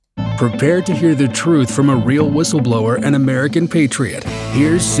Prepare to hear the truth from a real whistleblower and American patriot.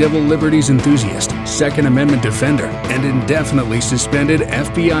 Here's civil liberties enthusiast, Second Amendment defender, and indefinitely suspended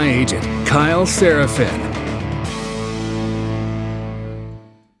FBI agent, Kyle Seraphin.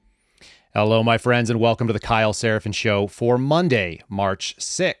 Hello, my friends, and welcome to the Kyle Seraphin Show for Monday, March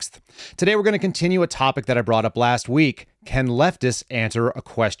 6th. Today, we're going to continue a topic that I brought up last week. Can leftists answer a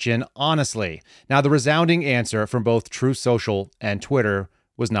question honestly? Now, the resounding answer from both Truth Social and Twitter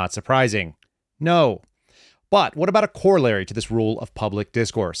was not surprising. No. But what about a corollary to this rule of public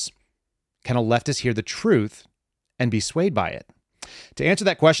discourse? Can a leftist hear the truth and be swayed by it? To answer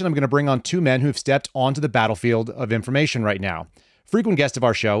that question, I'm going to bring on two men who've stepped onto the battlefield of information right now. Frequent guest of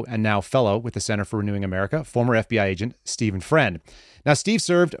our show and now fellow with the Center for Renewing America, former FBI agent Stephen Friend. Now, Steve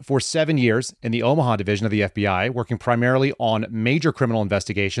served for 7 years in the Omaha division of the FBI, working primarily on major criminal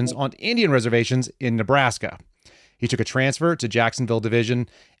investigations on Indian reservations in Nebraska. He took a transfer to Jacksonville Division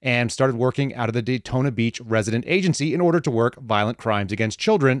and started working out of the Daytona Beach Resident Agency in order to work violent crimes against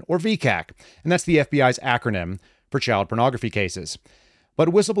children, or VCAC, and that's the FBI's acronym for child pornography cases. But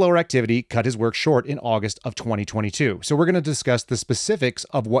whistleblower activity cut his work short in August of 2022. So we're going to discuss the specifics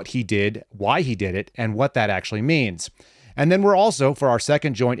of what he did, why he did it, and what that actually means. And then we're also, for our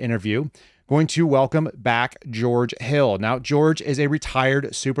second joint interview, going to welcome back George Hill. Now, George is a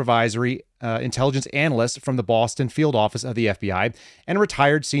retired supervisory intelligence analyst from the Boston field office of the FBI and a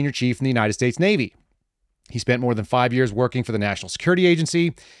retired senior chief in the United States Navy. He spent more than 5 years working for the National Security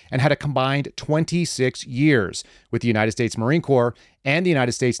Agency and had a combined 26 years with the United States Marine Corps and the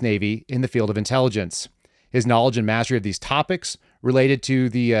United States Navy in the field of intelligence. His knowledge and mastery of these topics related to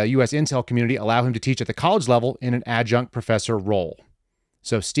the U.S. intel community allow him to teach at the college level in an adjunct professor role.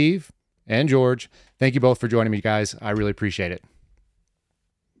 So Steve and George, thank you both for joining me, guys. I really appreciate it.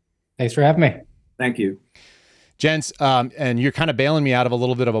 Thanks for having me. Thank you. Gents, and you're kind of bailing me out of a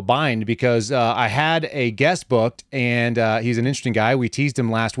little bit of a bind because I had a guest booked, and he's an interesting guy. We teased him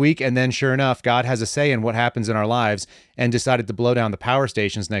last week, and then sure enough, God has a say in what happens in our lives and decided to blow down the power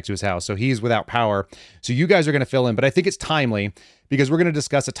stations next to his house. So he's without power. So you guys are going to fill in, but I think it's timely because we're going to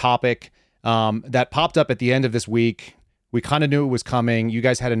discuss a topic that popped up at the end of this week. We kind of knew it was coming. You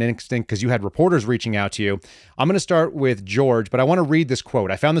guys had an instinct because you had reporters reaching out to you. I'm going to start with George, but I want to read this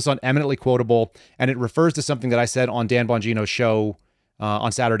quote. I found this on Eminently Quotable, and it refers to something that I said on Dan Bongino's show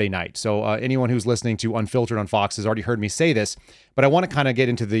on Saturday night. So anyone who's listening to Unfiltered on Fox has already heard me say this, but I want to kind of get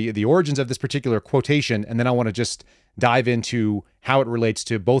into the origins of this particular quotation, and then I want to just dive into how it relates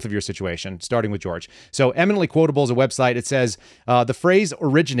to both of your situation, starting with George. So Eminently Quotable is a website. It says, the phrase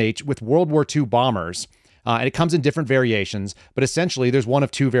originates with World War II bombers, and it comes in different variations, but essentially there's one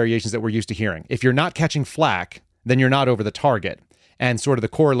of two variations that we're used to hearing. If you're not catching flak, then you're not over the target. And sort of the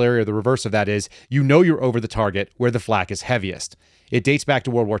corollary or the reverse of that is, you know you're over the target where the flak is heaviest. It dates back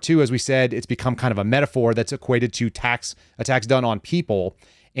to World War II. As we said, it's become kind of a metaphor that's equated to attacks done on people.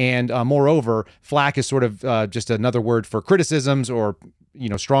 And moreover, flak is sort of just another word for criticisms or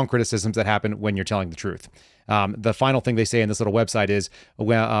strong criticisms that happen when you're telling the truth. The final thing they say in this little website is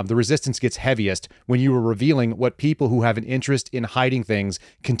the resistance gets heaviest when you are revealing what people who have an interest in hiding things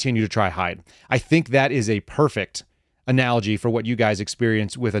continue to try hide. I think that is a perfect analogy for what you guys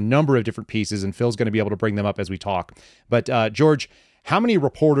experience with a number of different pieces, and Phil's going to be able to bring them up as we talk. But George, how many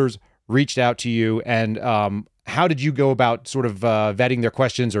reporters reached out to you, and how did you go about sort of vetting their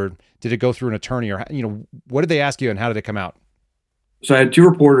questions, or did it go through an attorney, or what did they ask you and how did it come out? So I had two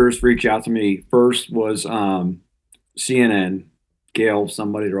reporters reach out to me. First was CNN, Gail,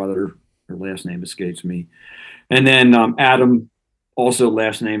 somebody or other, her last name escapes me. And then Adam, also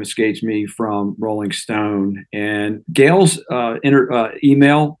last name escapes me, from Rolling Stone. And Gail's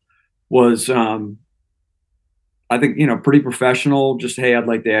email was, I think, pretty professional. Just, hey, I'd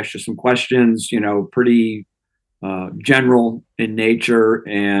like to ask you some questions, pretty general in nature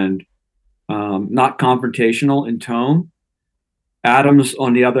and not confrontational in tone. Adams,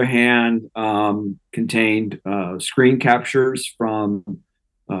 on the other hand, contained screen captures from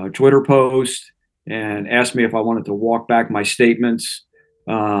Twitter posts and asked me if I wanted to walk back my statements.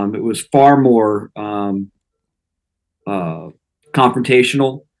 It was far more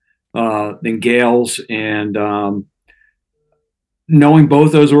confrontational than Gale's. And knowing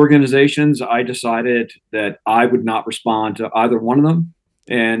both those organizations, I decided that I would not respond to either one of them.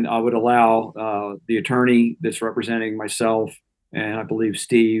 And I would allow the attorney that's representing myself and I believe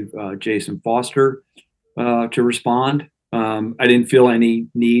Steve, Jason Foster, to respond. I didn't feel any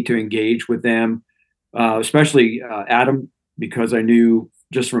need to engage with them, especially Adam, because I knew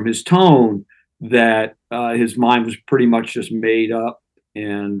just from his tone that his mind was pretty much just made up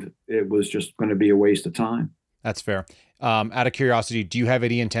and it was just going to be a waste of time. That's fair. out of curiosity, do you have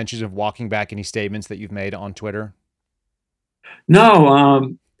any intentions of walking back any statements that you've made on Twitter?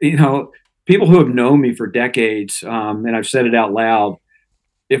 No, people who have known me for decades, and I've said it out loud,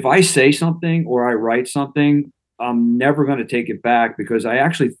 if I say something or I write something, I'm never going to take it back because I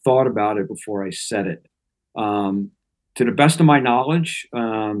actually thought about it before I said it. To the best of my knowledge,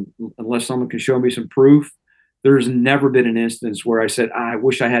 unless someone can show me some proof, there's never been an instance where I said, I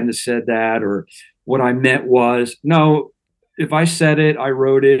wish I hadn't said that, or what I meant was, no, if I said it, I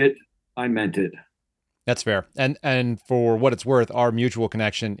wrote it, I meant it. That's fair. And for what it's worth, our mutual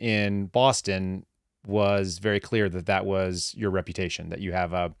connection in Boston was very clear that was your reputation, that you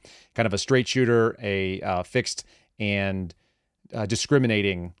have a kind of a straight shooter, a fixed and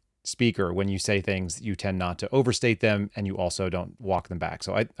discriminating speaker. When you say things, you tend not to overstate them, and you also don't walk them back.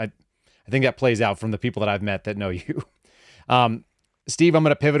 So I think that plays out from the people that I've met that know you. Steve, I'm going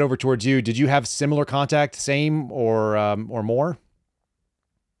to pivot over towards you. Did you have similar contact, same or more?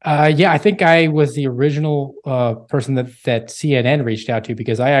 Yeah, I think I was the original person that CNN reached out to,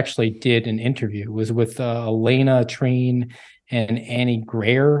 because I actually did an interview. It was with Elena Treen and Annie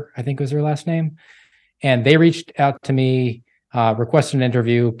Greer, I think was her last name. And they reached out to me, requested an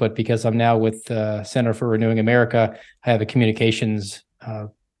interview, but because I'm now with Center for Renewing America, I have a communications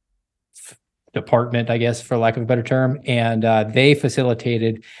department, I guess, for lack of a better term. And they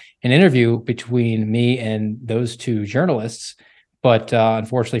facilitated an interview between me and those two journalists. But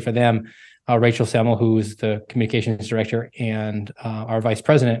unfortunately for them, Rachel Semmel, who's the communications director, and our vice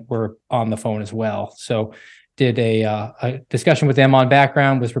president were on the phone as well. So did a discussion with them on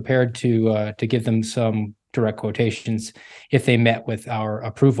background, was prepared to give them some direct quotations if they met with our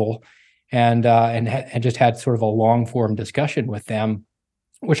approval, and just had sort of a long form discussion with them,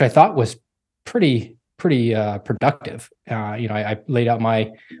 which I thought was pretty productive. I laid out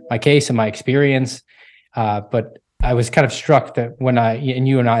my case and my experience, but I was kind of struck that when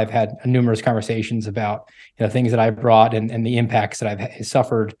you and I have had numerous conversations about things that I brought and the impacts that I've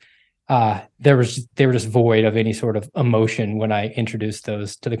suffered. They were just void of any sort of emotion when I introduced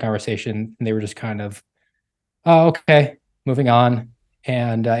those to the conversation, and they were just kind of, oh, okay, moving on,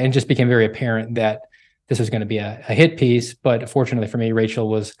 and it just became very apparent that this was going to be a hit piece. But fortunately for me, Rachel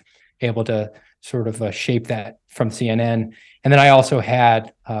was able to sort of shape that from CNN, and then I also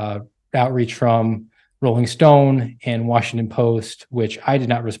had outreach from Rolling Stone and Washington Post, which I did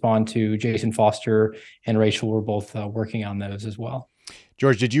not respond to. Jason Foster and Rachel were both working on those as well.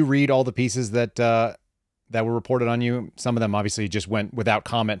 George, did you read all the pieces that were reported on you? Some of them obviously just went without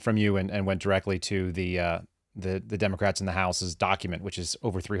comment from you and went directly to the Democrats in the House's document, which is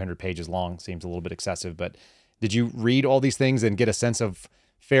over 300 pages long. Seems a little bit excessive, but did you read all these things and get a sense of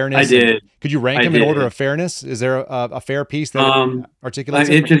fairness? I did. Could you rank them in order of fairness? Is there a fair piece that articulates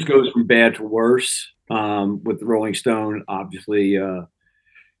it? It just goes from bad to worse. With Rolling Stone, obviously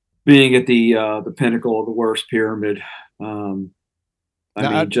being at the pinnacle of the worst pyramid.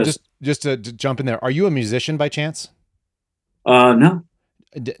 Just to jump in there, are you a musician by chance? No.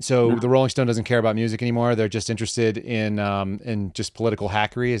 So No. The Rolling Stone doesn't care about music anymore. They're just interested in just political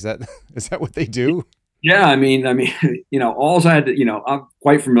hackery. Is that what they do? Yeah, I mean, all I had to, I'm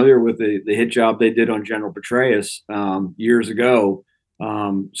quite familiar with the hit job they did on General Petraeus years ago.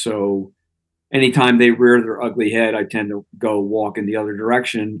 So anytime they rear their ugly head, I tend to go walk in the other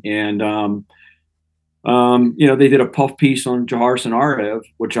direction. And, they did a puff piece on Jahar Sanarev,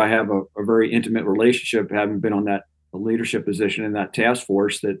 which I have a very intimate relationship, having been on that leadership position in that task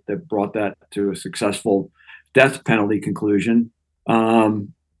force that brought that to a successful death penalty conclusion. I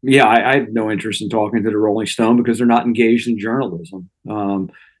have no interest in talking to the Rolling Stone because they're not engaged in journalism.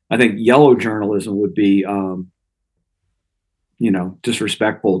 I think yellow journalism would be,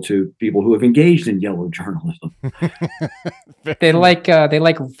 disrespectful to people who have engaged in yellow journalism. They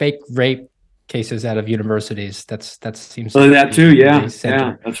like fake rape cases out of universities. That seems that too. Yeah,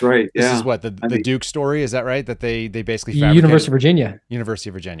 that's right. This is what the Duke story, is that right? That they basically fabricated? University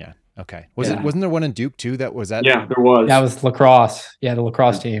of Virginia. Okay. Wasn't there one in Duke too? That was that? Yeah, there was. That was lacrosse. Yeah, the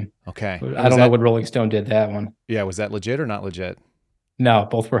lacrosse team. Okay. I don't know what Rolling Stone did that one. Yeah, was that legit or not legit? No,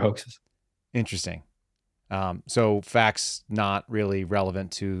 both were hoaxes. Interesting. So facts not really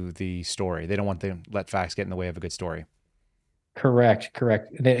relevant to the story. They don't want to let facts get in the way of a good story. Correct.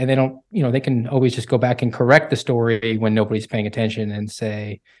 They don't, they can always just go back and correct the story when nobody's paying attention and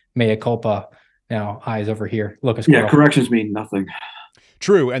say, mea culpa. Now eyes over here. Look, a squirrel. Yeah, corrections mean nothing.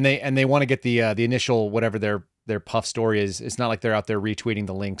 True. And they want to get the initial, whatever their puff story is. It's not like they're out there retweeting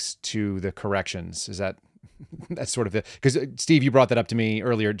the links to the corrections. Is that's sort of it? Because Steve, you brought that up to me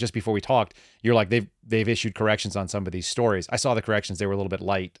earlier, just before we talked. You're like, they've issued corrections on some of these stories. I saw the corrections; they were a little bit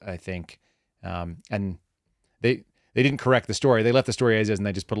light, I think, and they didn't correct the story. They left the story as is, and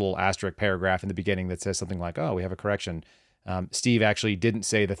they just put a little asterisk paragraph in the beginning that says something like, "Oh, we have a correction." Steve actually didn't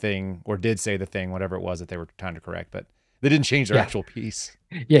say the thing, or did say the thing, whatever it was that they were trying to correct, but they didn't change their actual piece.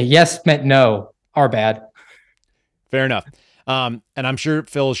 Yeah, yes meant no. Our bad. Fair enough. And I'm sure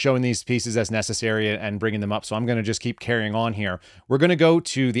Phil is showing these pieces as necessary and bringing them up. So I'm going to just keep carrying on here. We're going to go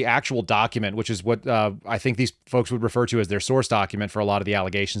to the actual document, which is what I think these folks would refer to as their source document for a lot of the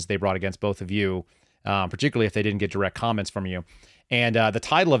allegations they brought against both of you, particularly if they didn't get direct comments from you. And the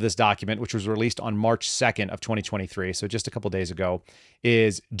title of this document, which was released on March 2nd of 2023, so just a couple days ago,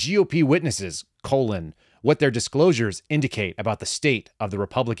 is GOP Witnesses, what their disclosures indicate about the state of the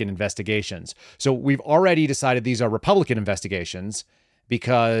Republican investigations. So we've already decided these are Republican investigations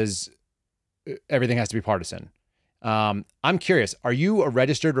because everything has to be partisan. I'm curious, are you a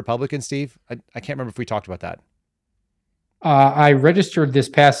registered Republican, Steve? I can't remember if we talked about that. I registered this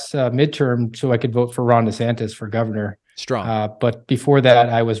past midterm so I could vote for Ron DeSantis for governor. Strong. But before that,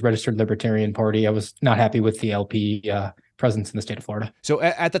 I was registered Libertarian Party. I was not happy with the LP presence in the state of Florida. So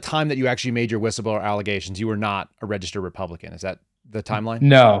at the time that you actually made your whistleblower allegations, you were not a registered Republican. Is that the timeline?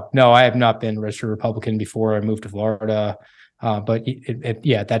 No, I have not been registered Republican before I moved to Florida. But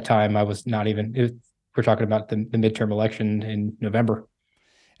at that time, I was not even. We're talking about the midterm election in November.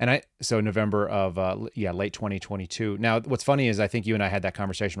 And so November of late 2022. Now, what's funny is I think you and I had that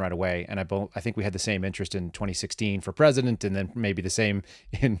conversation right away, and I think we had the same interest in 2016 for president, and then maybe the same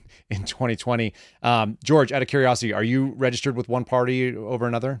in 2020. George, out of curiosity, are you registered with one party over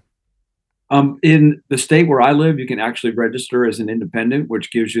another? In the state where I live, you can actually register as an independent,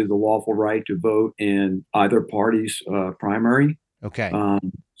 which gives you the lawful right to vote in either party's primary. Okay.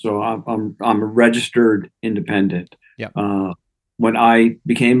 So I'm a registered independent. Yeah. When I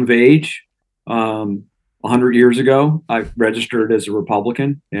became of age, 100 years ago, I registered as a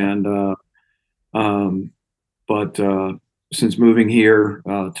Republican, and but since moving here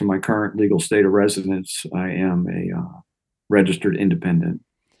to my current legal state of residence, I am a registered independent.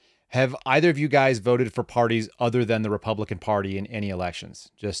 Have either of you guys voted for parties other than the Republican Party in any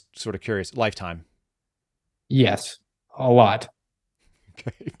elections? Just sort of curious. Lifetime. Yes, a lot.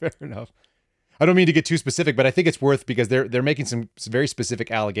 Okay, fair enough. I don't mean to get too specific, but I think it's worth because they're making some very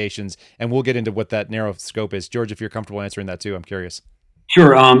specific allegations, and we'll get into what that narrow scope is. George, if you're comfortable answering that too, I'm curious.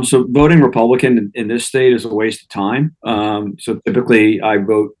 Sure. So voting Republican in this state is a waste of time. So typically I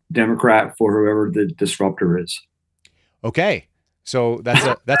vote Democrat for whoever the disruptor is. Okay. So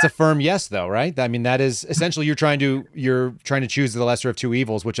that's a firm yes, though, right? I mean, that is essentially you're trying to choose the lesser of two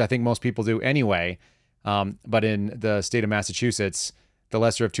evils, which I think most people do anyway. But in the state of Massachusetts, the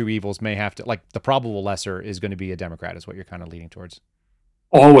lesser of two evils may have to, like, the probable lesser is going to be a Democrat, is what you're kind of leaning towards.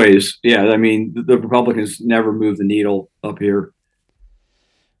 Always. Yeah. I mean, the Republicans never move the needle up here.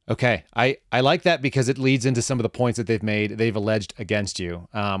 Okay. I like that because it leads into some of the points that they've alleged against you.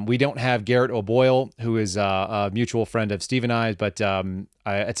 We don't have Garrett O'Boyle, who is a mutual friend of Steve and I, but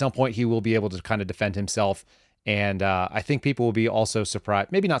at some point he will be able to kind of defend himself. And I think people will be also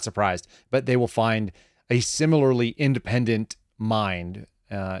surprised, maybe not surprised, but they will find a similarly independent mind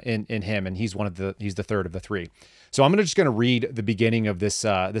in him, and he's the third of the three. So I'm just going to read the beginning of this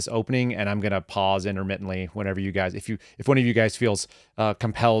opening, and I'm going to pause intermittently whenever you guys, if one of you guys feels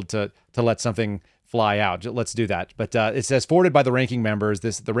compelled to let something fly out, let's do that. But it says forwarded by the ranking members.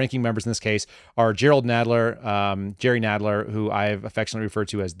 The ranking members in this case are Jerry Nadler, who I've affectionately referred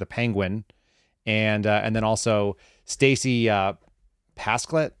to as the Penguin, and then also Stacy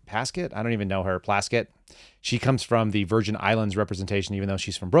Plaskett. I don't even know her. Plaskett. She comes from the Virgin Islands representation, even though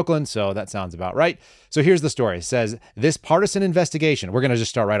she's from Brooklyn. So that sounds about right. So here's the story. It says, this partisan investigation, we're going to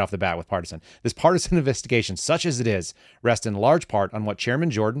just start right off the bat with partisan. This partisan investigation, such as it is, rests in large part on what Chairman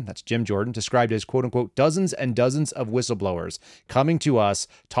Jordan, that's Jim Jordan, described as, quote unquote, dozens and dozens of whistleblowers coming to us,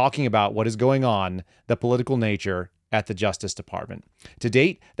 talking about what is going on, the political nature at the Justice Department. To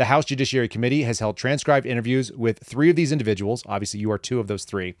date, the House Judiciary Committee has held transcribed interviews with 3 of these individuals. Obviously, you are 2 of those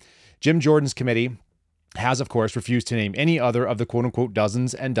 3. Jim Jordan's committee has, of course, refused to name any other of the quote-unquote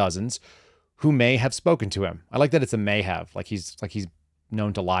dozens and dozens who may have spoken to him. I like that it's a may have, like he's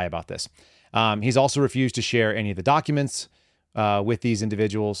known to lie about this. He's also refused to share any of the documents which these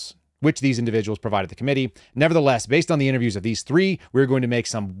individuals provided the committee. Nevertheless, based on the interviews of these 3, we're going to make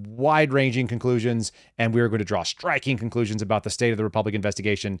some wide-ranging conclusions, and we're going to draw striking conclusions about the state of the Republican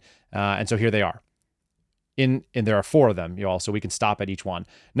investigation. And so here they are. And there are 4 of them, so we can stop at each one.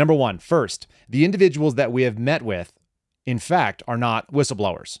 Number 1, first, the individuals that we have met with, in fact, are not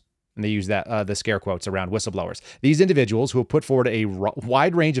whistleblowers. And they use that the scare quotes around whistleblowers. These individuals who have put forward a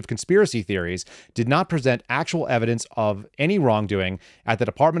wide range of conspiracy theories did not present actual evidence of any wrongdoing at the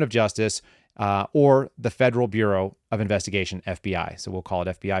Department of Justice or the Federal Bureau of Investigation, FBI. So we'll call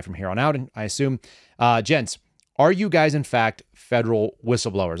it FBI from here on out, and I assume. Gents, are you guys, in fact, federal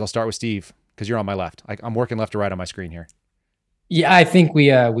whistleblowers? I'll start with Steve, because you're on my left. I'm working left to right on my screen here. Yeah, I think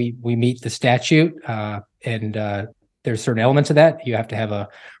we meet the statute, and there's certain elements of that. You have to have a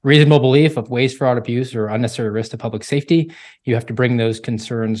reasonable belief of waste, fraud, abuse, or unnecessary risk to public safety. You have to bring those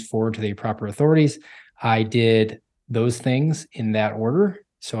concerns forward to the proper authorities. I did those things in that order.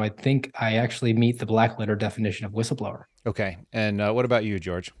 So I think I actually meet the black letter definition of whistleblower. Okay. And what about you,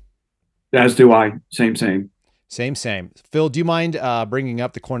 George? As do I. Same. Same. Phil, do you mind bringing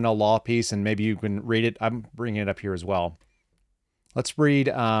up the Cornell law piece, and maybe you can read it? I'm bringing it up here as well. Let's read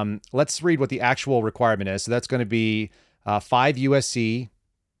what the actual requirement is. So that's going to be 5 USC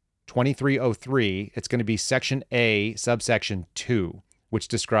 2303. It's going to be Section A, subsection 2, which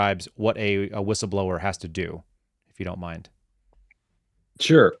describes what a whistleblower has to do, if you don't mind.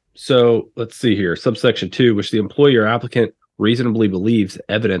 Sure. So let's see here. Subsection 2, which the employer applicant reasonably believes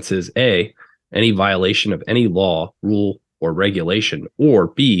evidences A, any violation of any law, rule, or regulation, or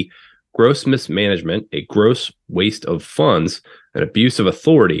B, gross mismanagement, a gross waste of funds, an abuse of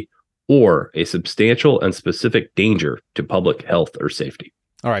authority, or a substantial and specific danger to public health or safety.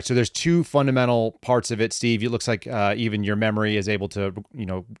 All right. So there's two fundamental parts of it, Steve. It looks like even your memory is able to,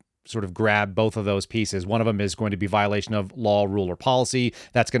 sort of grab both of those pieces. One of them is going to be violation of law, rule, or policy.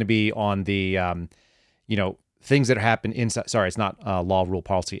 That's going to be on the, things that happen inside. Sorry, it's not law, rule,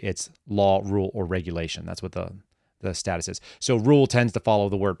 policy. It's law, rule, or regulation. That's what the status is. So rule tends to follow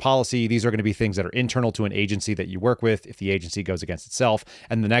the word policy. These are going to be things that are internal to an agency that you work with if the agency goes against itself.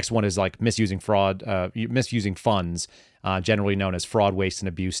 And the next one is like misusing funds, generally known as fraud, waste, and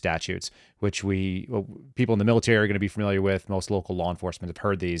abuse statutes, which people in the military are going to be familiar with. Most local law enforcement have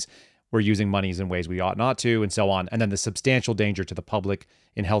heard these. We're using monies in ways we ought not to, and so on. And then the substantial danger to the public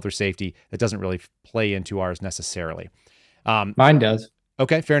in health or safety that doesn't really play into ours necessarily. Mine does.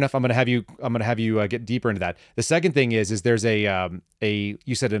 Okay, fair enough. I'm going to have you get deeper into that. The second thing is there's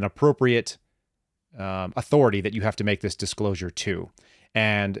you said an appropriate authority that you have to make this disclosure to.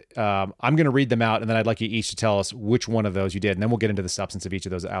 And I'm going to read them out, and then I'd like you each to tell us which one of those you did, and then we'll get into the substance of each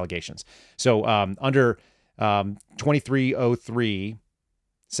of those allegations. So under 2303,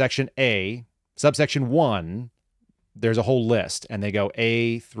 Section A, subsection 1, there's a whole list, and they go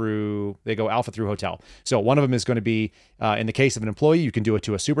alpha through hotel. So one of them is going to be, in the case of an employee, you can do it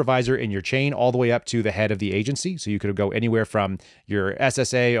to a supervisor in your chain all the way up to the head of the agency. So you could go anywhere from your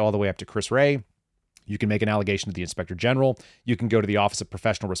SSA all the way up to Chris Ray. You can make an allegation to the Inspector General. You can go to the Office of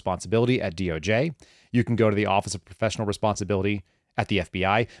Professional Responsibility at DOJ. You can go to the Office of Professional Responsibility at the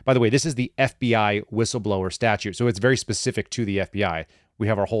FBI. By the way, this is the FBI whistleblower statute, so it's very specific to the FBI. We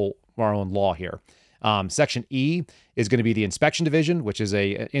have our own law here. Section E is going to be the Inspection Division, which is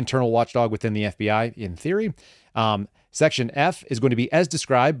an internal watchdog within the FBI in theory. Section F is going to be as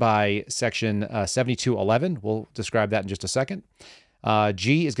described by Section 7211. We'll describe that in just a second.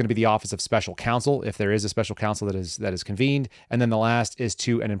 G is going to be the Office of Special Counsel, if there is a special counsel that is convened. And then the last is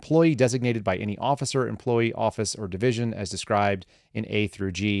to an employee designated by any officer, employee, office, or division as described in A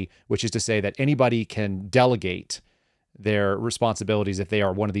through G, which is to say that anybody can delegate their responsibilities if they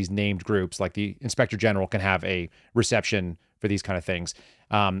are one of these named groups, like the Inspector General can have a reception for these kind of things.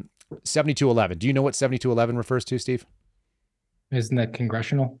 7211. Do you know what 7211 refers to, Steve? Isn't that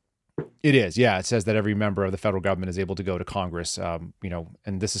congressional? It is, yeah. It says that every member of the federal government is able to go to Congress, and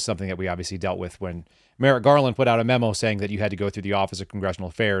this is something that we obviously dealt with when Merrick Garland put out a memo saying that you had to go through the Office of Congressional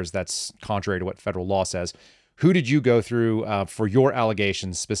Affairs. That's contrary to what federal law says. Who did you go through for your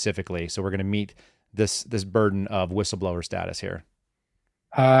allegations specifically? So we're going to meet this burden of whistleblower status here.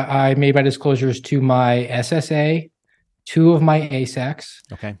 I made my disclosures to my SSA, 2 of my ASACs,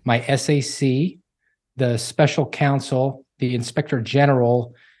 okay, my SAC, the special counsel, the Inspector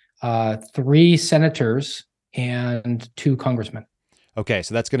General, 3 senators, and 2 congressmen. Okay,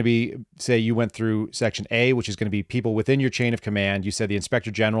 so that's going to be, say you went through Section A, which is going to be people within your chain of command. You said the Inspector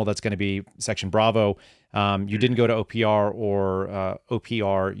General, that's going to be Section Bravo. You didn't go to OPR or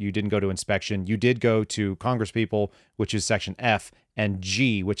OPR. You didn't go to inspection. You did go to Congresspeople, which is Section F, and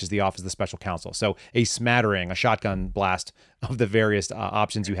G, which is the Office of the Special Counsel. So a smattering, a shotgun blast of the various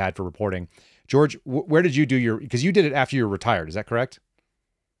options you had for reporting. George, where did you do your, because you did it after you were retired, is that correct?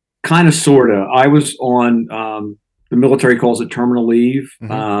 Kind of, sort of. I was on, the military calls it terminal leave.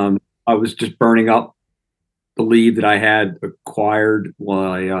 Mm-hmm. I was just burning up the leave that I had acquired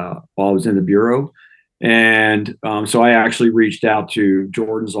while I was in the Bureau. And so I actually reached out to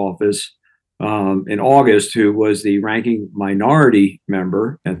Jordan's office in August, who was the ranking minority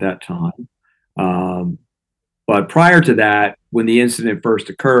member at that time. But prior to that, when the incident first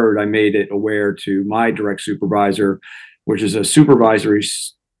occurred, I made it aware to my direct supervisor, which is a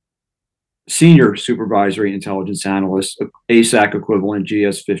senior supervisory intelligence analyst, ASAC equivalent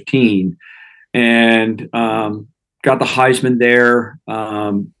GS-15, and got the Heisman there,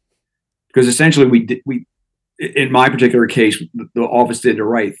 because essentially we in my particular case, the office did the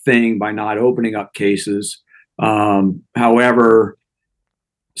right thing by not opening up cases. However,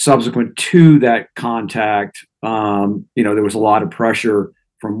 subsequent to that contact, there was a lot of pressure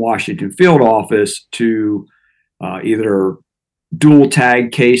from Washington field office to either dual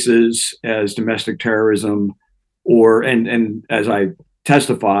tag cases as domestic terrorism, or and as I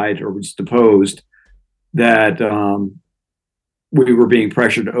testified or was deposed, that we were being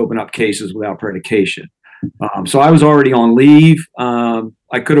pressured to open up cases without predication. So I was already on leave.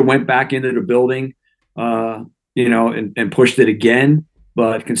 I could have went back into the building, and pushed it again.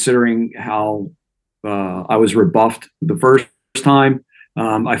 But considering how I was rebuffed the first time,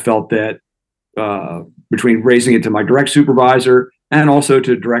 I felt that between raising it to my direct supervisor and also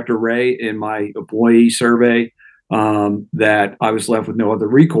to Director Ray in my employee survey, that I was left with no other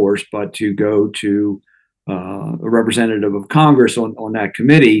recourse but to go to a representative of Congress on that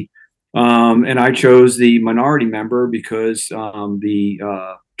committee. And I chose the minority member because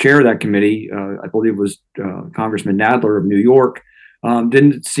the chair of that committee, I believe was Congressman Nadler of New York,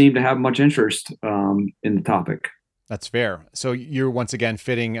 didn't seem to have much interest in the topic. That's fair. So you're once again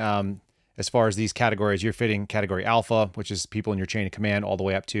fitting, as far as these categories, you're fitting category alpha, which is people in your chain of command, all the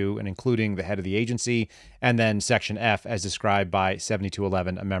way up to and including the head of the agency, and then section F as described by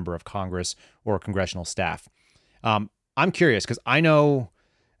 7211, a member of Congress or congressional staff. I'm curious because I know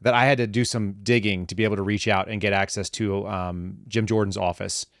that I had to do some digging to be able to reach out and get access to Jim Jordan's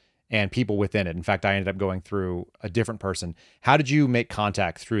office and people within it. In fact, I ended up going through a different person. How did you make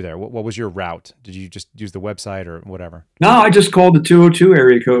contact through there? What was your route? Did you just use the website or whatever? No, I just called the 202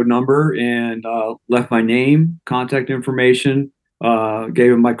 area code number and left my name, contact information,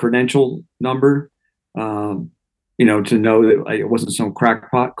 gave him my credential number, to know that it wasn't some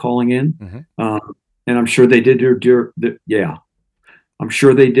crackpot calling in. Mm-hmm. And I'm sure they did I'm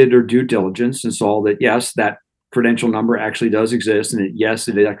sure they did their due diligence and saw that, yes, that credential number actually does exist. And yes,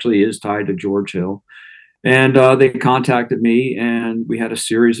 it actually is tied to George Hill. And they contacted me and we had a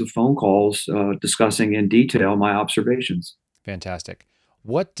series of phone calls discussing in detail my observations. Fantastic.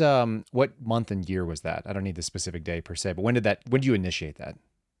 What month and year was that? I don't need the specific day per se, but when did you initiate that?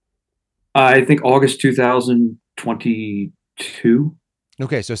 I think August 2022.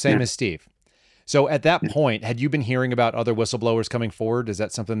 Okay. So same as Steve. So at that point, had you been hearing about other whistleblowers coming forward? Is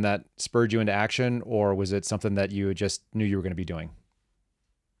that something that spurred you into action, or was it something that you just knew you were going to be doing?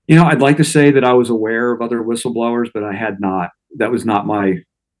 I'd like to say that I was aware of other whistleblowers, but I had not. That was not my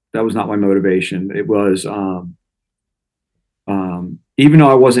motivation. It was, even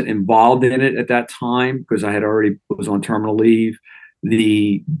though I wasn't involved in it at that time because I had already was on terminal leave,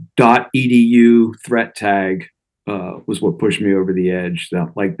 the .edu threat tag was what pushed me over the edge.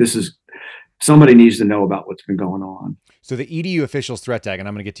 Somebody needs to know about what's been going on. So the EDU officials threat tag, and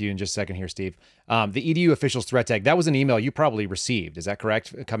I'm going to get to you in just a second here, Steve. The EDU officials threat tag, that was an email you probably received. Is that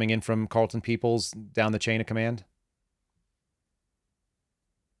correct? Coming in from Carlton Peoples down the chain of command?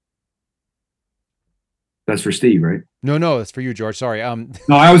 That's for Steve, right? No, that's for you, George. Sorry. No,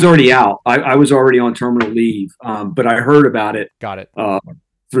 I was already out. I was already on terminal leave, but I heard about it. Got it.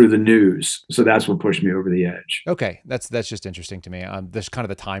 Through the news, so that's what pushed me over the edge. Okay, that's just interesting to me. There's kind of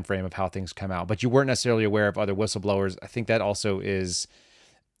the time frame of how things come out, but you weren't necessarily aware of other whistleblowers. I think that also is,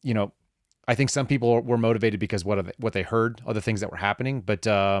 I think some people were motivated because what they heard, other things that were happening, but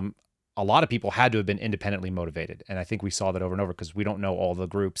a lot of people had to have been independently motivated, and I think we saw that over and over because we don't know all the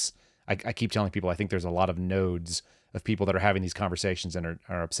groups. I keep telling people I think there's a lot of nodes of people that are having these conversations and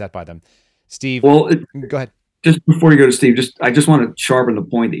are upset by them. Steve, go ahead. Just before you go to Steve, I just want to sharpen the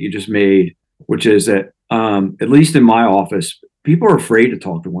point that you just made, which is that at least in my office, people are afraid to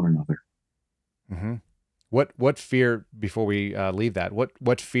talk to one another. Mm-hmm. What fear, before we leave that,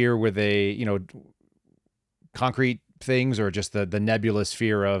 what fear were they, concrete things or just the nebulous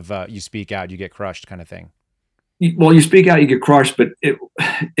fear of you speak out, you get crushed kind of thing? Well, you speak out, you get crushed, but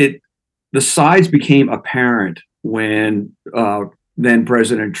the sides became apparent when then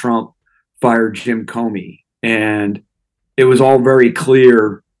President Trump fired Jim Comey. And it was all very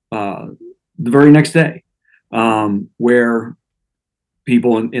clear the very next day where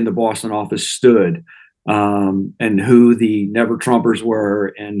people in the Boston office stood and who the Never Trumpers were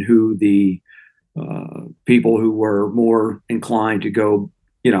and who the people who were more inclined to go,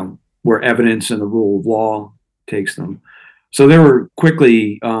 where evidence and the rule of law takes them. So there were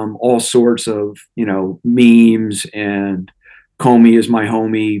quickly all sorts of, memes and Comey is my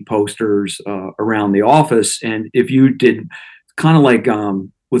homie posters around the office. And if you did kind of like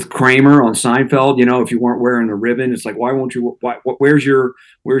with Kramer on Seinfeld, if you weren't wearing the ribbon, it's like, why won't you? Where's your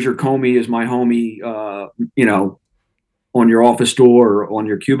Comey is my homie? On your office door or on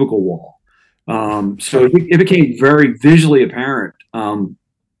your cubicle wall. So it became very visually apparent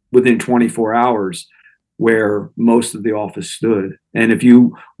within 24 hours where most of the office stood. And if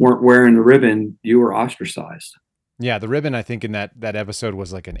you weren't wearing the ribbon, you were ostracized. Yeah, the ribbon, I think in that episode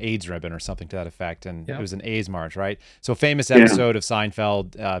was like an AIDS ribbon or something to that effect. And It was an AIDS march, right? So famous episode of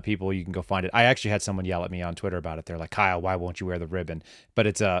Seinfeld, people, you can go find it. I actually had someone yell at me on Twitter about it. They're like, Kyle, why won't you wear the ribbon? But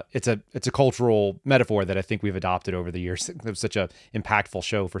it's a cultural metaphor that I think we've adopted over the years. It was such a impactful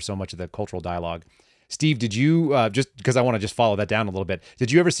show for so much of the cultural dialogue. Steve, did you, just because I want to just follow that down a little bit,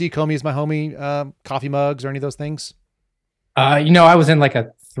 did you ever see Comey is my homie coffee mugs or any of those things? I was in like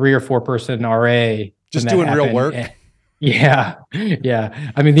a 3 or 4 person RA. Just doing real work. Yeah.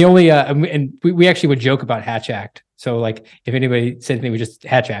 I mean, the only and we actually would joke about Hatch Act. So like, if anybody said anything, we just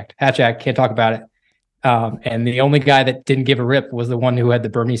Hatch Act, can't talk about it. And the only guy that didn't give a rip was the one who had the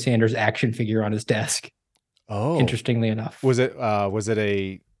Bernie Sanders action figure on his desk. Oh, interestingly enough, was it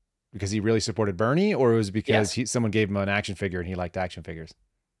because he really supported Bernie, or it was because someone gave him an action figure and he liked action figures?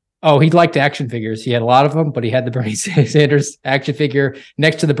 Oh, he liked action figures. He had a lot of them, but he had the Bernie Sanders action figure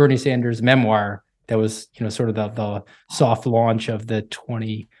next to the Bernie Sanders memoir. That was, sort of the soft launch of the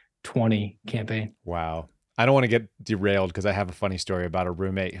 2020 campaign. Wow. I don't want to get derailed because I have a funny story about a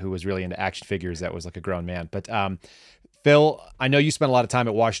roommate who was really into action figures that was like a grown man. But Phil, I know you spent a lot of time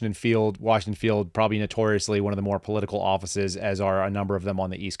at Washington Field. Washington Field, probably notoriously one of the more political offices, as are a number of them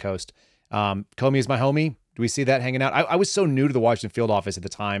on the East Coast. Comey is my homie. Do we see that hanging out? I was so new to the Washington Field office at the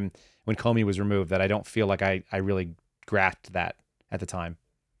time when Comey was removed that I don't feel like I really grasped that at the time.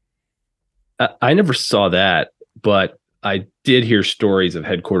 I never saw that, but I did hear stories of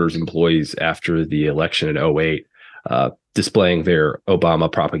headquarters employees after the election in 2008 displaying their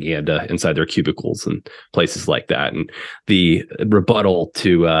Obama propaganda inside their cubicles and places like that. And the rebuttal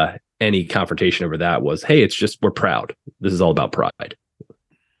to any confrontation over that was, hey, it's just, we're proud. This is all about pride.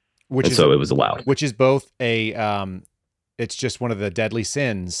 So it was allowed. Which is both it's just one of the deadly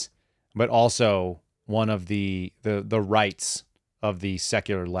sins, but also one of the rights of the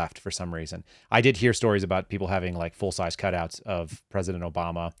secular left for some reason. I did hear stories about people having like full-size cutouts of President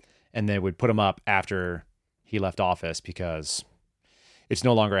Obama, and they would put them up after he left office because it's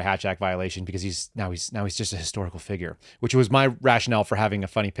no longer a Hatch Act violation because he's just a historical figure, which was my rationale for having a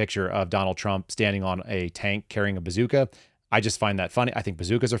funny picture of Donald Trump standing on a tank carrying a bazooka. I just find that funny. I think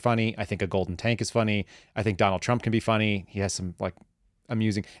bazookas are funny. I think a golden tank is funny. I think Donald Trump can be funny. He has some like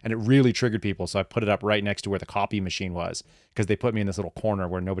amusing, and it really triggered people. So I put it up right next to where the copy machine was because they put me in this little corner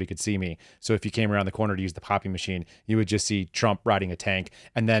where nobody could see me. So if you came around the corner to use the copy machine, you would just see Trump riding a tank.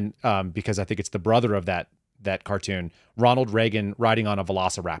 And then because I think it's the brother of that cartoon, Ronald Reagan riding on a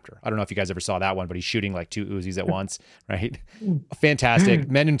velociraptor. I don't know if you guys ever saw that one, but he's shooting like 2 Uzis at once, right? Fantastic.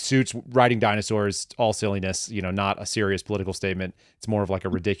 Men in suits riding dinosaurs, all silliness, not a serious political statement. It's more of like a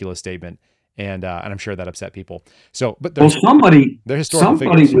ridiculous statement. And I'm sure that upset people. So, but somebody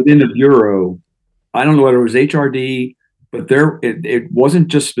figures within the Bureau, I don't know whether it was HRD, but it wasn't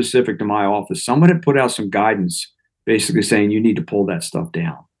just specific to my office. Someone had put out some guidance basically saying you need to pull that stuff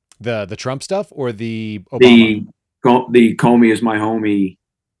down. The Trump stuff or the Obama? The Comey is my homie.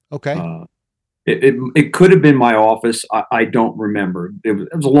 Okay. It could have been my office. I don't remember.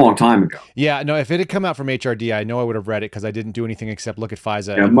 It was a long time ago. Yeah, no, if it had come out from HRD, I know I would have read it because I didn't do anything except look at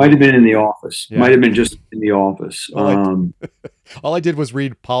FISA. Yeah, it might have been in the office. Yeah. Might have been just in the office. All I did was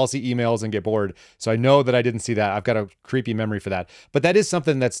read policy emails and get bored. So I know that I didn't see that. I've got a creepy memory for that. But that is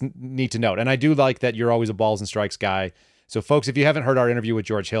something that's neat to note. And I do like that you're always a balls and strikes guy. So folks, if you haven't heard our interview with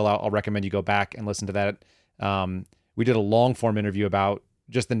George Hill, I'll recommend you go back and listen to that. We did a long form interview about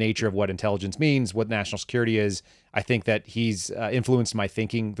just the nature of what intelligence means, what national security is. I think that he's influenced my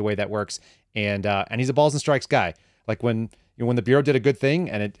thinking, the way that works, and he's a balls and strikes guy. Like when the Bureau did a good thing,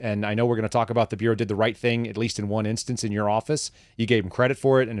 and I know we're going to talk about the Bureau did the right thing, at least in one instance in your office. You gave him credit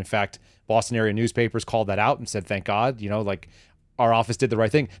for it, and in fact, Boston area newspapers called that out and said, "Thank God, like our office did the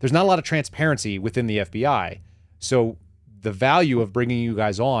right thing." There's not a lot of transparency within the FBI, so the value of bringing you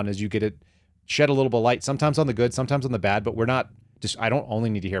guys on is you get it shed a little bit of light, sometimes on the good, sometimes on the bad, but we're not. I don't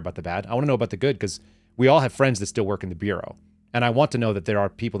only need to hear about the bad. I want to know about the good because we all have friends that still work in the Bureau. And I want to know that there are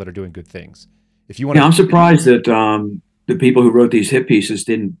people that are doing good things. If you want I'm surprised that the people who wrote these hit pieces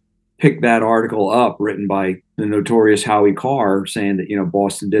didn't pick that article up written by the notorious Howie Carr saying that,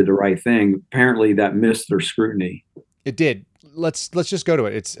 Boston did the right thing. Apparently that missed their scrutiny. It did. Let's just go to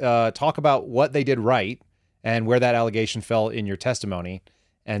it. It's talk about what they did right and where that allegation fell in your testimony,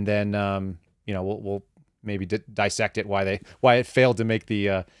 and then we'll maybe dissect it why it failed to make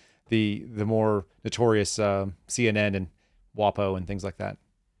the more notorious CNN and WAPO and things like that.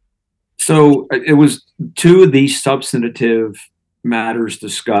 So it was two of these substantive matters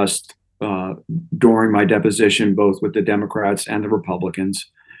discussed during my deposition, both with the Democrats and the Republicans.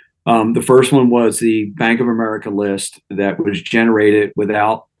 The first one was the Bank of America list that was generated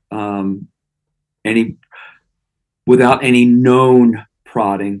without any known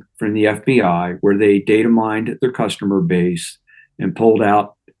prodding from the FBI, where they data mined their customer base and pulled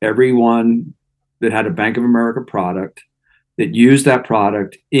out everyone that had a Bank of America product that used that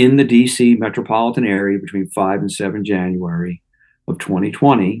product in the DC metropolitan area between 5 and 7 January of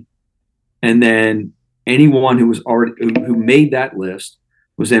 2020. And then anyone who made that list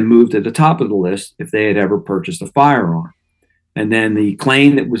was then moved to the top of the list if they had ever purchased a firearm. And then the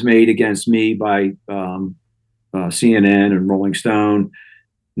claim that was made against me by CNN and Rolling Stone,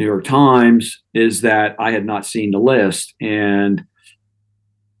 New York Times, is that I had not seen the list. And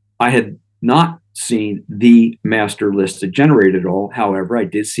I had not seen the master list that generated it all. However, I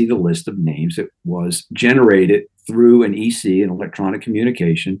did see the list of names that was generated through an EC, an electronic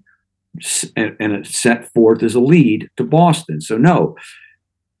communication, and it set forth as a lead to Boston. So no,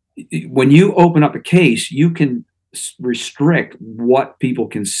 when you open up a case, you can restrict what people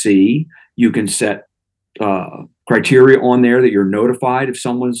can see. You can set criteria on there that you're notified if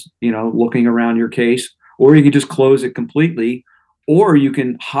someone's looking around your case, or you can just close it completely, or you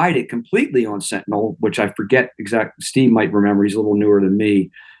can hide it completely on Sentinel, which I forget exactly. Steve might remember. He's a little newer than me.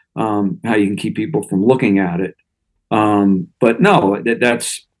 How you can keep people from looking at it. But no,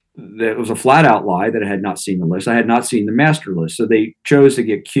 that was a flat out lie that I had not seen the list. I had not seen the master list. So they chose to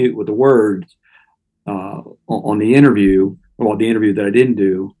get cute with the words on the interview, well, the interview that I didn't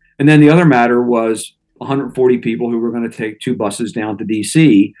do. And then the other matter was 140 people who were going to take 2 buses down to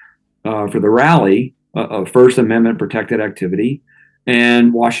DC for the rally of First Amendment protected activity.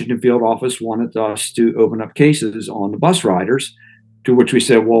 And Washington field office wanted us to open up cases on the bus riders, to which we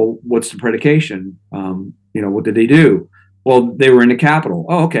said, well, what's the predication? What did they do? Well, they were in the Capitol.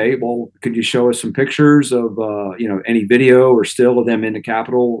 Oh, okay. Well, could you show us some pictures of, any video or still of them in the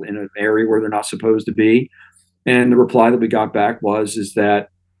Capitol in an area where they're not supposed to be? And the reply that we got back is that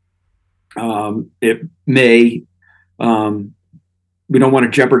it may, we don't want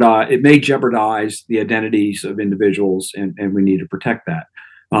to jeopardize, it may jeopardize the identities of individuals, and we need to protect that.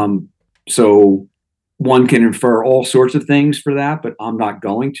 So one can infer all sorts of things for that, but I'm not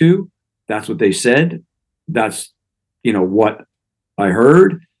going to. That's what they said. That's, what I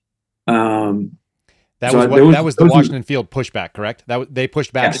heard. That was the Washington field pushback, correct? They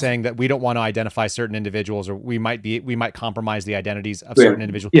pushed back, yes, saying that we don't want to identify certain individuals, or we might compromise the identities of certain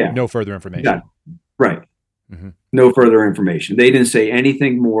individuals. Yeah. No further information. Yeah. Right. Mm-hmm. No further information. They didn't say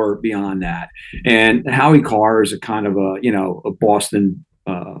anything more beyond that. And Howie Carr is a kind of a Boston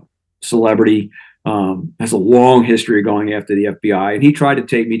celebrity, has a long history of going after the FBI. And he tried to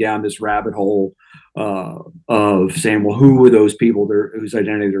take me down this rabbit hole of saying, well, who are those people whose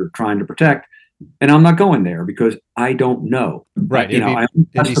identity they're trying to protect? And I'm not going there because I don't know. Right. I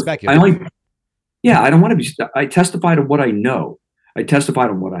don't want to be. I testified on what I know. I testified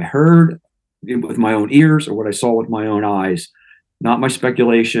on what I heard with my own ears or what I saw with my own eyes. Not my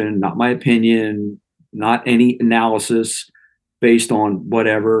speculation, not my opinion, not any analysis based on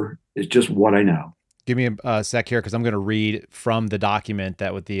whatever. It's just what I know. Give me a sec here, because I'm going to read from the document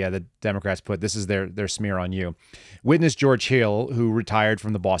that the Democrats put. This is their smear on you. Witness George Hill, who retired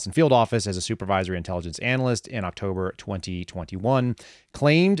from the Boston field office as a supervisory intelligence analyst in October 2021,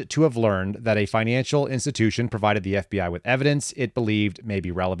 claimed to have learned that a financial institution provided the FBI with evidence it believed may be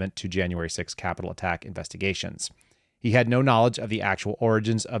relevant to January 6th Capitol attack investigations. He had no knowledge of the actual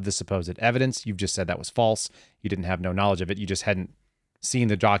origins of the supposed evidence. You've just said that was false. You didn't have no knowledge of it. You just hadn't seen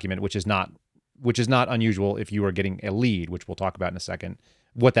the document, which is not unusual if you are getting a lead, which we'll talk about in a second,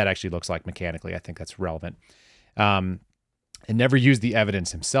 what that actually looks like mechanically. I think that's relevant. And never used the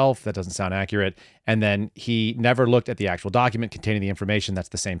evidence himself. That doesn't sound accurate. And then he never looked at the actual document containing the information. That's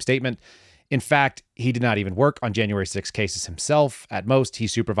the same statement. In fact, he did not even work on January 6 cases himself. At most, he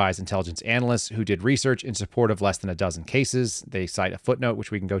supervised intelligence analysts who did research in support of less than a dozen cases. They cite a footnote, which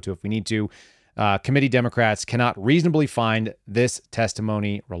we can go to if we need to. Committee Democrats cannot reasonably find this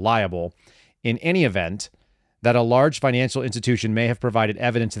testimony reliable. In any event, that a large financial institution may have provided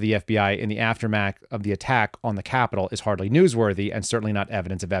evidence to the FBI in the aftermath of the attack on the Capitol is hardly newsworthy and certainly not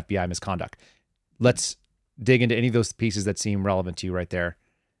evidence of FBI misconduct. Let's dig into any of those pieces that seem relevant to you right there.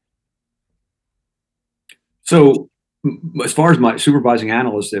 So as far as my supervising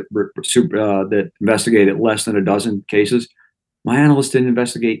analysts that investigated less than a dozen cases, my analysts didn't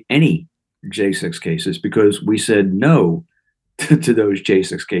investigate any J6 cases because we said no to those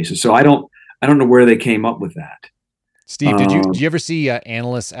J6 cases. So I don't know where they came up with that. Steve, did you ever see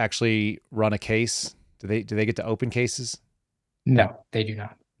analysts actually run a case? Do they get to open cases? No, they do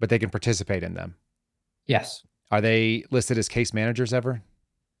not. But they can participate in them. Yes. Are they listed as case managers ever?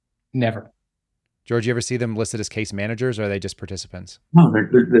 Never. George, you ever see them listed as case managers, or are they just participants? No,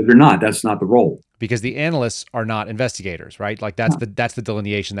 they're not. That's not the role. Because the analysts are not investigators, right? Like that's the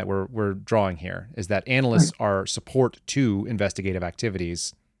delineation that we're drawing here, is that analysts are support to investigative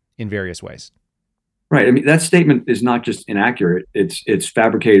activities in various ways. Right. I mean, that statement is not just inaccurate; it's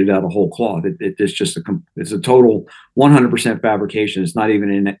fabricated out of whole cloth. It's just it's a total 100% fabrication. It's not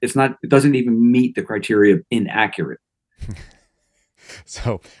even it doesn't even meet the criteria of inaccurate.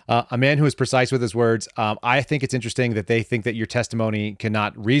 So a man who is precise with his words. I think it's interesting that they think that your testimony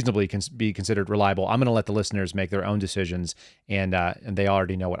cannot reasonably be considered reliable. I'm going to let the listeners make their own decisions, and they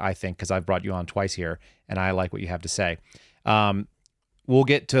already know what I think because I've brought you on twice here, and I like what you have to say. We'll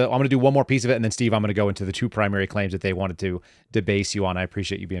get to, I'm going to do one more piece of it, and then Steve, I'm going to go into the two primary claims that they wanted to debase you on. I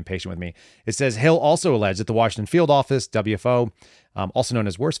appreciate you being patient with me. It says, Hill also alleged that the Washington Field Office, WFO, also known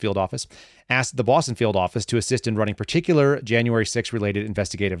as Worst Field Office, asked the Boston Field Office to assist in running particular January 6 related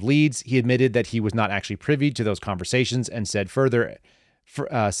investigative leads. He admitted that he was not actually privy to those conversations and said further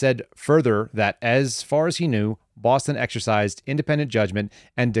that as far as he knew, Boston exercised independent judgment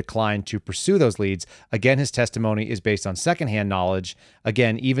and declined to pursue those leads. Again, his testimony is based on secondhand knowledge.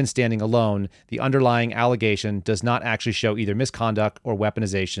 Again, even standing alone, the underlying allegation does not actually show either misconduct or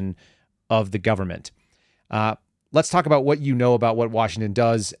weaponization of the government. Let's talk about what you know about what Washington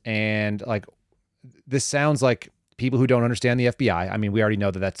does. And like, this sounds like people who don't understand the FBI. I mean, we already know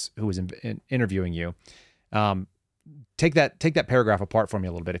that that's who was interviewing you. Take that paragraph apart for me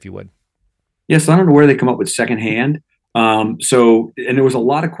a little bit, if you would. Yes, I don't know where they come up with secondhand. And there was a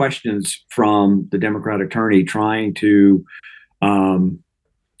lot of questions from the Democratic attorney trying to, I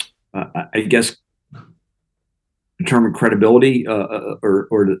guess, determine credibility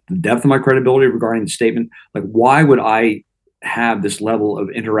or the depth of my credibility regarding the statement. Like, why would I have this level of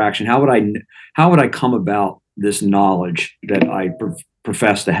interaction? How would I come about this knowledge that I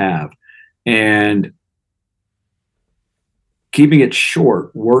profess to have? And keeping it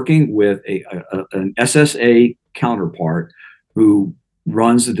short, working with an SSA counterpart who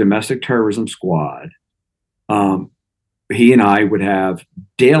runs the domestic terrorism squad, he and I would have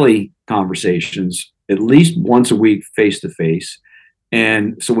daily conversations, at least once a week, face to face.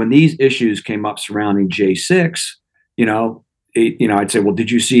 And so when these issues came up surrounding J6, I'd say, well, did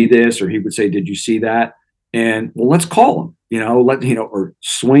you see this? Or he would say, did you see that? And well, let's call him, or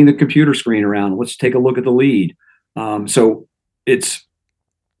swing the computer screen around. Let's take a look at the lead. So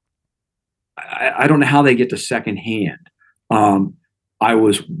I don't know how they get to secondhand. I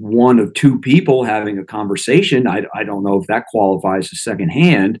was one of two people having a conversation. I don't know if that qualifies as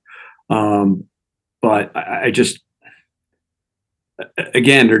secondhand. But I just,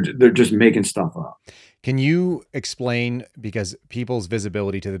 again, they're just making stuff up. Can you explain, because people's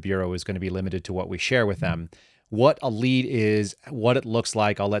visibility to the Bureau is going to be limited to what we share with them, what a lead is, what it looks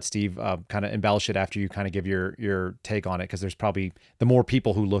like? I'll let Steve kind of embellish it after you kind of give your take on it, because there's probably the more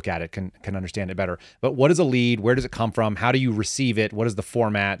people who look at it can understand it better. But what is a lead? Where does it come from? How do you receive it? What is the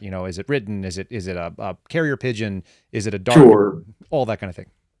format? Is it written? Is it a carrier pigeon? Is it a dart? Sure. All that kind of thing.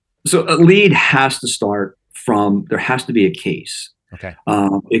 So a lead has to start from, there has to be a case. Okay.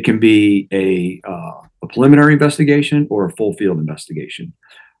 It can be a preliminary investigation or a full field investigation.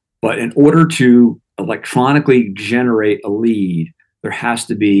 But in order to electronically generate a lead, there has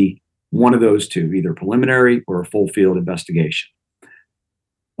to be one of those two, either preliminary or a full field investigation.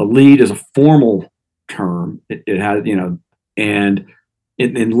 A lead is a formal term. It has, and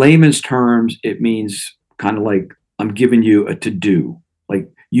in layman's terms, it means kind of like, I'm giving you a to-do. Like,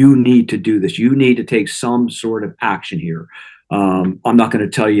 you need to do this. You need to take some sort of action here. I'm not going to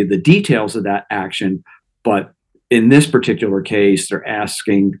tell you the details of that action, but in this particular case, they're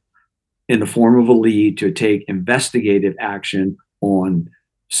asking in the form of a lead to take investigative action on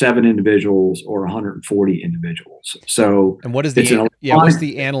 7 individuals or 140 individuals. So, and what is what's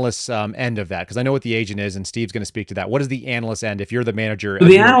the analyst's end of that? Because I know what the agent is, and Steve's going to speak to that. What is the analyst end if you're the manager? So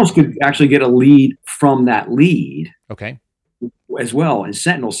the analyst could actually get a lead from that lead, okay, as well, and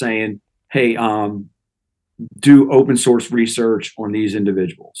Sentinel saying, "Hey, do open source research on these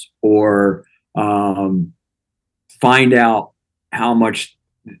individuals, or find out how much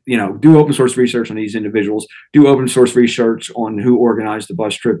do open source research on these individuals, do open source research on who organized the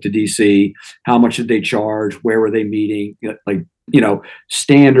bus trip to DC, how much did they charge, where were they meeting, like,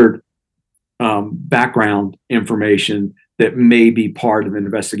 standard background information that may be part of an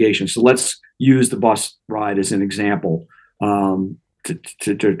investigation. So let's use the bus ride as an example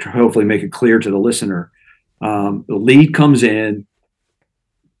to hopefully make it clear to the listener. The lead comes in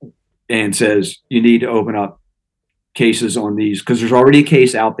and says, you need to open up cases on these, because there's already a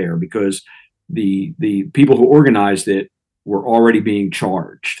case out there, because the people who organized it were already being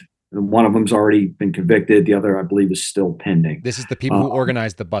charged. And one of them's already been convicted. The other, I believe, is still pending. This is the people who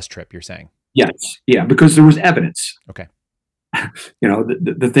organized the bus trip, you're saying? Yes. Yeah, because there was evidence. Okay.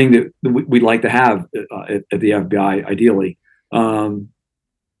 The thing that we'd like to have at the FBI, ideally.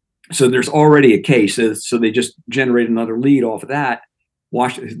 So there's already a case. So they just generate another lead off of that.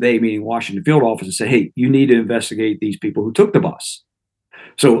 They meaning Washington field office, and say, hey, you need to investigate these people who took the bus.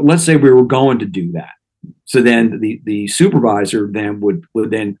 So let's say we were going to do that. So then the supervisor then would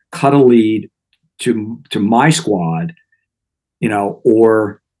then cut a lead to my squad,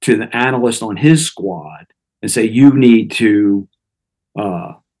 or to the analyst on his squad, and say, you need to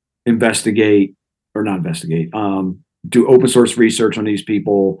investigate, or not investigate, do open source research on these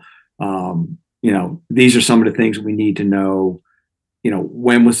people. These are some of the things we need to know.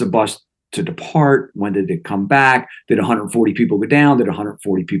 When was the bus to depart? When did it come back? Did 140 people go down? Did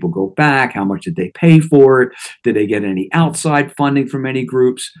 140 people go back? How much did they pay for it? Did they get any outside funding from any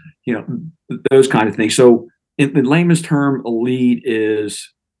groups? Those kind of things. So in layman's term, a lead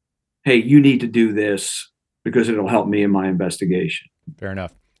is, hey, you need to do this because it'll help me in my investigation. Fair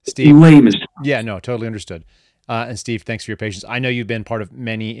enough. Steve. Layman's term. Yeah, no, totally understood. And Steve, thanks for your patience. I know you've been part of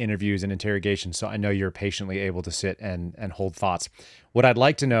many interviews and interrogations, so I know you're patiently able to sit and hold thoughts. What I'd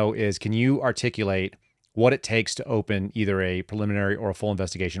like to know is, can you articulate what it takes to open either a preliminary or a full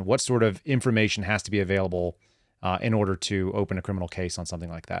investigation? What sort of information has to be available in order to open a criminal case on something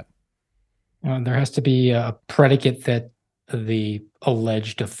like that? There has to be a predicate that the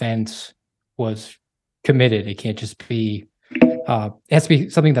alleged offense was committed. It can't just be, it has to be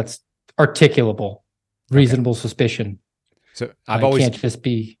something that's articulable. Reasonable suspicion. So I've always can't just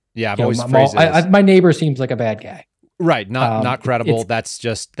be. Yeah, I've always phrased it. My neighbor seems like a bad guy. Right, not credible. That's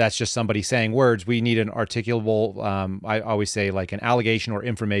just somebody saying words. We need an articulable. I always say, like, an allegation or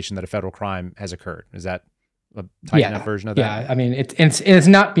information that a federal crime has occurred. Is that a tight enough version of that? Yeah, I mean it's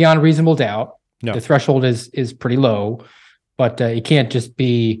not beyond reasonable doubt. No. The threshold is pretty low, but it can't just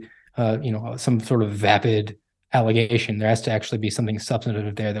be some sort of vapid allegation. There has to actually be something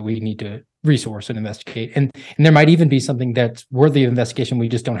substantive there that we need to resource and investigate. And there might even be something that's worthy of investigation. We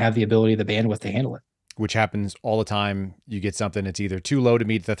just don't have the ability, the bandwidth to handle it. Which happens all the time. You get something that's either too low to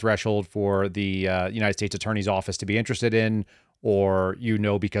meet the threshold for the United States Attorney's Office to be interested in, or,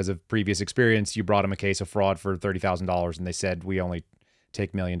 because of previous experience, you brought them a case of fraud for $30,000 and they said, we only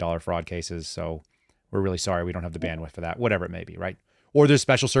take $1 million fraud cases. So we're really sorry. We don't have the bandwidth for that, whatever it may be. Right. Or there's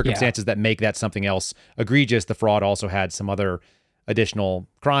special circumstances that make that something else egregious. The fraud also had some other additional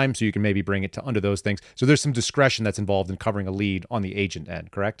crime, so you can maybe bring it to under those things. So there's some discretion that's involved in covering a lead on the agent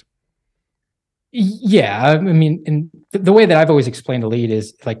end, correct? Yeah, I mean, and the way that I've always explained a lead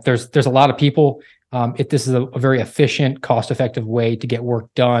is, like, there's a lot of people. This is a very efficient, cost-effective way to get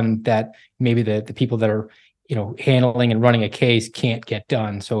work done that maybe the people that are handling and running a case can't get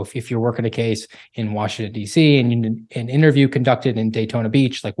done. So if you're working a case in Washington, D.C. and an interview conducted in Daytona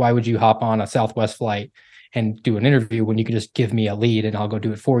Beach, like, why would you hop on a Southwest flight and do an interview when you can just give me a lead and I'll go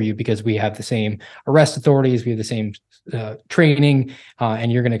do it for you, because we have the same arrest authorities, we have the same training,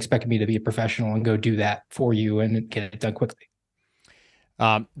 and you're going to expect me to be a professional and go do that for you and get it done quickly.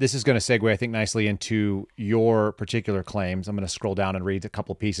 This is going to segue, I think, nicely into your particular claims. I'm going to scroll down and read a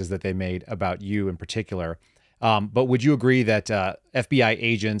couple pieces that they made about you in particular. But would you agree that FBI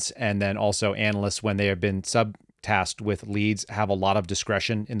agents and then also analysts, when they have been subtasked with leads, have a lot of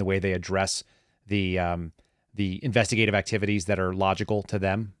discretion in the way they address the investigative activities that are logical to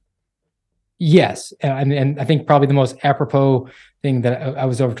them? Yes. And I think probably the most apropos thing that I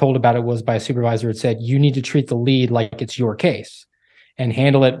was overtold about it was by a supervisor who said, you need to treat the lead like it's your case and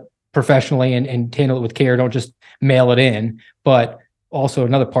handle it professionally and handle it with care. Don't just mail it in. But also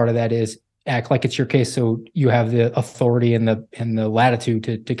another part of that is act like it's your case, so you have the authority and the latitude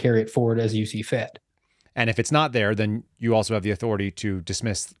to carry it forward as you see fit. And if it's not there, then you also have the authority to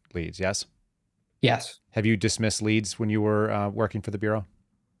dismiss leads, yes? Yes. Have you dismissed leads when you were working for the Bureau?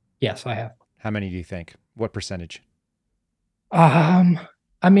 Yes, I have. How many do you think? What percentage? I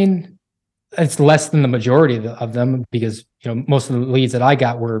mean, It's less than the majority of them, because most of the leads that I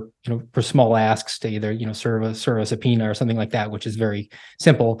got were for small asks to either serve a subpoena or something like that, which is very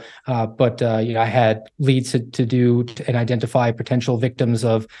simple. But I had leads to do and identify potential victims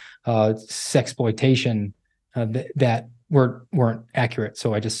of sexploitation that weren't accurate.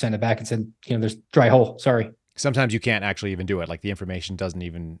 So I just sent it back and said, there's dry hole. Sorry. Sometimes you can't actually even do it. Like the information doesn't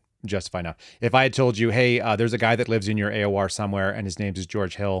even justify enough. If I had told you, hey, there's a guy that lives in your AOR somewhere and his name is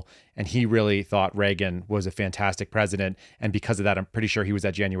George Hill, and he really thought Reagan was a fantastic president, and because of that, I'm pretty sure he was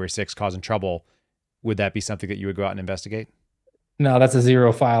at January 6th causing trouble, would that be something that you would go out and investigate? No, that's a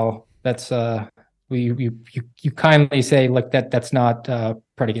zero file. That's you kindly say, look, that's not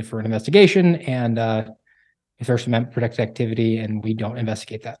predicate for an investigation, and First Amendment protected activity, and we don't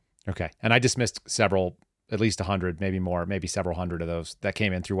investigate that. Okay. And I dismissed several, at least 100, maybe more, maybe several hundred of those that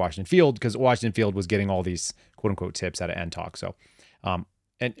came in through Washington Field, because Washington Field was getting all these quote unquote tips out of NTalk. So,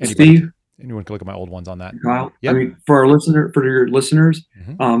 and Steve, anyone can look at my old ones on that. Kyle, Yep. I mean, for your listeners,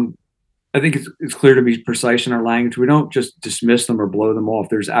 I think it's clear to be precise in our language. We don't just dismiss them or blow them off.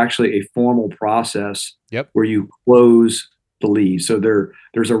 There's actually a formal process where you close the lead. So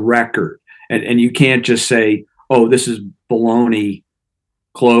there's a record, and you can't just say, oh, this is baloney,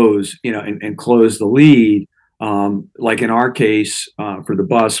 close, and close the lead. Like in our case, for the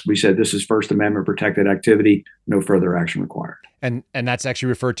bus, we said this is First Amendment protected activity, no further action required. And that's actually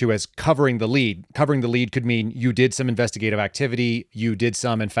referred to as covering the lead. Covering the lead could mean you did some investigative activity, you did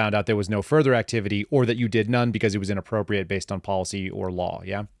some and found out there was no further activity, or that you did none because it was inappropriate based on policy or law.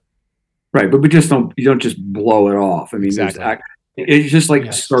 Yeah. Right. But you don't just blow it off. I mean, exactly. It's just like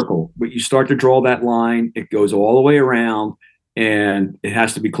a circle, but you start to draw that line, it goes all the way around, and it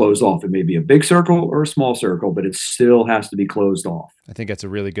has to be closed off. It may be a big circle or a small circle, but it still has to be closed off. I think that's a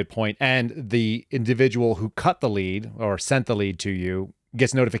really good point. And the individual who cut the lead or sent the lead to you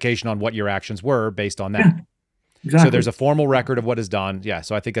gets notification on what your actions were based on that. Yeah, exactly. So there's a formal record of what is done. Yeah.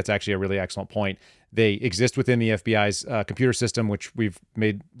 So I think that's actually a really excellent point. They exist within the FBI's computer system, which we've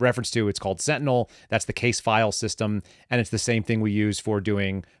made reference to. It's called Sentinel. That's the case file system. And it's the same thing we use for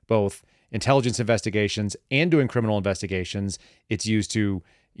doing both intelligence investigations and doing criminal investigations. It's used to,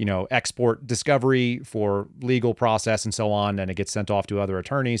 export discovery for legal process and so on, and it gets sent off to other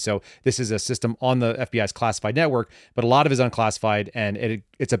attorneys. So this is a system on the FBI's classified network, but a lot of it is unclassified, and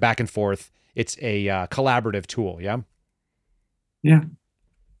it's a back and forth. It's a collaborative tool. Yeah. Yeah.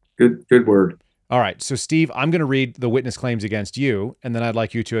 Good word. All right. So Steve, I'm going to read the witness claims against you, and then I'd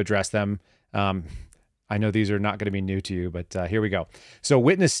like you to address them. I know these are not going to be new to you, but here we go. So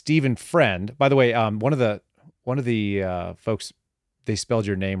witness Stephen Friend, by the way, one of the folks, they spelled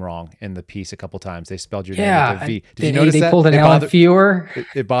your name wrong in the piece a couple times. They spelled your name with a V. Did you notice that? They pulled an Alan Fewer.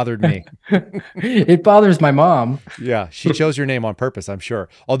 It bothered me. It bothers my mom. Yeah, she chose your name on purpose, I'm sure.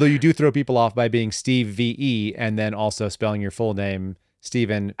 Although you do throw people off by being Steve V.E. and then also spelling your full name,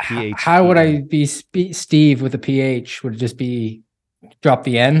 Stephen P.H. How would I be Steve with a P.H.? Would it just be drop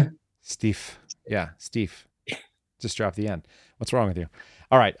the N? Steve. Yeah, Steve. Just drop the N. What's wrong with you?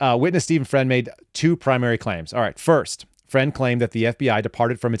 All right. Witness Stephen Friend made two primary claims. All right. First, Friend claimed that the FBI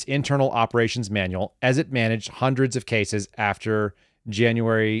departed from its internal operations manual as it managed hundreds of cases after the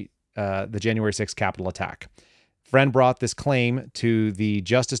January 6th Capitol attack. Friend brought this claim to the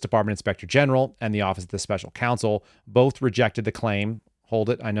Justice Department Inspector General and the Office of the Special Counsel. Both rejected the claim. Hold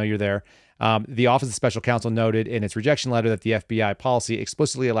it. I know you're there. The Office of the Special Counsel noted in its rejection letter that the FBI policy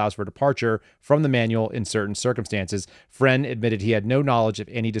explicitly allows for departure from the manual in certain circumstances. Friend admitted he had no knowledge of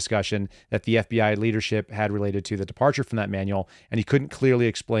any discussion that the FBI leadership had related to the departure from that manual, and he couldn't clearly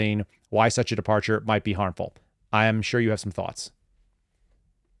explain why such a departure might be harmful. I am sure you have some thoughts.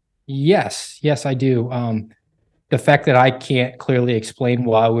 Yes, I do. The fact that I can't clearly explain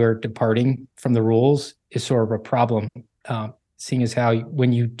why we're departing from the rules is sort of a problem. Seeing as how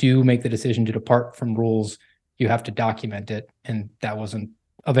when you do make the decision to depart from rules, you have to document it, and that wasn't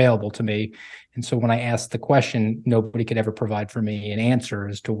available to me. And so when I asked the question, nobody could ever provide for me an answer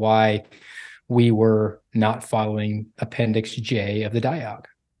as to why we were not following Appendix J of the DIOG.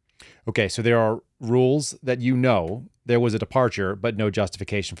 Okay, so there are rules that there was a departure, but no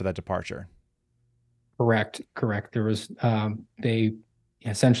justification for that departure. Correct. There was, they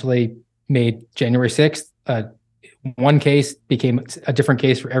essentially made January 6th, one case became a different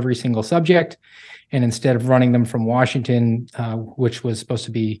case for every single subject. And instead of running them from Washington, which was supposed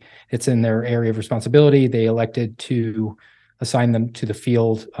to be, it's in their area of responsibility, they elected to assign them to the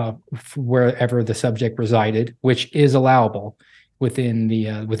field wherever the subject resided, which is allowable within the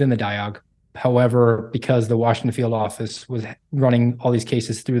DIOG. However, because the Washington field office was running all these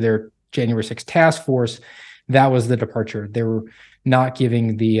cases through their January 6th task force, that was the departure. not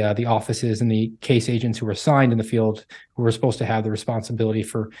giving the offices and the case agents who were assigned in the field, who were supposed to have the responsibility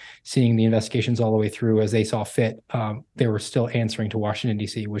for seeing the investigations all the way through as they saw fit. They were still answering to Washington,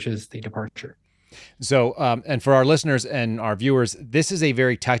 D.C., which is the departure. So, and for our listeners and our viewers, this is a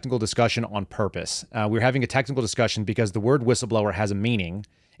very technical discussion on purpose. We're having a technical discussion because the word whistleblower has a meaning.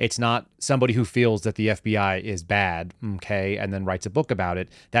 It's not somebody who feels that the FBI is bad, okay, and then writes a book about it.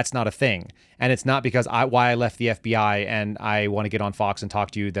 That's not a thing. And it's not because why I left the FBI and I want to get on Fox and talk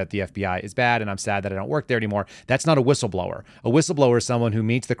to you that the FBI is bad and I'm sad that I don't work there anymore. That's not a whistleblower. A whistleblower is someone who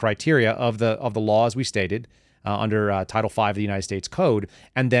meets the criteria of the law as we stated, under Title V of the United States Code,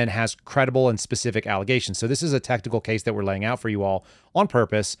 and then has credible and specific allegations. So this is a technical case that we're laying out for you all on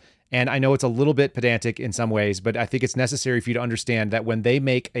purpose. And I know it's a little bit pedantic in some ways, but I think it's necessary for you to understand that when they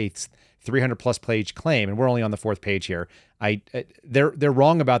make a 300 plus page claim, and we're only on the 4th page here, they're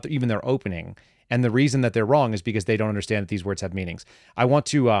wrong about even their opening. And the reason that they're wrong is because they don't understand that these words have meanings. I want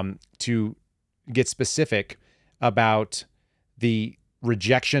to get specific about the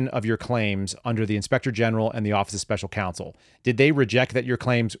rejection of your claims under the Inspector General and the Office of Special Counsel. Did they reject that your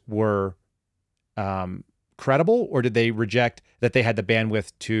claims were credible, or did they reject that they had the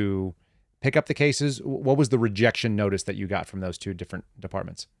bandwidth to pick up the cases? What was the rejection notice that you got from those two different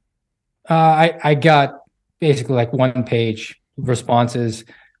departments? I got basically like 1-page responses.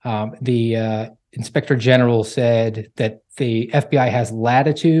 The Inspector General said that the FBI has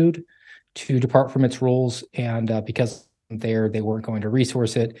latitude to depart from its rules, and because they weren't going to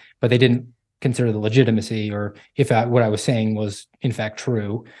resource it, but they didn't consider the legitimacy or if what I was saying was in fact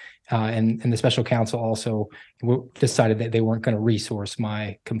true. And the special counsel also decided that they weren't going to resource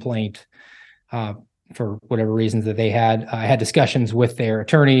my complaint for whatever reasons that they had. I had discussions with their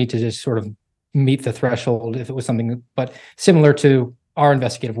attorney to just sort of meet the threshold if it was something, but similar to our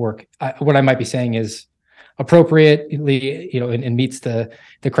investigative work. What I might be saying is appropriately, and meets the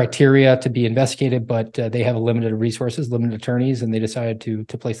criteria to be investigated, but they have limited resources, limited attorneys, and they decided to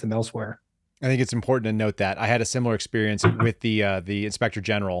place them elsewhere. I think it's important to note that I had a similar experience with the Inspector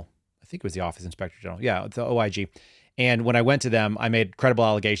General. I think it was the Office Inspector General. Yeah, the OIG. And when I went to them, I made credible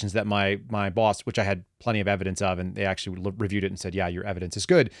allegations that my boss, which I had plenty of evidence of, and they actually reviewed it and said, yeah, your evidence is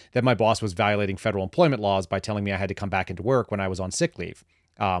good, that my boss was violating federal employment laws by telling me I had to come back into work when I was on sick leave,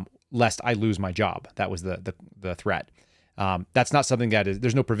 lest I lose my job. That was the threat. That's not something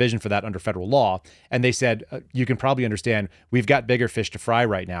there's no provision for that under federal law. And they said, you can probably understand, we've got bigger fish to fry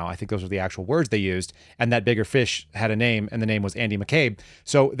right now. I think those were the actual words they used. And that bigger fish had a name, and the name was Andy McCabe.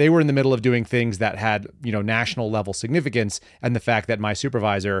 So they were in the middle of doing things that had, national level significance. And the fact that my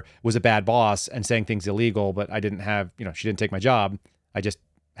supervisor was a bad boss and saying things illegal, but I didn't have, she didn't take my job. I just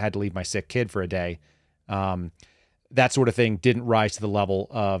had to leave my sick kid for a day. That sort of thing didn't rise to the level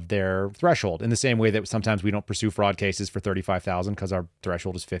of their threshold, in the same way that sometimes we don't pursue fraud cases for $35,000 because our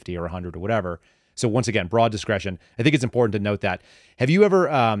threshold is 50 or 100 or whatever. So once again, broad discretion. I think it's important to note that. Have you ever,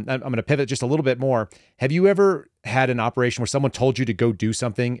 I'm going to pivot just a little bit more. Have you ever had an operation where someone told you to go do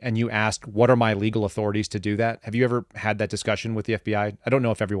something and you asked, what are my legal authorities to do that? Have you ever had that discussion with the FBI? I don't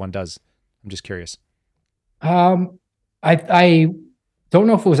know if everyone does. I'm just curious. I don't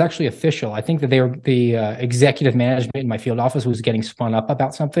know if it was actually official. I think that the executive management in my field office was getting spun up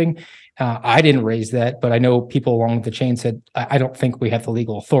about something. I didn't raise that, but I know people along the chain said, I don't think we have the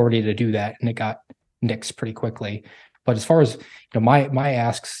legal authority to do that. And it got nixed pretty quickly. But as far as my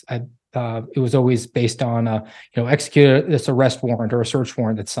asks, it was always based on, execute this arrest warrant or a search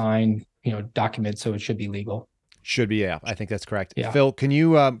warrant that's signed, document, so it should be legal. Should be, yeah. I think that's correct. Yeah. Phil, can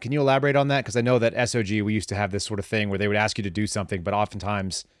you elaborate on that? Because I know that SOG, we used to have this sort of thing where they would ask you to do something, but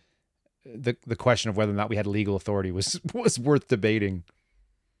oftentimes the question of whether or not we had legal authority was worth debating.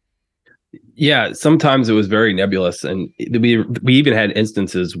 Yeah, sometimes it was very nebulous, and we even had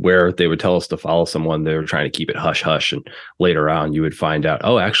instances where they would tell us to follow someone. They were trying to keep it hush hush, and later on you would find out,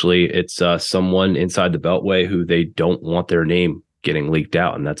 oh, actually, it's someone inside the Beltway who they don't want their name getting leaked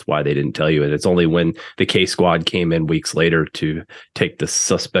out, and that's why they didn't tell you. And it's only when the case squad came in weeks later to take the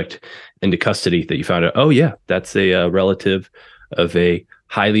suspect into custody that you found out, oh yeah, that's a relative of a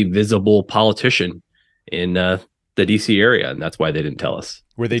highly visible politician in the DC area, and that's why they didn't tell us.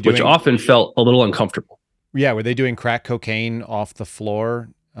 Were they which often felt a little uncomfortable. Yeah, were they doing crack cocaine off the floor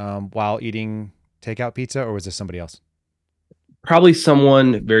while eating takeout pizza, or was this somebody else? Probably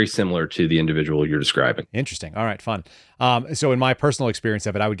someone very similar to the individual you're describing. Interesting. All right, fun. So in my personal experience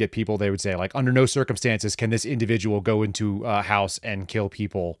of it, I would get people, they would say, like, under no circumstances can this individual go into a house and kill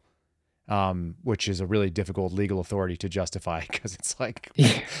people, which is a really difficult legal authority to justify, because it's like,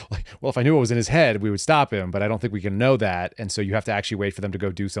 well, if I knew what was in his head, we would stop him, but I don't think we can know that. And so you have to actually wait for them to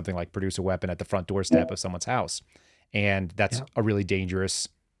go do something like produce a weapon at the front doorstep of someone's house. And that's Yeah. a really dangerous,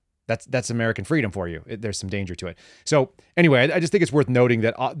 that's American freedom for you. There's some danger to it. So anyway, I just think it's worth noting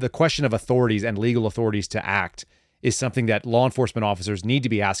that the question of authorities and legal authorities to act is something that law enforcement officers need to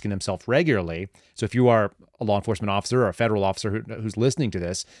be asking themselves regularly. So if you are a law enforcement officer or a federal officer who's listening to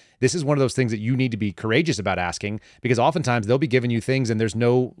this, this is one of those things that you need to be courageous about asking, because oftentimes they'll be giving you things and there's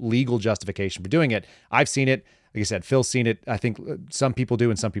no legal justification for doing it. I've seen it. Like I said, Phil's seen it. I think some people do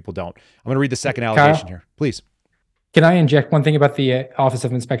and some people don't. I'm going to read the second allegation here, please. Can I inject one thing about the Office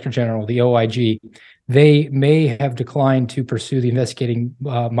of Inspector General, the OIG? They may have declined to pursue the investigating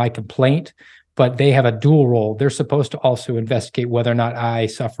my complaint, but they have a dual role. They're supposed to also investigate whether or not I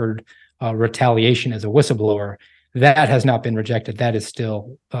suffered retaliation as a whistleblower. That has not been rejected. That is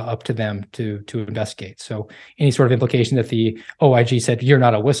still up to them to investigate. So any sort of implication that the OIG said you're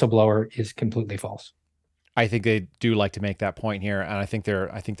not a whistleblower is completely false. I think they do like to make that point here, and I think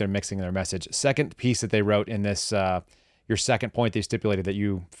they're mixing their message. Second piece that they wrote in this, your second point, they stipulated that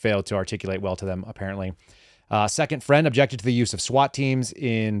you failed to articulate well to them, apparently. Second, friend objected to the use of SWAT teams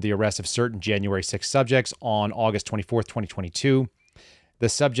in the arrest of certain January 6 subjects on August 24th, 2022. The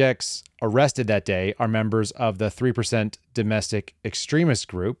subjects arrested that day are members of the 3% domestic extremist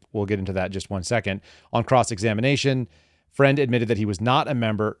group. We'll get into that in just 1 second. On cross-examination, friend admitted that he was not a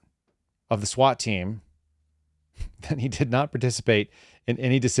member of the SWAT team, that he did not participate in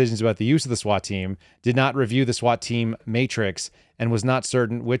any decisions about the use of the SWAT team, did not review the SWAT team matrix, and was not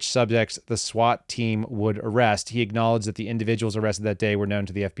certain which subjects the SWAT team would arrest. He acknowledged that the individuals arrested that day were known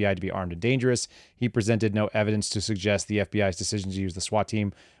to the FBI to be armed and dangerous. He presented no evidence to suggest the FBI's decision to use the SWAT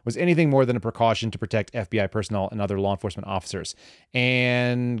team was anything more than a precaution to protect FBI personnel and other law enforcement officers.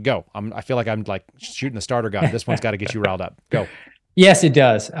 And go. I feel like I'm like shooting the starter gun. This one's got to get you riled up. Go. Yes, it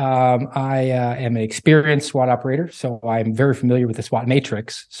does. I am an experienced SWAT operator, so I'm very familiar with the SWAT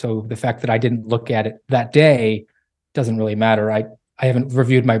matrix. So the fact that I didn't look at it that day doesn't really matter. I haven't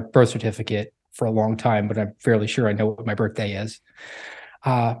reviewed my birth certificate for a long time, but I'm fairly sure I know what my birthday is.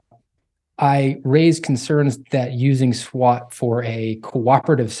 I raised concerns that using SWAT for a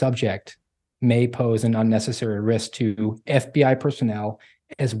cooperative subject may pose an unnecessary risk to FBI personnel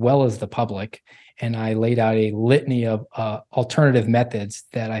as well as the public. And I laid out a litany of alternative methods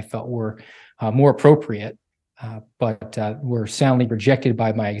that I felt were more appropriate, but were soundly rejected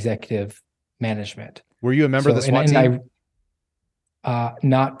by my executive management. Were you a member of the SWAT team?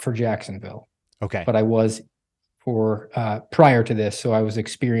 Not for Jacksonville. Okay. But I was for prior to this. So I was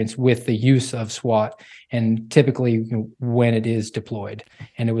experienced with the use of SWAT and typically when it is deployed.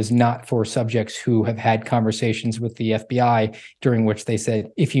 And it was not for subjects who have had conversations with the FBI during which they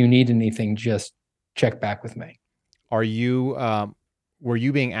said, if you need anything, just check back with me. Are you, were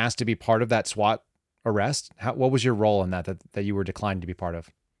you being asked to be part of that SWAT arrest? What was your role in that you were declined to be part of?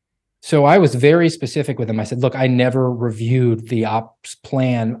 So I was very specific with them. I said, look, I never reviewed the ops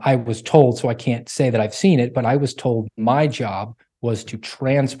plan. I was told, so I can't say that I've seen it, but I was told my job was to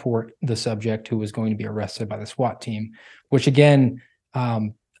transport the subject who was going to be arrested by the SWAT team, which again,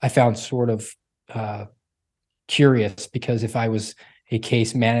 I found sort of curious, because if I was a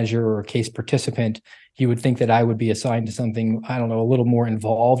case manager or a case participant, you would think that I would be assigned to something, I don't know, a little more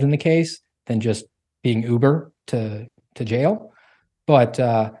involved in the case than just being Uber to jail. But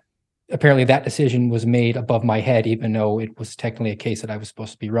apparently that decision was made above my head, even though it was technically a case that I was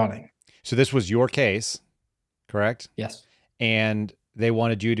supposed to be running. So this was your case, correct? Yes. And they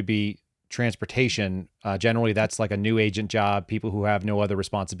wanted you to be transportation. Generally, that's like a new agent job, people who have no other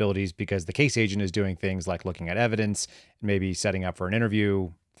responsibilities, because the case agent is doing things like looking at evidence, maybe setting up for an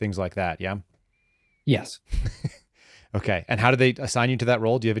interview, things like that. Yeah. Yes. Okay. And how did they assign you to that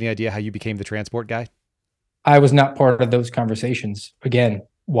role? Do you have any idea how you became the transport guy? I was not part of those conversations. Again,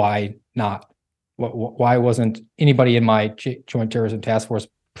 why not? Why wasn't anybody in my Joint Terrorism Task Force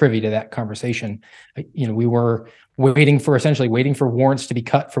privy to that conversation? We were essentially waiting for warrants to be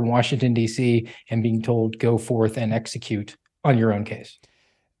cut from Washington, D.C. and being told, go forth and execute on your own case.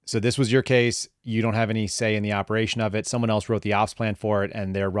 So this was your case. You don't have any say in the operation of it. Someone else wrote the ops plan for it,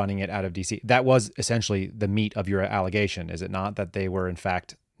 and they're running it out of D.C. That was essentially the meat of your allegation, is it not? That they were, in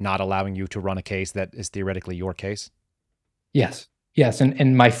fact, not allowing you to run a case that is theoretically your case? Yes. Yes.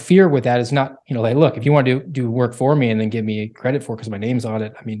 And my fear with that is not, like, look, if you want to do work for me and then give me credit for it because my name's on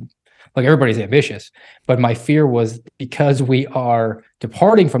it, I mean, look, everybody's ambitious. But my fear was, because we are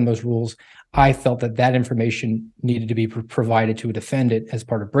departing from those rules, I felt that information needed to be provided to a defendant as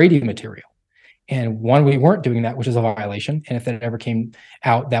part of Brady material. And one, we weren't doing that, which is a violation. And if that ever came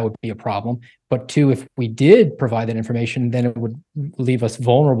out, that would be a problem. But two, if we did provide that information, then it would leave us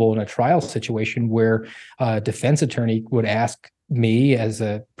vulnerable in a trial situation where a defense attorney would ask me as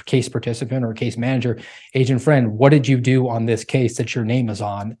a case participant or a case manager, agent friend, what did you do on this case that your name is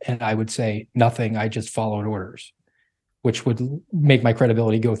on? And I would say, nothing, I just followed orders, which would make my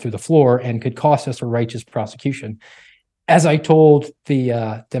credibility go through the floor and could cost us a righteous prosecution. As I told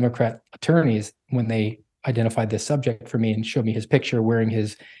the Democrat attorneys when they identified this subject for me and showed me his picture wearing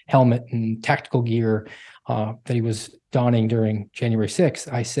his helmet and tactical gear that he was donning during January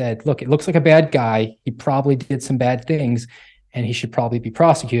 6th, I said, look, it looks like a bad guy. He probably did some bad things and he should probably be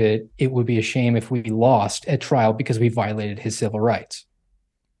prosecuted. It would be a shame if we lost at trial because we violated his civil rights.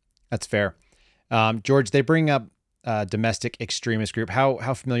 That's fair. George, they bring up domestic extremist group.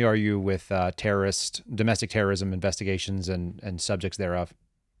 How familiar are you with domestic terrorism investigations and subjects thereof?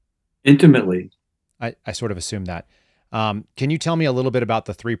 Intimately. I sort of assume that. Can you tell me a little bit about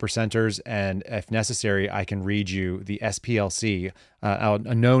the 3%ers? And if necessary, I can read you the SPLC,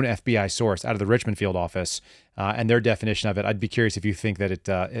 a known FBI source out of the Richmond field office, and their definition of it. I'd be curious if you think that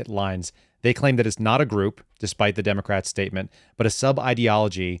it lines. They claim that it's not a group, despite the Democrats' statement, but a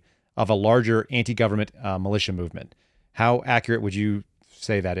sub-ideology of a larger anti-government militia movement. How accurate would you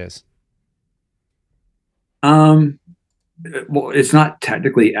say that is? Well, it's not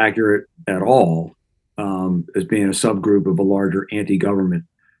technically accurate at all, as being a subgroup of a larger anti-government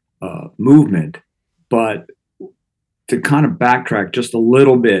movement. But to kind of backtrack just a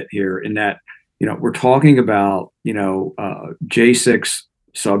little bit here, in that, we're talking about, J6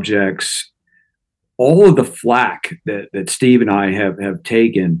 subjects, all of the flack that Steve and I have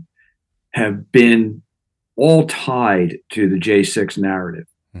taken have been all tied to the J6 narrative,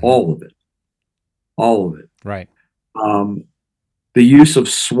 Mm-hmm. all of it. Right. The use of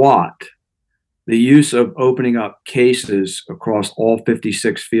SWAT, the use of opening up cases across all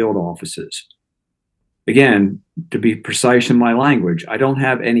 56 field offices. Again, to be precise in my language, I don't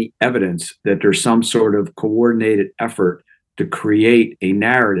have any evidence that there's some sort of coordinated effort to create a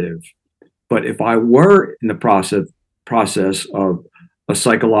narrative. But if I were in the process of a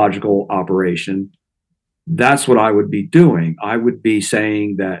psychological operation, that's what I would be doing. I would be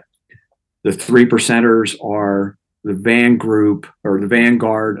saying that the 3%ers are the vanguard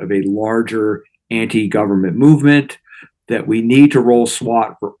of a larger anti-government movement, that we need to roll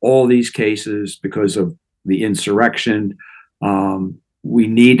SWAT for all these cases because of the insurrection. We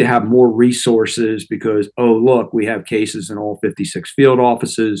need to have more resources because, oh, look, we have cases in all 56 field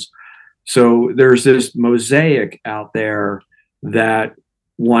offices. So there's this mosaic out there that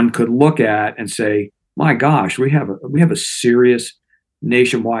one could look at and say, my gosh, we have a serious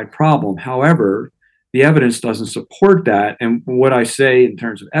nationwide problem. However, the evidence doesn't support that. And what I say in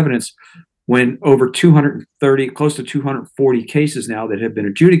terms of evidence, when over 230, close to 240 cases now that have been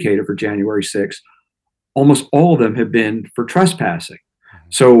adjudicated for January 6th, almost all of them have been for trespassing.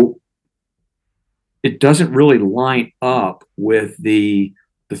 So it doesn't really line up with the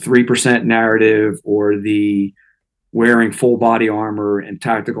 3% narrative or the wearing full body armor and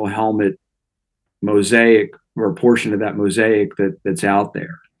tactical helmet mosaic, or a portion of that mosaic that's out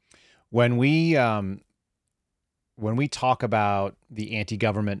there. When we talk about the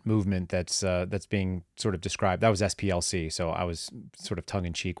anti-government movement that's being sort of described, that was SPLC, so I was sort of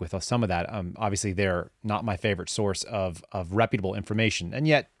tongue-in-cheek with some of that. Obviously, they're not my favorite source of reputable information, and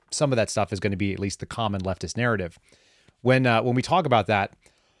yet some of that stuff is going to be at least the common leftist narrative. When we talk about that,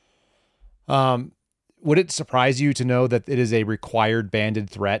 would it surprise you to know that it is a required banded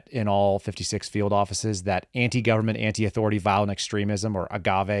threat in all 56 field offices that anti-government, anti-authority, violent extremism, or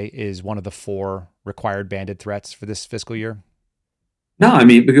AGAVE, is one of the 4 required banded threats for this fiscal year? No, I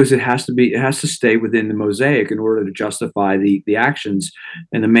mean, because it has to stay within the mosaic in order to justify the actions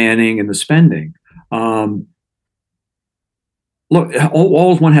and the manning and the spending. Look,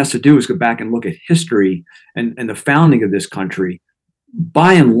 all one has to do is go back and look at history and the founding of this country.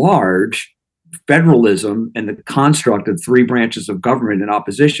 By and large, federalism and the construct of 3 branches of government in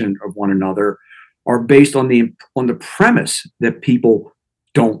opposition of one another are based on the premise that people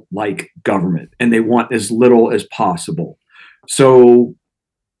don't like government and they want as little as possible. So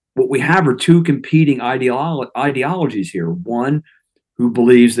what we have are 2 competing ideologies here. One who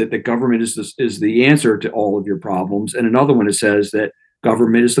believes that the government is the answer to all of your problems, and another one that says that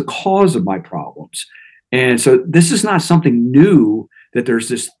government is the cause of my problems. And so this is not something new, that there's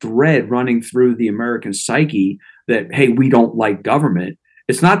this thread running through the American psyche that, hey, we don't like government.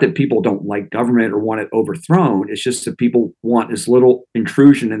 It's not that people don't like government or want it overthrown. It's just that people want as little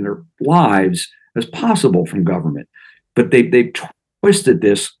intrusion in their lives as possible from government. But they've twisted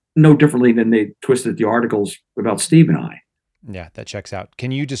this no differently than they twisted the articles about Steve and I. Yeah, that checks out.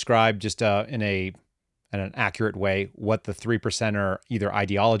 Can you describe just in a in an accurate way what the 3%er either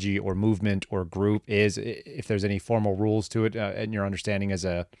ideology or movement or group is, if there's any formal rules to it, and your understanding as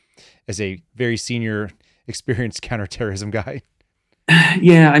a very senior, experienced counterterrorism guy?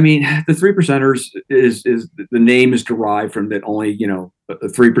 Yeah, I mean, the 3%ers is the name is derived from that only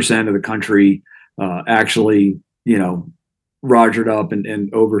 3% of the country actually rogered up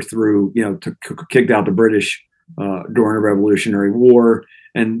and overthrew, kicked out the British during the Revolutionary War,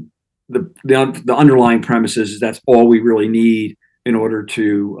 and the underlying premise is that's all we really need in order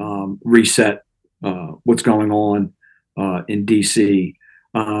to reset what's going on in DC.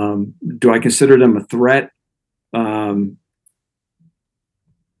 Do I consider them a threat?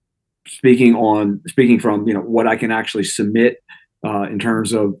 Speaking from what I can actually submit in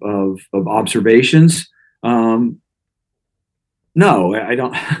terms of observations, no, I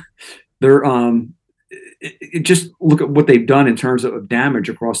don't. They're just look at what they've done in terms of damage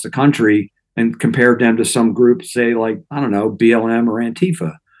across the country and compare them to some groups, say like, I don't know, BLM or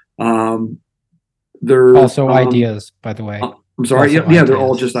Antifa. They're also ideas, by the way. I'm sorry. Yeah, they're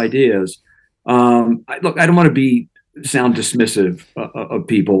all just ideas. Look, I don't want to sound dismissive of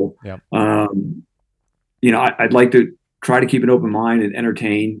people. Yeah. I'd like to try to keep an open mind and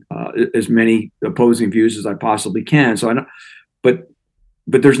entertain as many opposing views as I possibly can. So I know, but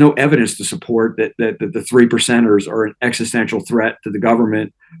there's no evidence to support that the 3%ers are an existential threat to the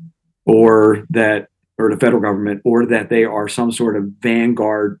government or the federal government, or that they are some sort of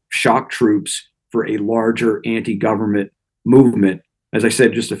vanguard shock troops for a larger anti-government movement. As I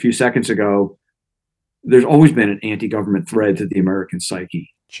said just a few seconds ago, there's always been an anti-government thread to the American psyche.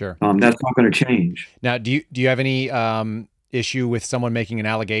 Sure. That's not going to change. Now, do you have any issue with someone making an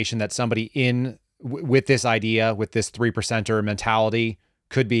allegation that somebody with this idea, with this 3%er mentality,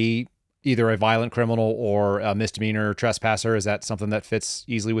 could be either a violent criminal or a misdemeanor trespasser? Is that something that fits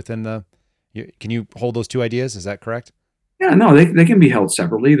easily within can you hold those two ideas? Is that correct? Yeah, no, they can be held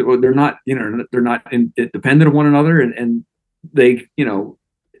separately. They're not, they're not dependent on one another, and they,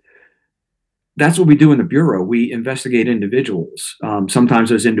 that's what we do in the Bureau. We investigate individuals. Sometimes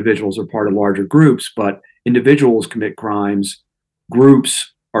those individuals are part of larger groups, but individuals commit crimes.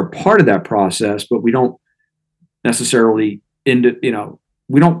 Groups are part of that process, but we don't necessarily,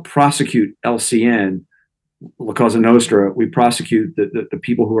 we don't prosecute LCN, La Cosa Nostra. We prosecute the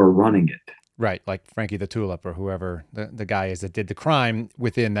people who are running it. Right, like Frankie the Tulip or whoever the guy is that did the crime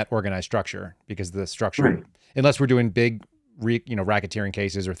within that organized structure, because the structure, right, unless we're doing big racketeering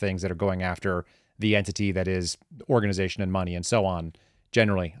cases or things that are going after the entity that is organization and money and so on.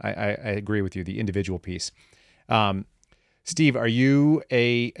 Generally, I agree with you, the individual piece. Steve, are you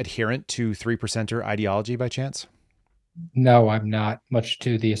a adherent to 3%er ideology by chance? No, I'm not, much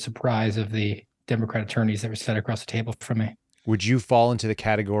to the surprise of the Democrat attorneys that were sat across the table from me. Would you fall into the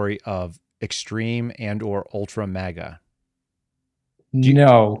category of extreme and or ultra MAGA?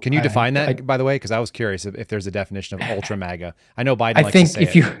 No. Can you define that, by the way? Because I was curious if there's a definition of ultra MAGA. I know Biden likes to say it.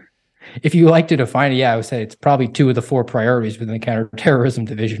 I think if you like to define it, yeah, I would say it's probably 2 of the 4 priorities within the counterterrorism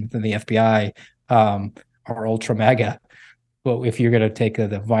division within the FBI are ultra MAGA. Well, if you're going to take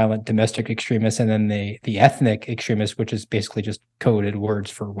the violent domestic extremists and then the ethnic extremists, which is basically just coded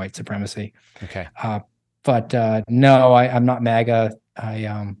words for white supremacy. Okay. But no, I'm not MAGA.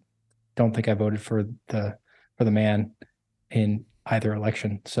 I don't think I voted for the man in either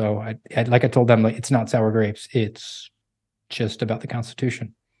election. So I like I told them, like, it's not sour grapes. It's just about the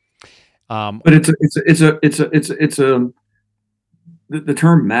Constitution. But the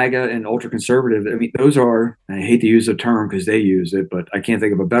term MAGA and ultra conservative. I mean, those are, I hate to use the term because they use it, but I can't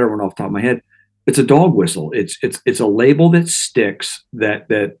think of a better one off the top of my head. It's a dog whistle. It's a label that sticks that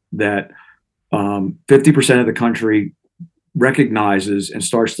 50% of the country recognizes and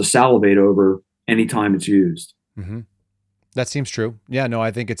starts to salivate over anytime it's used. Mm-hmm. That seems true. Yeah, no,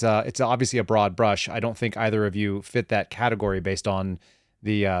 I think it's obviously a broad brush. I don't think either of you fit that category based on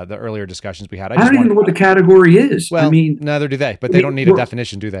the earlier discussions we had. I don't even know what the category is. Well, I mean, neither do they, but they don't need a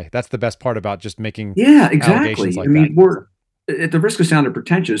definition, do they? That's the best part about just making exactly. Like I mean, we're at the risk of sounding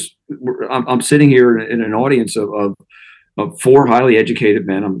pretentious. I'm sitting here in an audience of 4 highly educated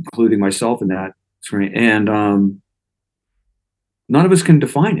men. I'm including myself in that screen, and none of us can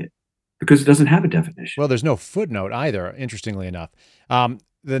define it because it doesn't have a definition. Well, there's no footnote either, interestingly enough.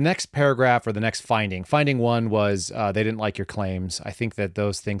 The next paragraph or the next finding 1 was they didn't like your claims. I think that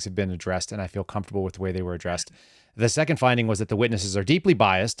those things have been addressed, and I feel comfortable with the way they were addressed. The second finding was that the witnesses are deeply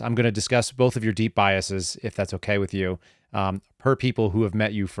biased. I'm going to discuss both of your deep biases, if that's okay with you, per people who have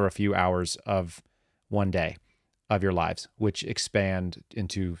met you for a few hours of one day of your lives, which expand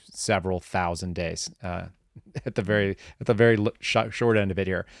into several thousand days. at the very short end of it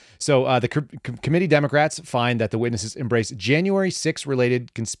here. So the committee Democrats find that the witnesses embrace January 6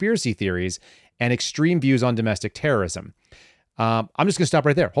 related conspiracy theories and extreme views on domestic terrorism. I'm just going to stop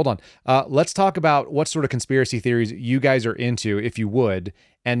right there. Hold on. Let's talk about what sort of conspiracy theories you guys are into, if you would,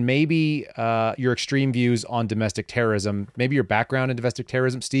 and maybe your extreme views on domestic terrorism, maybe your background in domestic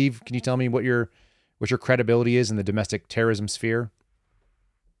terrorism. Steve, can you tell me what your credibility is in the domestic terrorism sphere?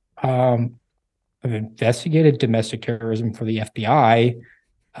 I've investigated domestic terrorism for the FBI.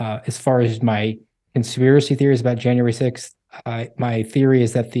 As far as my conspiracy theories about January 6th, my theory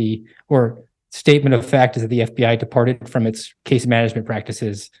is that statement of fact is that the FBI departed from its case management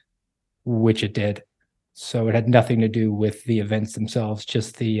practices, which it did. So it had nothing to do with the events themselves,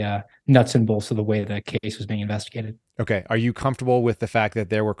 just the nuts and bolts of the way the case was being investigated. Okay. Are you comfortable with the fact that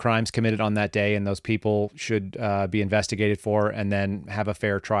there were crimes committed on that day and those people should be investigated for and then have a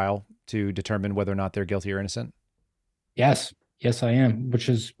fair trial to determine whether or not they're guilty or innocent? Yes. Yes, I am. Which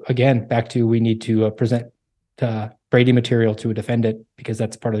is, again, back to we need to present Brady material to a defendant because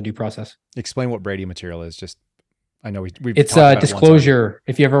that's part of the due process. Explain what Brady material is. Just, I know we've it's talked about disclosure.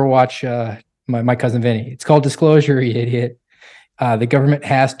 If you ever watch my cousin Vinny, it's called disclosure, you idiot. The government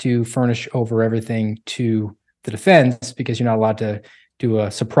has to furnish over everything to the defense because you're not allowed to do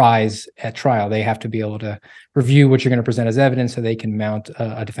a surprise at trial. They have to be able to review what you're going to present as evidence so they can mount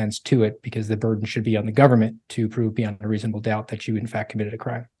a defense to it because the burden should be on the government to prove beyond a reasonable doubt that you in fact committed a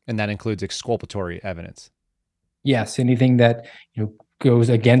crime. And that includes exculpatory evidence. Yes, anything that goes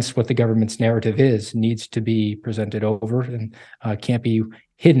against what the government's narrative is needs to be presented over and can't be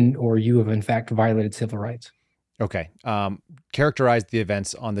hidden, or you have in fact violated civil rights. Okay. Characterize the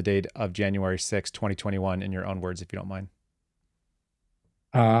events on the date of January 6, 2021 in your own words, if you don't mind.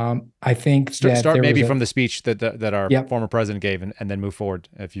 I think start maybe from the speech that our former president gave and then move forward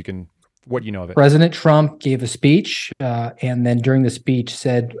if you can, what you know of it. President Trump gave a speech and then during the speech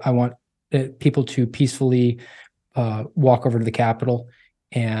said, I want people to peacefully walk over to the Capitol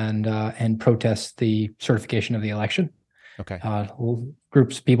and protest the certification of the election. Okay.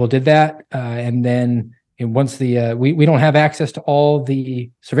 Groups of people did that. And then once we don't have access to all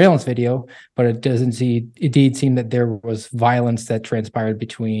the surveillance video, but it did seem that there was violence that transpired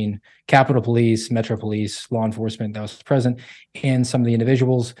between Capitol Police, Metro Police, law enforcement that was present, and some of the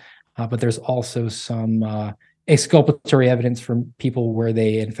individuals. But there's also some exculpatory evidence from people where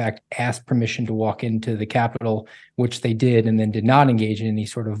they, in fact, asked permission to walk into the Capitol, which they did, and then did not engage in any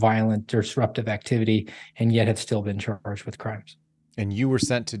sort of violent, disruptive activity, and yet have still been charged with crimes. And you were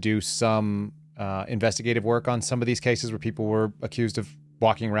sent to do some investigative work on some of these cases where people were accused of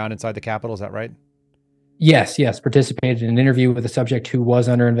walking around inside the Capitol. Is that right? Yes. Participated in an interview with a subject who was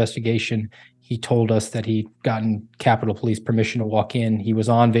under investigation. He told us that he'd gotten Capitol Police permission to walk in. He was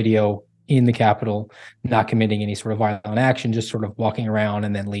on video in the Capitol, not committing any sort of violent action, just sort of walking around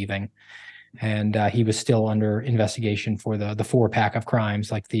and then leaving. And he was still under investigation for the 4-pack of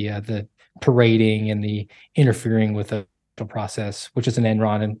crimes, like the parading and the interfering with the process, which is an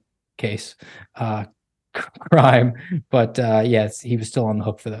Enron case crime. But yes, he was still on the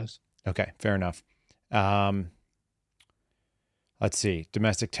hook for those. Okay, fair enough. Let's see,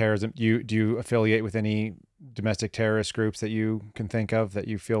 domestic terrorism. Do you affiliate with any domestic terrorist groups that you can think of that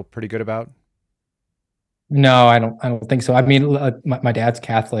you feel pretty good about? No, I don't think so. I mean, my dad's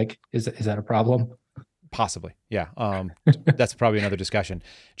Catholic. Is that a problem? Possibly. Yeah. That's probably another discussion.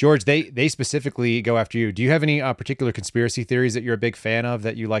 George, they specifically go after you. Do you have any particular conspiracy theories that you're a big fan of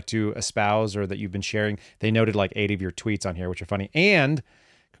that you like to espouse or that you've been sharing? They noted like 8 of your tweets on here, which are funny. And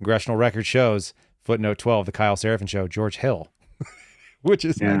Congressional Record shows, footnote 12, the Kyle Seraphin Show, George Hill, which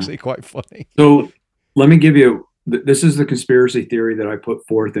is actually quite funny. So let me give you, this is the conspiracy theory that I put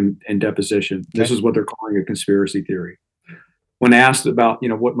forth in deposition. Okay. This is what they're calling a conspiracy theory. When asked about,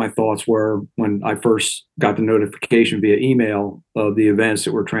 what my thoughts were when I first got the notification via email of the events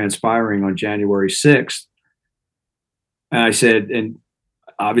that were transpiring on January 6th, and I said, and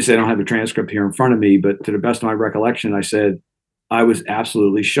obviously I don't have the transcript here in front of me, but to the best of my recollection, I said, I was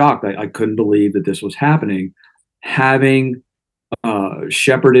absolutely shocked. I couldn't believe that this was happening. Having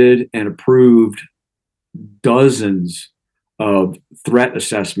shepherded and approved dozens of threat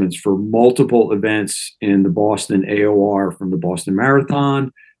assessments for multiple events in the Boston AOR, from the Boston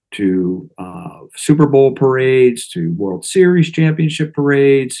Marathon to Super Bowl parades to World Series championship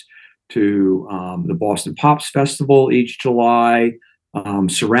parades to the Boston Pops Festival each July,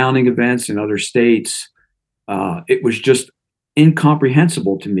 surrounding events in other states. It was just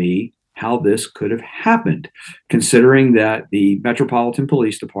incomprehensible to me how this could have happened, considering that the Metropolitan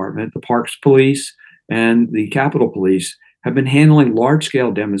Police Department, the Parks Police, and the Capitol Police have been handling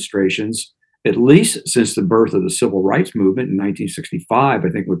large-scale demonstrations at least since the birth of the civil rights movement in 1965. I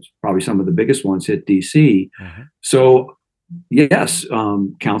think was probably some of the biggest ones hit DC. Mhm. So yes,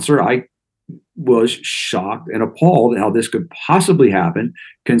 counselor, I was shocked and appalled at how this could possibly happen,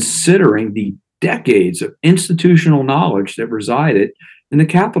 considering the decades of institutional knowledge that resided in the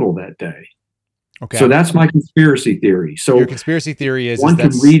Capitol that day. Okay. So that's my conspiracy theory. So your conspiracy theory is one can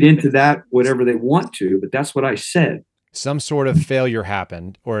that read into that whatever they want to, but that's what I said. some sort of failure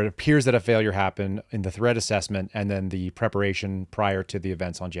happened, or it appears that a failure happened in the threat assessment and then the preparation prior to the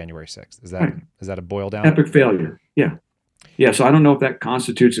events on January 6th. Is that Right. is that a boil down? Epic failure. Yeah. Yeah. So I don't know if that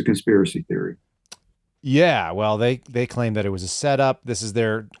constitutes a conspiracy theory. Yeah, well, they claim that it was a setup. This is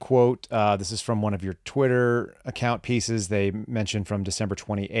their quote. This is from one of your Twitter account pieces. They mentioned from December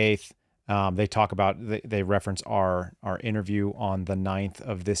 28th. They talk about, they reference our interview on the 9th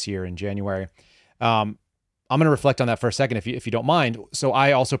of this year in January. I'm going to reflect on that for a second, if you don't mind. So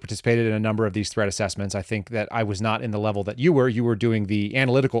I also participated in a number of these threat assessments. I think that I was not in the level that you were. You were doing the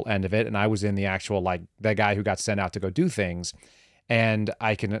analytical end of it, and I was in the actual, like, the guy who got sent out to go do things. And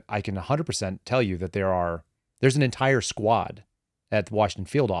I can 100% tell you that there's an entire squad at the Washington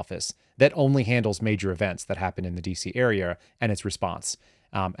field office that only handles major events that happen in the DC area and its response.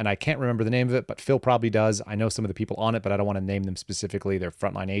 And I can't remember the name of it, but Phil probably does. I know some of the people on it, but I don't want to name them specifically. They're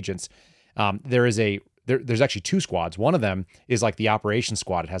frontline agents. There's actually two squads. One of them is like the operations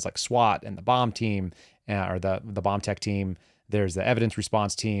squad. It has like SWAT and the bomb team, or the bomb tech team. There's the evidence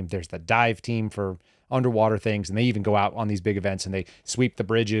response team. There's the dive team for underwater things, and they even go out on these big events and they sweep the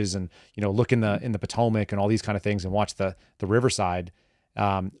bridges and, you know, look in the Potomac and all these kind of things and watch the riverside.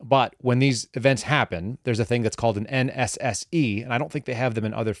 But when these events happen, there's a thing that's called an NSSE, and I don't think they have them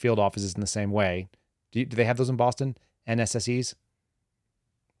in other field offices in the same way. Do they have those in Boston? NSSEs?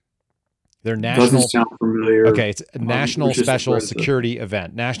 They're national. Doesn't sound familiar. Okay, it's a National Special Security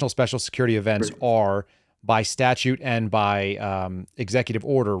Event. National Special Security events are, by statute and by executive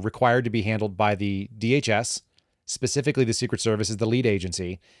order, required to be handled by the DHS, specifically the Secret Service is the lead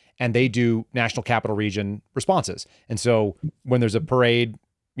agency, and they do National Capital Region responses. And so when there's a parade,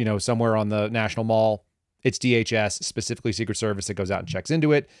 you know, somewhere on the National Mall, it's DHS, specifically Secret Service, that goes out and checks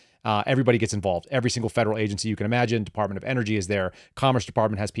into it. Everybody gets involved. Every single federal agency you can imagine. Department of Energy is there. Commerce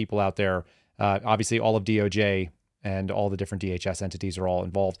Department has people out there. Obviously, all of DOJ and all the different DHS entities are all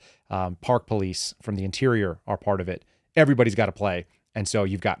involved. Park police from the interior are part of it. Everybody's got to play. And so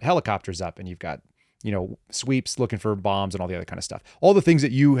you've got helicopters up, and you've got, you know, sweeps looking for bombs and all the other kind of stuff. All the things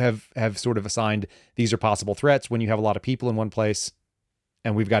that you have sort of assigned, these are possible threats when you have a lot of people in one place,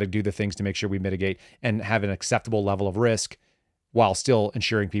 and we've got to do the things to make sure we mitigate and have an acceptable level of risk while still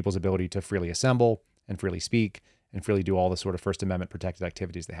ensuring people's ability to freely assemble and freely speak and freely do all the sort of First Amendment protected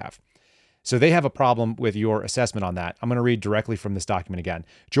activities they have. So they have a problem with your assessment on that. I'm going to read directly from this document again.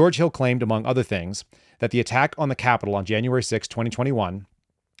 George Hill claimed, among other things, that the attack on the Capitol on January 6, 2021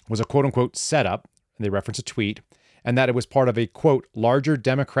 was a quote-unquote setup, and they reference a tweet, and that it was part of a, quote, larger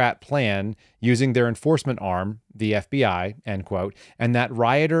Democrat plan using their enforcement arm, the FBI, end quote, and that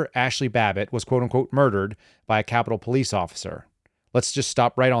rioter Ashley Babbitt was, quote-unquote, murdered by a Capitol police officer. Let's just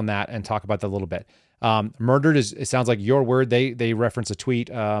stop right on that and talk about that a little bit. Murdered it sounds like your word. They reference a tweet,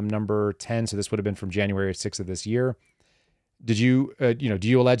 number 10. So this would have been from January 6th of this year. Did you, do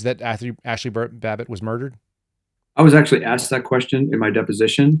you allege that Ashley Babbitt was murdered? I was actually asked that question in my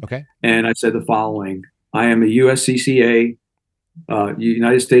deposition. Okay. And I said the following: I am a USCCA,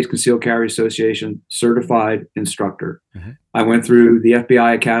 United States Concealed Carry Association certified instructor. Mm-hmm. I went through the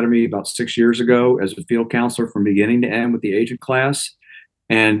FBI Academy about 6 years ago as a field counselor from beginning to end with the agent class.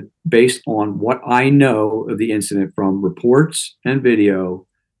 And based on what I know of the incident from reports and video,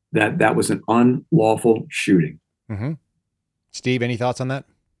 that was an unlawful shooting. Mm-hmm. Steve, any thoughts on that?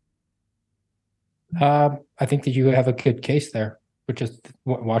 I think that you have a good case there, but just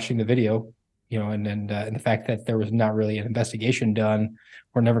watching the video, you know, and the fact that there was not really an investigation done,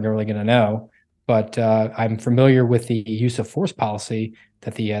 we're never really going to know. But I'm familiar with the use of force policy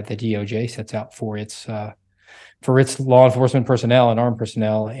that the DOJ sets out for its law enforcement personnel and armed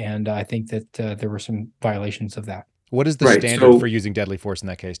personnel, and I think that there were some violations of that. What is the standard for using deadly force in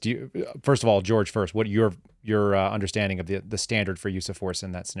that case? Do you, first of all, George, first, what your understanding of the standard for use of force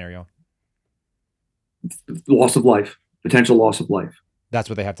in that scenario? Loss of life, potential loss of life. That's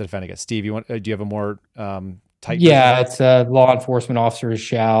what they have to defend against. Steve, do you have a more tight? Yeah, it's law enforcement officers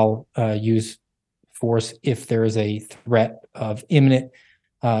shall use force if there is a threat of imminent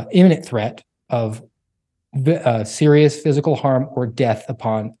threat of serious physical harm or death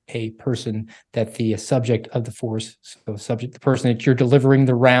upon a person that the subject of the force, so the person that you're delivering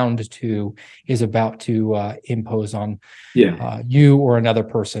the round to, is about to impose on you or another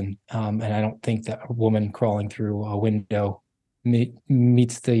person. And I don't think that a woman crawling through a window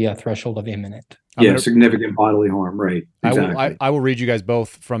meets the threshold of imminent. Significant bodily harm, right? Exactly. I will read you guys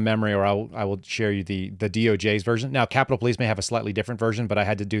both from memory, or I will share you the DOJ's version. Now, Capitol Police may have a slightly different version, but I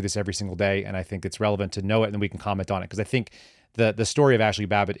had to do this every single day, and I think it's relevant to know it, and then we can comment on it, because I think the story of Ashley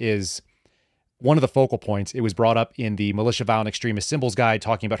Babbitt is one of the focal points. It was brought up in the Militia Violent Extremist Symbols Guide,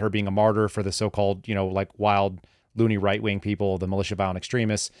 talking about her being a martyr for the so-called, like wild, loony right-wing people, the militia violent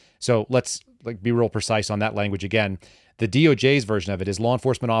extremists. So let's be real precise on that language again. The DOJ's version of it is law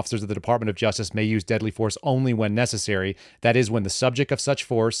enforcement officers of the Department of Justice may use deadly force only when necessary. That is, when the subject of such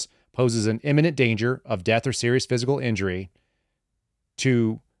force poses an imminent danger of death or serious physical injury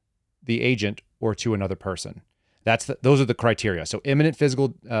to the agent or to another person. Those are the criteria. So imminent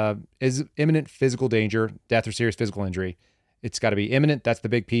physical danger, death or serious physical injury. It's got to be imminent. That's the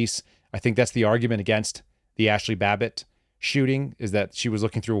big piece. I think that's the argument against the Ashley Babbitt shooting, is that she was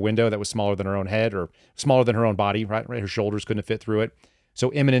looking through a window that was smaller than her own head, or smaller than her own body, right? Her shoulders couldn't fit through it.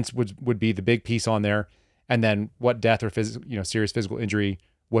 So imminence would be the big piece on there. And then what death or serious physical injury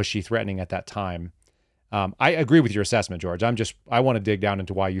was she threatening at that time? I agree with your assessment, George. I want to dig down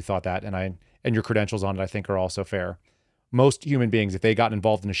into why you thought that, and your credentials on it, I think, are also fair. Most human beings, if they got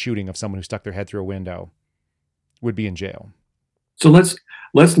involved in a shooting of someone who stuck their head through a window, would be in jail. So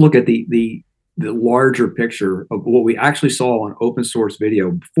let's look at the larger picture of what we actually saw on open source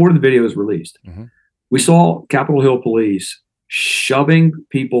video before the video was released. Mm-hmm. We saw Capitol Hill police shoving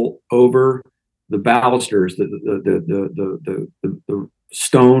people over the balusters, the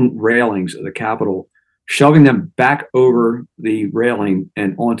stone railings of the Capitol, shoving them back over the railing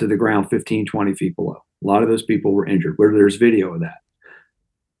and onto the ground 15, 20 feet below. A lot of those people were injured, where there's video of that.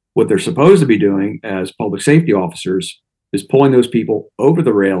 What they're supposed to be doing as public safety officers is pulling those people over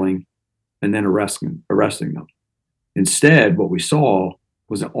the railing and then arresting them. Instead, what we saw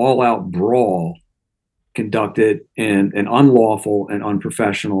was an all-out brawl conducted in an unlawful and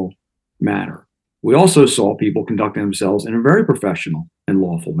unprofessional manner. We also saw people conducting themselves in a very professional and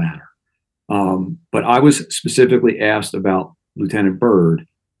lawful manner. But I was specifically asked about Lieutenant Byrd,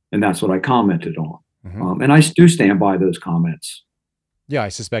 and that's what I commented on. Mm-hmm. And I do stand by those comments. Yeah, I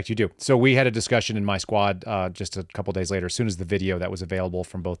suspect you do. So we had a discussion in my squad just a couple days later, as soon as the video that was available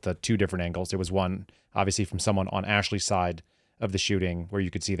from both the two different angles. There was one, obviously, from someone on Ashley's side of the shooting, where you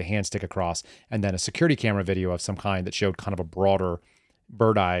could see the hand stick across, and then a security camera video of some kind that showed kind of a broader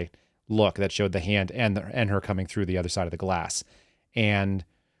bird eye look that showed the hand and her coming through the other side of the glass. And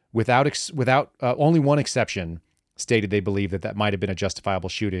without only one exception, stated they believe that might have been a justifiable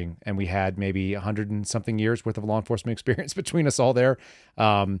shooting, and we had maybe 100 and something years worth of law enforcement experience between us all there.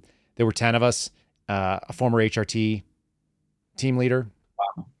 There were 10 of us, a former HRT team leader,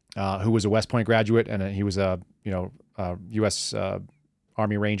 who was a West Point graduate, and he was a U.S.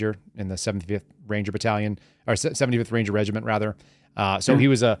 Army Ranger in the 75th Ranger Battalion, or 75th Ranger Regiment rather. So he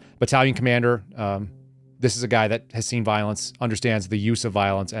was a battalion commander. This is a guy that has seen violence, understands the use of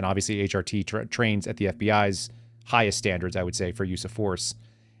violence, and obviously HRT trains at the FBI's highest standards, I would say, for use of force.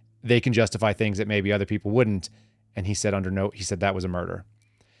 They can justify things that maybe other people wouldn't. And he said that was a murder.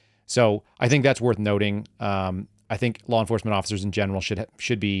 So I think that's worth noting. I think law enforcement officers in general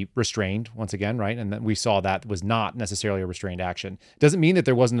should be restrained once again, right? And then we saw that was not necessarily a restrained action. Doesn't mean that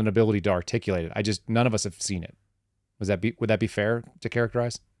there wasn't an ability to articulate it. None of us have seen it. Would that be fair to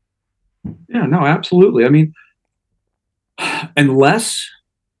characterize? Yeah, no, absolutely. I mean, unless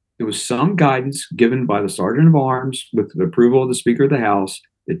there was some guidance given by the Sergeant of Arms with the approval of the Speaker of the House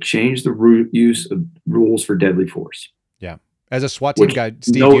that changed the use of rules for deadly force. Yeah. As a SWAT team guy,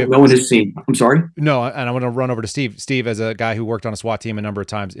 Steve, no one has seen. I'm sorry? No, and I want to run over to Steve. Steve, as a guy who worked on a SWAT team a number of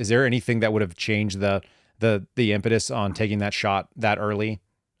times, is there anything that would have changed the impetus on taking that shot that early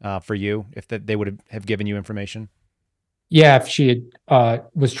for you, if they would have given you information? Yeah, if she had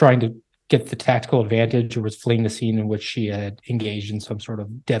was trying to get the tactical advantage, or was fleeing the scene in which she had engaged in some sort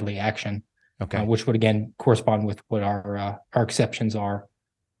of deadly action, which would again correspond with what our exceptions are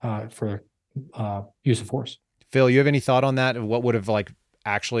for use of force. Phil, you have any thought on that? What would have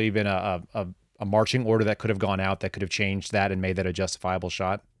actually been a marching order that could have gone out that could have changed that and made that a justifiable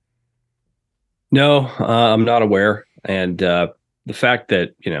shot? No, I'm not aware. And the fact that,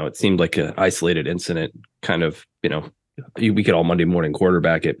 it seemed like an isolated incident kind of, we could all Monday morning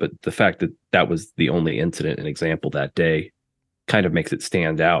quarterback it, but the fact that that was the only incident and example that day kind of makes it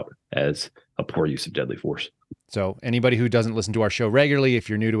stand out as a poor use of deadly force. So anybody who doesn't listen to our show regularly, if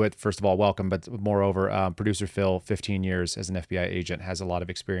you're new to it, first of all, welcome. But moreover, producer Phil, 15 years as an FBI agent, has a lot of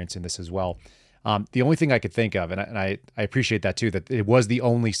experience in this as well. The only thing I could think of, and I appreciate that too, that it was the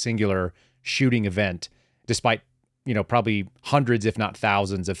only singular shooting event, despite probably hundreds, if not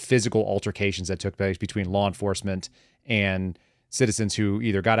thousands, of physical altercations that took place between law enforcement and citizens who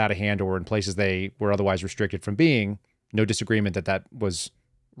either got out of hand or in places they were otherwise restricted from being. No disagreement that was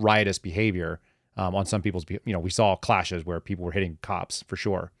riotous behavior. On some people's, we saw clashes where people were hitting cops for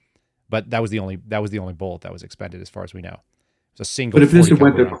sure, but that was the only bullet that was expended as far as we know. It was a single. But if this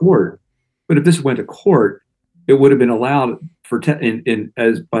went to court, it would have been allowed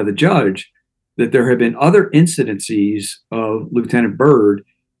as by the judge that there have been other incidences of Lieutenant Byrd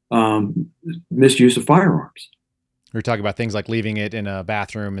misuse of firearms. We were talking about things like leaving it in a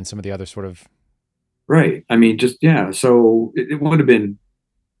bathroom and some of the other sort of. Right. I mean, so it would have been.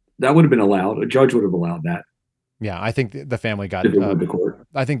 That would have been allowed. A judge would have allowed that. Yeah, I think the family got.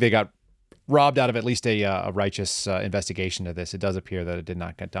 I think they got robbed out of at least a righteous investigation of this. It does appear that it did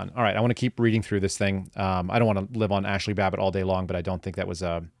not get done. All right, I want to keep reading through this thing. I don't want to live on Ashley Babbitt all day long, but I don't think that was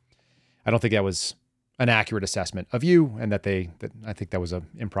an accurate assessment of you, and I think that was an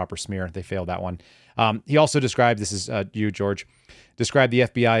improper smear. They failed that one. He also described, this is you, George, described the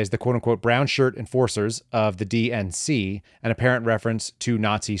FBI as the quote-unquote brown shirt enforcers of the DNC, an apparent reference to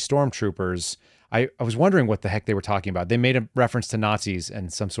Nazi stormtroopers. I was wondering what the heck they were talking about. They made a reference to Nazis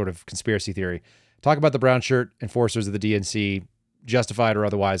and some sort of conspiracy theory. Talk about the brown shirt enforcers of the DNC, justified or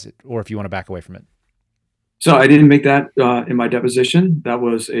otherwise, or if you want to back away from it. So I didn't make that in my deposition. That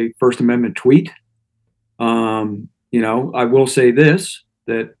was a First Amendment tweet. I will say this,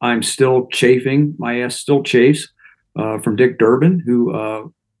 that I'm still chafing, my ass still chafes from Dick Durbin,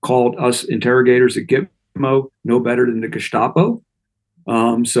 who called us interrogators at Gitmo no better than the Gestapo.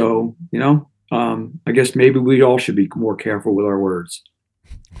 I guess maybe we all should be more careful with our words.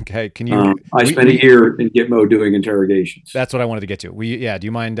 Okay. Can you? I spent a year in Gitmo doing interrogations. That's what I wanted to get to. Do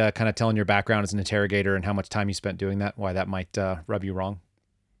you mind kind of telling your background as an interrogator and how much time you spent doing that? Why that might rub you wrong?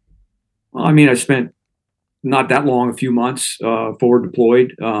 Well, I mean, I spent not that long, a few months forward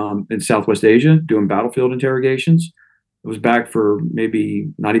deployed in Southwest Asia doing battlefield interrogations. I was back for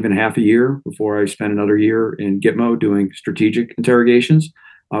maybe not even half a year before I spent another year in Gitmo doing strategic interrogations.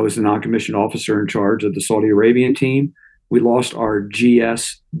 I was the non-commissioned officer in charge of the Saudi Arabian team. We lost our DIA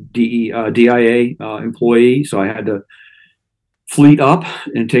employee, so I had to fleet up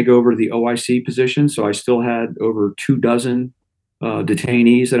and take over the OIC position. So I still had over 24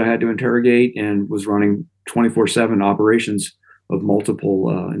 detainees that I had to interrogate, and was running 24/7 operations of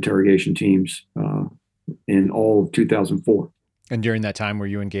multiple interrogation teams in all of 2004. And during that time, were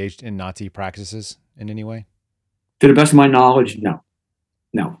you engaged in Nazi practices in any way? To the best of my knowledge, no.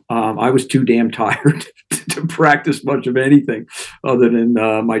 I was too damn tired to practice much of anything other than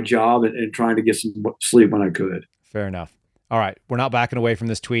my job and trying to get some sleep when I could. Fair enough. All right. We're not backing away from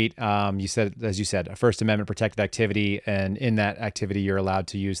this tweet. You said, as you said, a First Amendment protected activity. And in that activity, you're allowed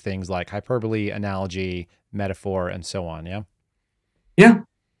to use things like hyperbole, analogy, metaphor, and so on. Yeah. Yeah,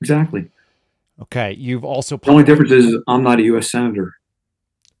 exactly. Okay. You've also. The only difference is I'm not a U.S. Senator.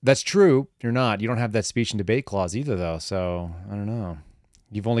 That's true. You're not. You don't have that speech and debate clause either, though. So I don't know.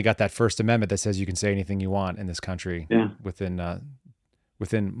 You've only got that First Amendment that says you can say anything you want in this country. Yeah. Within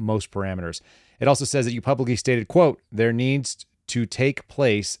most parameters. It also says that you publicly stated, quote, there needs to take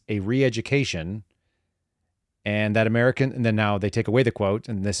place a re-education, and that and then now they take away the quote,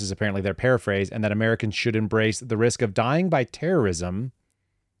 and this is apparently their paraphrase, and that Americans should embrace the risk of dying by terrorism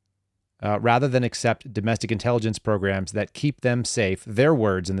rather than accept domestic intelligence programs that keep them safe. Their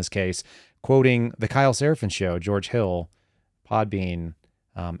words in this case, quoting the Kyle Seraphin Show, George Hill, Podbean,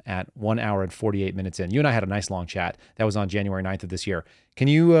 at 1 hour and 48 minutes in. You and I had a nice long chat. That was on January 9th of this year. Can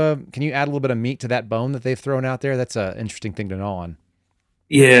you add a little bit of meat to that bone that they've thrown out there? That's an interesting thing to know on.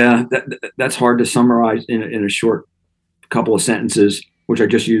 Yeah, that's hard to summarize in a short couple of sentences, which I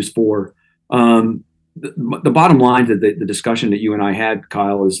just used for. The bottom line to the discussion that you and I had,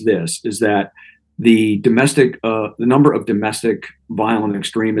 Kyle, is that the number of domestic violent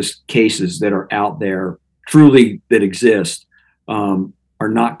extremist cases that are out there truly that exist are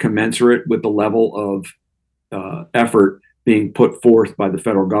not commensurate with the level of effort being put forth by the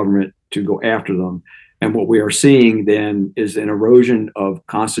federal government to go after them. And what we are seeing then is an erosion of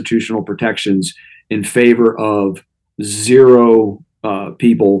constitutional protections in favor of zero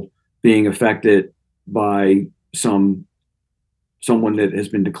people being affected by someone that has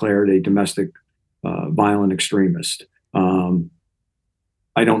been declared a domestic violent extremist.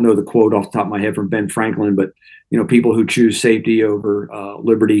 I don't know the quote off the top of my head from Ben Franklin, but people who choose safety over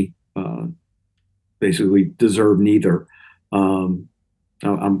liberty basically deserve neither. I'm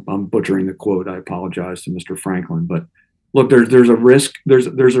butchering the quote. I apologize to Mr. Franklin, but look, there's a risk.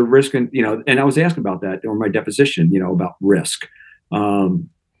 There's a risk, and and I was asked about that during my deposition. About risk.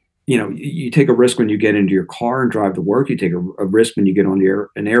 You take a risk when you get into your car and drive to work. You take a risk when you get on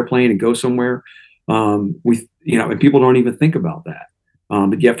an airplane and go somewhere. And people don't even think about that.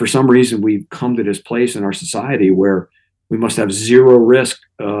 But yet, for some reason, we've come to this place in our society where we must have zero risk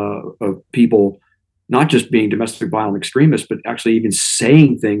of people not just being domestic violent extremists, but actually even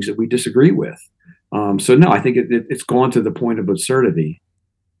saying things that we disagree with. So no, I think it's gone to the point of absurdity.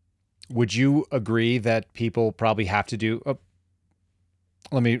 Would you agree that people probably have to do?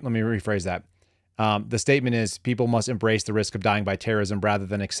 Let me rephrase that. The statement is people must embrace the risk of dying by terrorism rather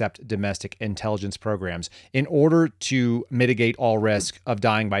than accept domestic intelligence programs. In order to mitigate all risk of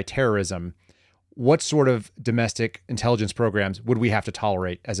dying by terrorism, what sort of domestic intelligence programs would we have to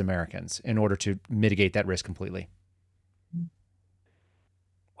tolerate as Americans in order to mitigate that risk completely?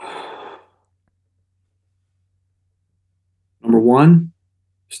 Number one,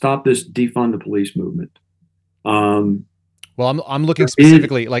 stop this defund the police movement. Well, I'm looking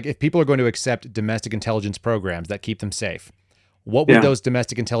specifically, like if people are going to accept domestic intelligence programs that keep them safe, what would those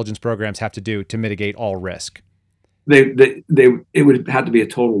domestic intelligence programs have to do to mitigate all risk? It would have to be a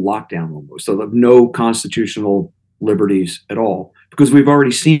total lockdown almost, so no constitutional liberties at all, because we've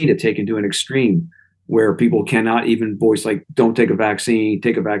already seen it taken to an extreme where people cannot even voice, like, don't take a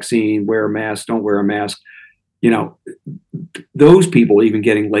vaccine, wear a mask, don't wear a mask. Those people even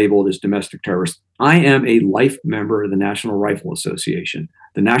getting labeled as domestic terrorists. I am a life member of the National Rifle Association.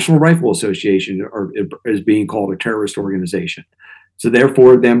 The National Rifle Association is being called a terrorist organization. So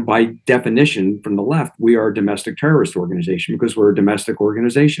therefore, then by definition from the left, we are a domestic terrorist organization because we're a domestic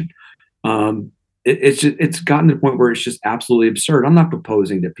organization. It's gotten to the point where it's just absolutely absurd. I'm not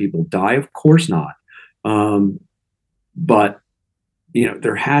proposing that people die, of course not. But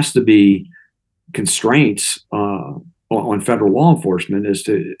there has to be constraints on federal law enforcement as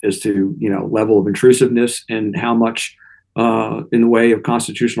to level of intrusiveness and how much in the way of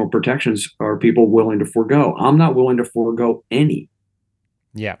constitutional protections are people willing to forego. I'm not willing to forego any.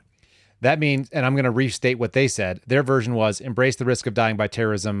 Yeah. That means, and I'm going to restate what they said. Their version was embrace the risk of dying by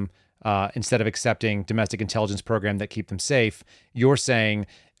terrorism instead of accepting domestic intelligence program that keep them safe. You're saying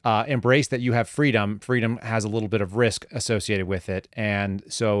embrace that you have freedom. Freedom has a little bit of risk associated with it. And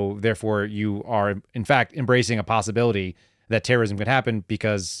so therefore you are in fact embracing a possibility that terrorism could happen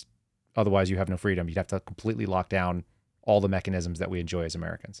because otherwise you have no freedom. You'd have to completely lock down all the mechanisms that we enjoy as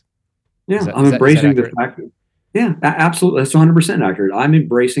Americans. Yeah, I'm embracing the fact that, yeah, absolutely. That's 100% accurate. I'm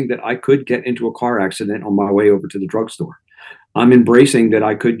embracing that I could get into a car accident on my way over to the drugstore. I'm embracing that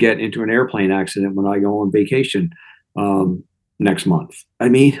I could get into an airplane accident when I go on vacation next month. I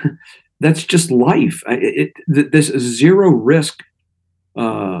mean, that's just life. This zero risk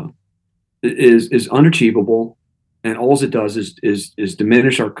is unachievable, and all it does is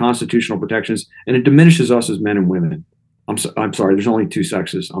diminish our constitutional protections, and it diminishes us as men and women. I'm sorry. There's only two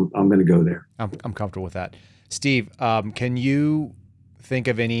sexes. I'm going to go there. I'm comfortable with that. Steve, can you think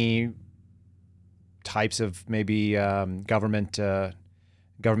of any types of maybe government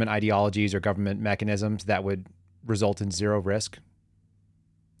ideologies or government mechanisms that would result in zero risk?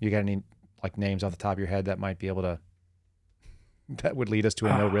 You got any like names off the top of your head that might be able to, that would lead us to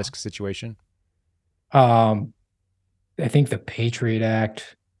a no risk situation? I think the Patriot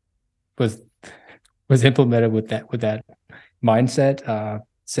Act was implemented with that mindset.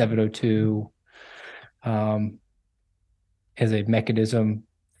 702 as a mechanism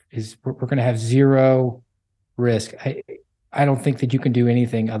is we're going to have zero risk. I don't think that you can do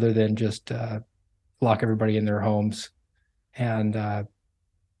anything other than just lock everybody in their homes, and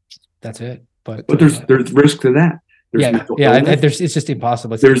that's it. But there's risk to that. It's just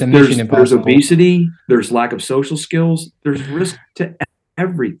impossible. It's a mission impossible. There's obesity. There's lack of social skills. There's risk to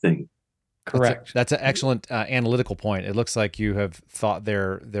everything. Correct. That's an excellent analytical point. It looks like you have thought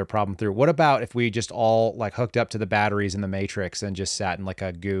their problem through. What about if we just all like hooked up to the batteries in the Matrix and just sat in like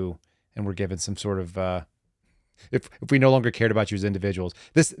a goo and were given some sort of if we no longer cared about you as individuals?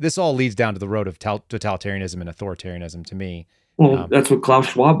 This all leads down to the road of totalitarianism and authoritarianism to me. Well, that's what Klaus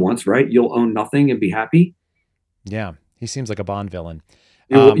Schwab wants, right? You'll own nothing and be happy. Yeah, he seems like a Bond villain.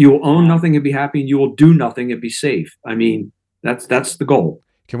 You will own nothing and be happy, and you will do nothing and be safe. I mean, that's the goal.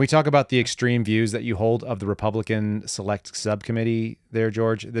 Can we talk about the extreme views that you hold of the Republican Select Subcommittee there,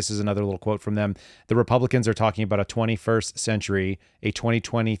 George? This is another little quote from them. The Republicans are talking about a 21st century, a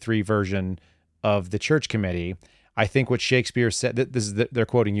 2023 version of the Church Committee. I think what Shakespeare said, they're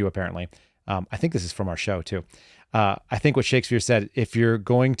quoting you apparently. I think this is from our show too. I think what Shakespeare said, if you're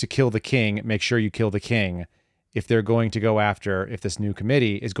going to kill the king, make sure you kill the king. If they're going to go after, if this new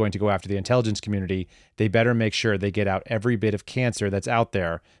committee is going to go after the intelligence community, they better make sure they get out every bit of cancer that's out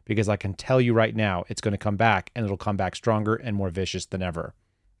there, because I can tell you right now, it's going to come back, and it'll come back stronger and more vicious than ever.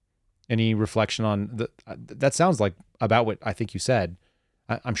 Any reflection on that? Sounds like about what I think you said.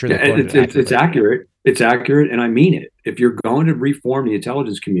 I'm sure it's accurate. It's accurate, and I mean it. If you're going to reform the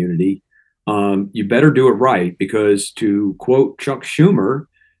intelligence community, you better do it right, because, to quote Chuck Schumer,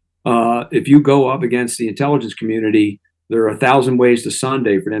 if you go up against the intelligence community, there are 1,000 ways to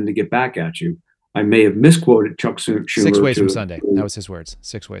Sunday for them to get back at you. I may have misquoted Chuck Schumer. 6 ways from Sunday. That was his words.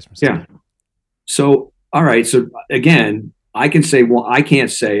 6 ways from Sunday. Yeah. So, all right. So again, I can say, well, I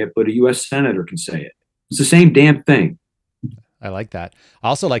can't say it, but a U.S. senator can say it. It's the same damn thing. I like that. I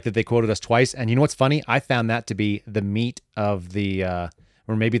also like that they quoted us twice. And you know what's funny? I found that to be the meat of the,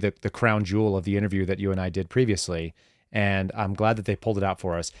 or maybe the crown jewel of the interview that you and I did previously. And I'm glad that they pulled it out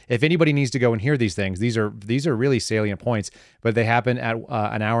for us. If anybody needs to go and hear these things, these are really salient points, but they happen at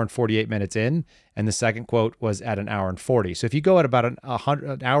an hour and 48 minutes in, and the second quote was at an hour and 40. So if you go at about an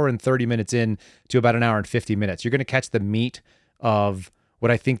hour and 30 minutes in to about an hour and 50 minutes, you're going to catch the meat of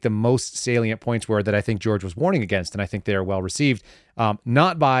what I think the most salient points were that I think George was warning against, and I think they are well received,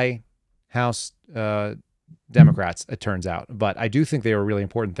 not by House Democrats, it turns out, but I do think they were really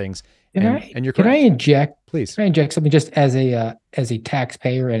important things. And you're correct. Can I inject? Please. Can I inject something just as a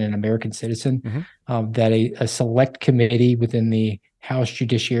taxpayer and an American citizen? That a select committee within the House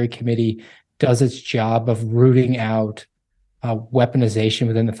Judiciary Committee does its job of rooting out weaponization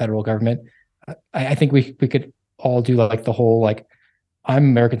within the federal government. I think we could all do like the whole, like, I'm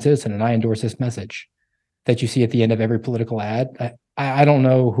an American citizen and I endorse this message that you see at the end of every political ad. I don't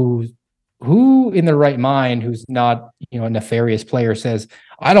know who in their right mind, who's not, a nefarious player, says,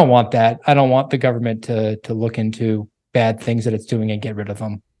 I don't want that. I don't want the government to look into bad things that it's doing and get rid of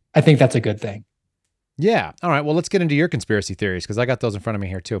them. I think that's a good thing. Yeah. All right. Well, let's get into your conspiracy theories, because I got those in front of me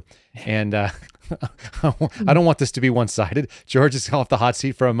here too. And I don't want this to be one-sided. George is off the hot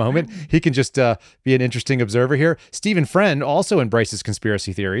seat for a moment. He can just be an interesting observer here. Stephen Friend also embraces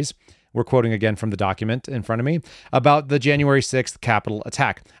conspiracy theories. We're quoting again from the document in front of me about the January 6th Capitol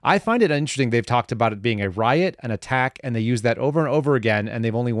attack. I find it interesting. They've talked about it being a riot, an attack, and they use that over and over again, and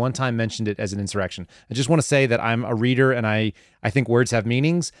they've only one time mentioned it as an insurrection. I just want to say that I'm a reader, and I think words have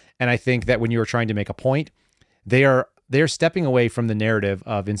meanings, and I think that when you are trying to make a point, they're stepping away from the narrative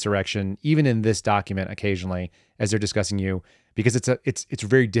of insurrection, even in this document occasionally, as they're discussing you, because it's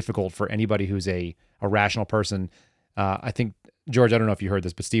very difficult for anybody who's a rational person. I think, George, I don't know if you heard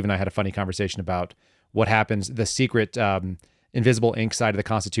this, but Steve and I had a funny conversation about what happens. The secret invisible ink side of the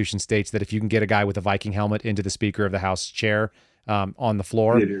Constitution states that if you can get a guy with a Viking helmet into the Speaker of the House chair on the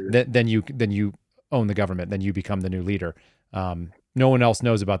floor, then you own the government. Then you become the new leader. No one else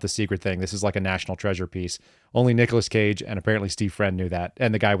knows about the secret thing. This is like a national treasure piece. Only Nicolas Cage and apparently Steve Friend knew that,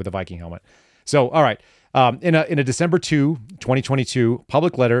 and the guy with the Viking helmet. So, all right. In a December 2, 2022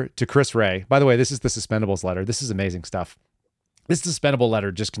 public letter to Chris Wray. By the way, this is the suspendables letter. This is amazing stuff. This suspendable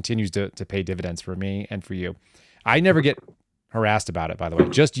letter just continues to pay dividends for me and for you. I never get harassed about it, by the way.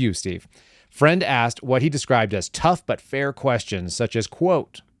 Just you, Steve. Friend asked what he described as tough but fair questions, such as,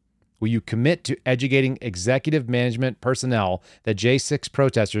 quote, will you commit to educating executive management personnel that J6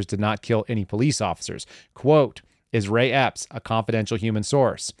 protesters did not kill any police officers? Quote, is Ray Epps a confidential human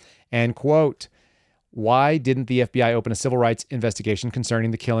source? And quote, why didn't the FBI open a civil rights investigation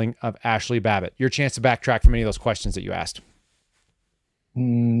concerning the killing of Ashley Babbitt? Your chance to backtrack from any of those questions that you asked.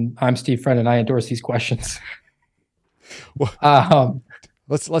 I'm Steve Friend, and I endorse these questions.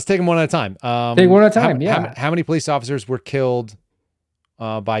 Let's take them one at a time. Take one at a time. How many police officers were killed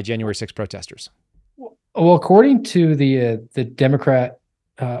by January 6 protesters? Well, according to the Democrat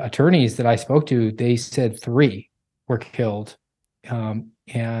attorneys that I spoke to, they said 3 were killed,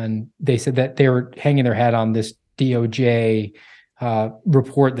 and they said that they were hanging their hat on this DOJ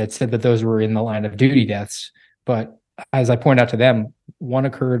report that said that those were in the line of duty deaths. But as I point out to them, one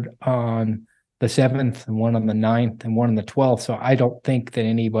occurred on the 7th and one on the 9th and one on the 12th. So I don't think that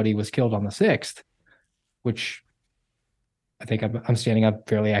anybody was killed on the 6th, which I think I'm standing on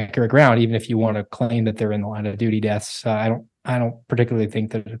fairly accurate ground, even if you want to claim that they're in the line of duty deaths. I don't particularly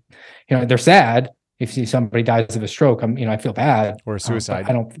think that, they're sad. If you see somebody dies of a stroke, I feel bad. Or a suicide.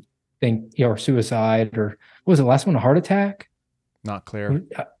 I don't think, or suicide, or what was the last one? A heart attack? Not clear.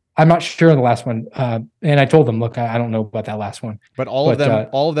 I'm not sure of the last one. And I told them, look, I don't know about that last one. But all of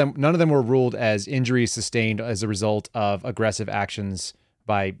them, none of them were ruled as injuries sustained as a result of aggressive actions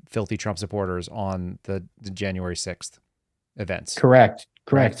by filthy Trump supporters on the January 6th events. Correct.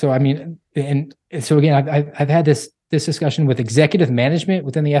 Correct. So I mean, and so again, I've had this discussion with executive management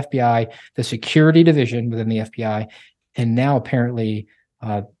within the FBI, the security division within the FBI, and now apparently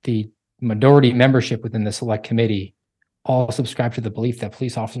the minority membership within the select committee all subscribe to the belief that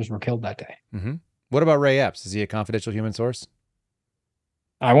police officers were killed that day. Mm-hmm. What about Ray Epps? Is he a confidential human source?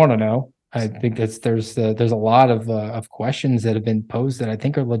 I want to know. I think there's a lot of questions that have been posed that I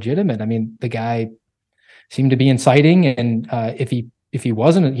think are legitimate. I mean, the guy seemed to be inciting, and if he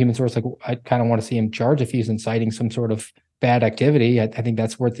wasn't a human source, like I kind of want to see him charged if he's inciting some sort of bad activity. I think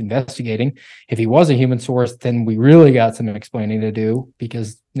that's worth investigating. If he was a human source, then we really got some explaining to do,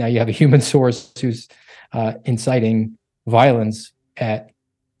 because now you have a human source who's inciting violence at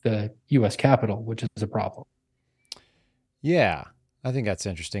the U.S. Capitol, which is a problem. Yeah, I think that's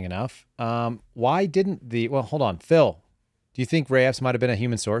interesting enough. Why didn't well, hold on, Phil, do you think Ray Epps might have been a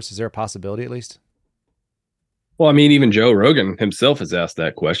human source? Is there a possibility at least? Well, I mean, even Joe Rogan himself has asked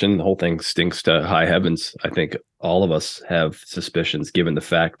that question. The whole thing stinks to high heavens. I think all of us have suspicions, given the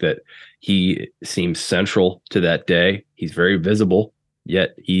fact that he seems central to that day. He's very visible,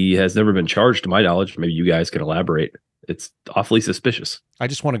 yet he has never been charged, to my knowledge. Maybe you guys can elaborate. It's awfully suspicious. I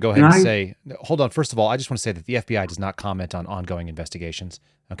just want to go ahead and say, hold on. First of all, I just want to say that the FBI does not comment on ongoing investigations.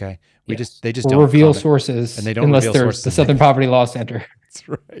 Okay, they just don't reveal comment. sources, and they don't unless reveal there's sources. the Southern Poverty Law Center. That's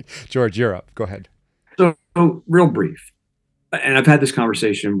right. George, you're up. Go ahead. So real brief, and I've had this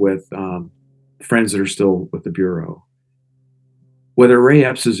conversation with friends that are still with the Bureau. Whether Ray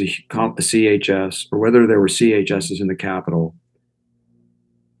Epps is a CHS or whether there were CHSs in the Capitol,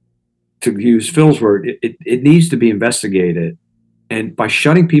 to use Phil's word, it needs to be investigated. And by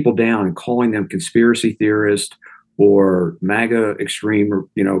shutting people down and calling them conspiracy theorists or MAGA extreme, or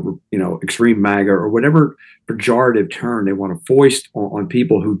extreme MAGA, or whatever pejorative term they want to foist on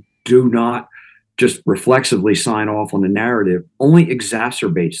people who do not just reflexively sign off on the narrative, only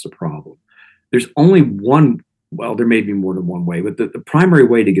exacerbates the problem. There's only one, well, there may be more than one way, but the primary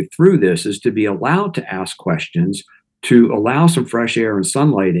way to get through this is to be allowed to ask questions, to allow some fresh air and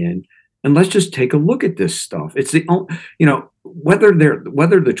sunlight in, and let's just take a look at this stuff. It's the, whether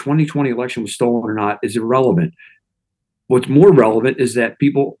the 2020 election was stolen or not is irrelevant. What's more relevant is that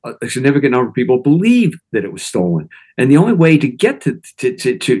a significant number of people believe that it was stolen, and the only way to get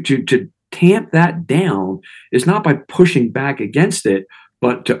to tamp that down is not by pushing back against it,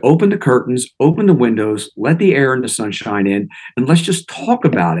 but to open the curtains, open the windows, let the air and the sunshine in, and let's just talk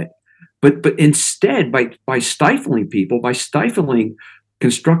about it. But instead, by stifling people, by stifling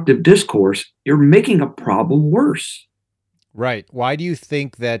constructive discourse, you're making a problem worse. Right. Why do you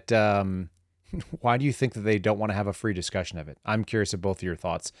think that? Why do you think that they don't want to have a free discussion of it? I'm curious of both of your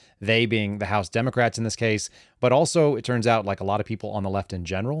thoughts. They being the House Democrats in this case, but also it turns out like a lot of people on the left in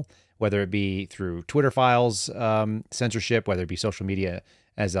general, whether it be through Twitter files, censorship, whether it be social media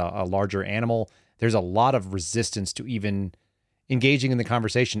as a larger animal, there's a lot of resistance to even engaging in the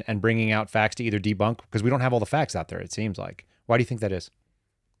conversation and bringing out facts to either debunk, because we don't have all the facts out there, it seems like. Why do you think that is?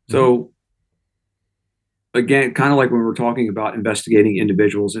 So again, kind of like when we're talking about investigating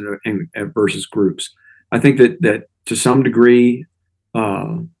individuals and versus groups, I think that to some degree,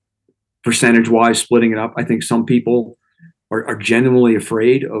 percentage-wise, splitting it up, I think some people are genuinely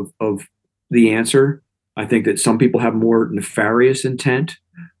afraid of the answer. I think that some people have more nefarious intent.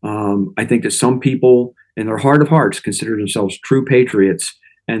 I think that some people, in their heart of hearts, consider themselves true patriots,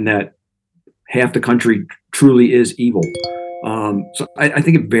 and that half the country truly is evil. So I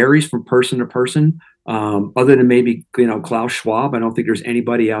think it varies from person to person. Other than maybe Klaus Schwab, I don't think there's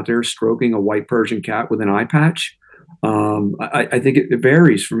anybody out there stroking a white Persian cat with an eye patch. I think it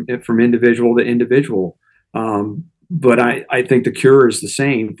varies from individual to individual. But I think the cure is the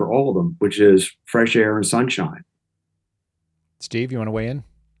same for all of them, which is fresh air and sunshine. Steve, you want to weigh in?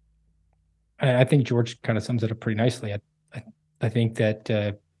 I think George kind of sums it up pretty nicely. I think that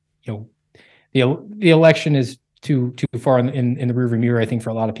the election is too far in the rearview mirror. I think for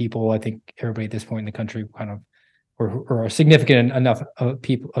a lot of people, I think everybody at this point in the country kind of, or a significant enough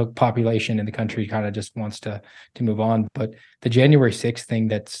population in the country kind of just wants to move on. But the January 6th thing,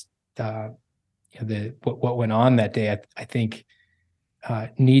 that's what went on that day, I think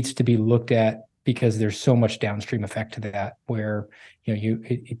needs to be looked at, because there's so much downstream effect to that, where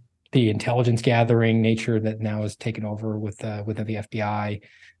the intelligence gathering nature that now is taken over within the FBI,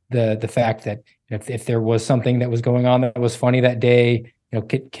 the fact that if there was something that was going on that was funny that day,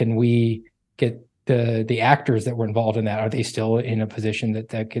 can we get the actors that were involved in that? Are they still in a position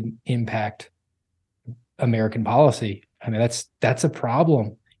that could impact American policy? I mean, that's a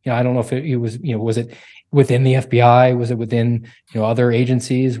problem. I don't know if it was, was it within the FBI? Was it within, other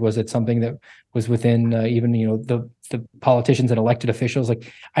agencies? Was it something that was within even the politicians and elected officials.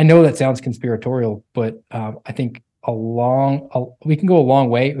 Like, I know that sounds conspiratorial, but I think we can go a long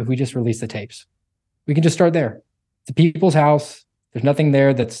way if we just release the tapes. We can just start there. It's a people's house. There's nothing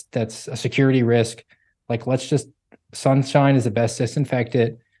there that's a security risk. Like, let's just, sunshine is the best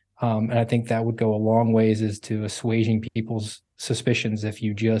disinfectant. And I think that would go a long ways as to assuaging people's suspicions if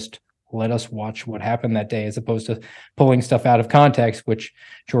you just let us watch what happened that day, as opposed to pulling stuff out of context, which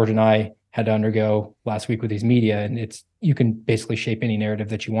George and I had to undergo last week with these media. And you can basically shape any narrative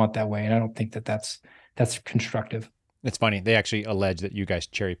that you want that way. And I don't think that's constructive. It's funny. They actually allege that you guys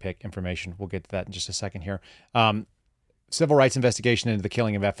cherry pick information. We'll get to that in just a second here. Civil rights investigation into the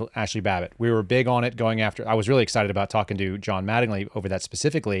killing of Ashley Babbitt. We were big on it going after. I was really excited about talking to John Mattingly over that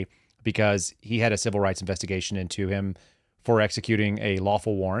specifically because he had a civil rights investigation into him for executing a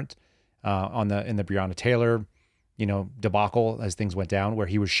lawful warrant in the Breonna Taylor, debacle as things went down, where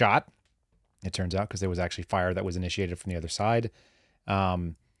he was shot. It turns out because there was actually fire that was initiated from the other side.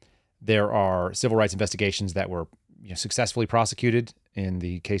 There are civil rights investigations that were successfully prosecuted in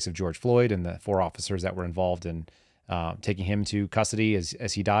the case of George Floyd and the 4 officers that were involved in taking him to custody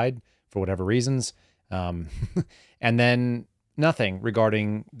as he died for whatever reasons. And then nothing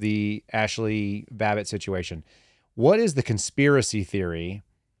regarding the Ashley Babbitt situation. What is the conspiracy theory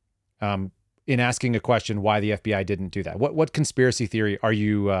in asking a question why the FBI didn't do that? What conspiracy theory are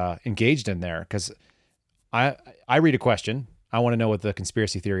you engaged in there? Because I read a question. I want to know what the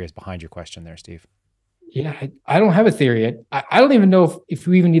conspiracy theory is behind your question there, Steve. Yeah, I don't have a theory. I don't even know if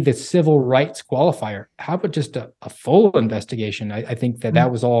we even need the civil rights qualifier. How about just a full investigation? I think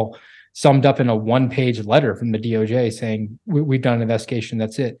that was all summed up in a 1-page letter from the DOJ saying we've done an investigation.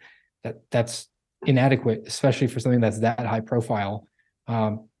 That's it. That's inadequate, especially for something that's that high profile.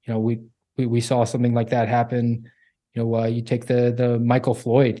 We saw something like that happen. You take the Michael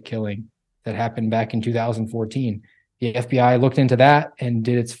Floyd killing that happened back in 2014. The FBI looked into that and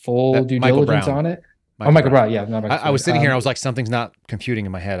did its full due diligence on it. Michael Brown. Yeah, not Michael I was sitting here. I was like, something's not computing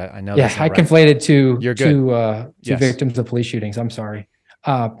in my head. I know. Yeah, I conflated two Yes. victims of police shootings. I'm sorry.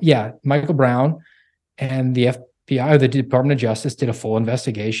 Michael Brown and the FBI, or the Department of Justice, did a full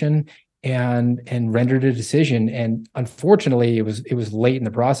investigation and rendered a decision. And unfortunately, it was late in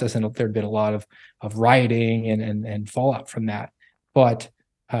the process, and there'd been a lot of rioting and fallout from that. But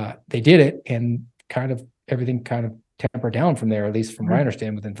they did it, and everything kind of tempered down from there, at least from what I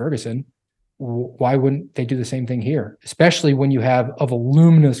understand within Ferguson. Why wouldn't they do the same thing here? Especially when you have a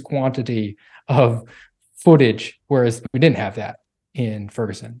voluminous quantity of footage, whereas we didn't have that in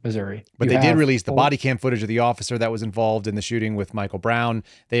Ferguson, Missouri. But they did release the body cam footage of the officer that was involved in the shooting with Michael Brown.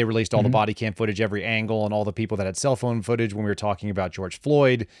 They released all the body cam footage, every angle, and all the people that had cell phone footage when we were talking about George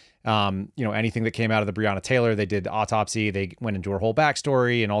Floyd. Anything that came out of the Breonna Taylor, they did autopsy. They went into her whole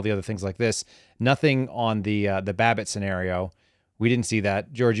backstory and all the other things like this. Nothing on the Babbitt scenario. We didn't see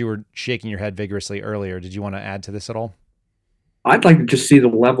that. George, you were shaking your head vigorously earlier. Did you want to add to this at all? I'd like to just see the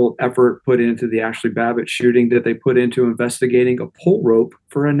level of effort put into the Ashley Babbitt shooting that they put into investigating a pull rope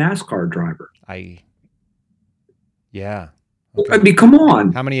for a NASCAR driver. Yeah. Okay. I mean, come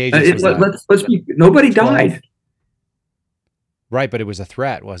on. How many agents was that? Let's be, nobody died. Right, but it was a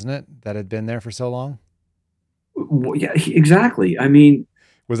threat, wasn't it? That had been there for so long? Well, yeah, exactly. I mean,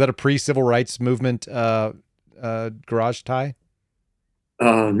 was that a pre-civil rights movement garage tie?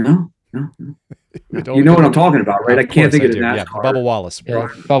 No. You know what I'm talking about, right? I can't think of the NASCAR. Yeah, Bubba Wallace. Yeah,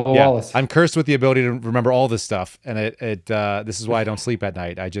 Bubba Wallace. I'm cursed with the ability to remember all this stuff, and this is why I don't sleep at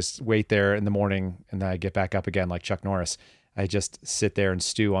night. I just wait there in the morning, and then I get back up again like Chuck Norris. I just sit there and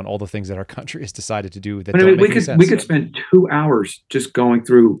stew on all the things that our country has decided to do that don't make any sense. We could spend 2 hours just going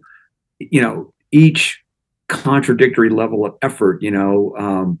through, each contradictory level of effort.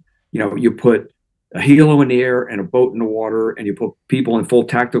 You put a helo in the air and a boat in the water, and you put people in full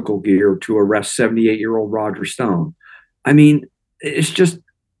tactical gear to arrest 78-year-old Roger Stone. I mean, it's just,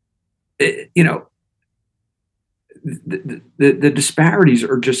 the disparities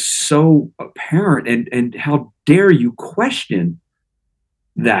are just so apparent, and how dare you question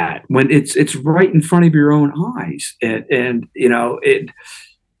that when it's right in front of your own eyes, and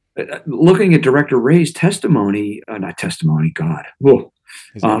looking at Director Ray's testimony, not testimony, God, whoa.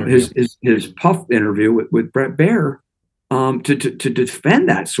 His Puff interview with Brett Baer, to defend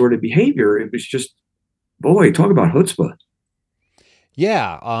that sort of behavior, it was just, boy, talk about chutzpah.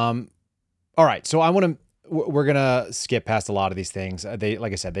 Yeah. All right. So we're gonna skip past a lot of these things.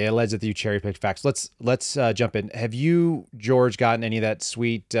 Like I said, they allege that you cherry picked facts. Let's jump in. Have you, George, gotten any of that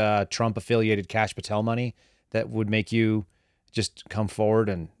sweet Trump affiliated Cash Patel money that would make you just come forward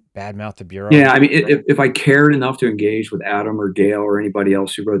and badmouth the Bureau? Yeah, I mean, if I cared enough to engage with Adam or Gail or anybody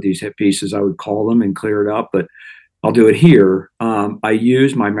else who wrote these hit pieces, I would call them and clear it up. But I'll do it here. I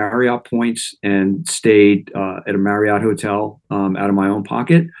used my Marriott points and stayed at a Marriott hotel out of my own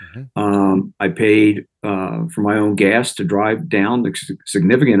pocket. I paid for my own gas to drive down, a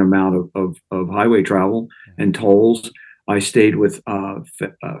significant amount of highway travel and tolls. I stayed with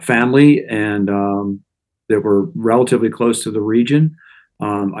family and that were relatively close to the region.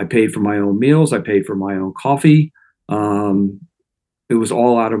 I paid for my own meals. I paid for my own coffee. It was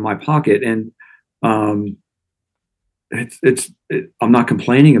all out of my pocket, and I'm not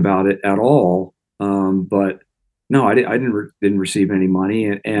complaining about it at all. But no, I didn't receive any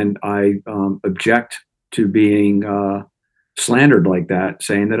money, and I object to being slandered like that,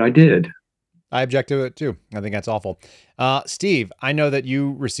 saying that I did. I object to it too. I think that's awful. Steve, I know that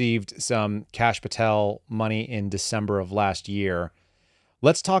you received some Kash Patel money in December of last year.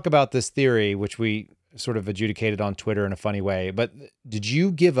 Let's talk about this theory, which we sort of adjudicated on Twitter in a funny way. But did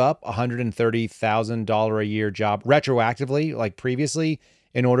you give up $130,000 a year job retroactively, like previously,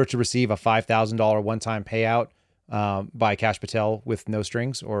 in order to receive a $5,000 one-time payout by Kash Patel with no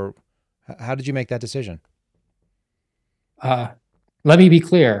strings? Or how did you make that decision? Let me be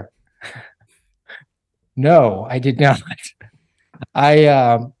clear. No, I did not.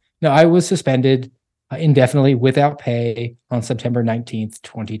 I was suspended indefinitely without pay on September 19th,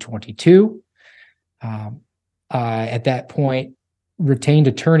 2022. At that point, retained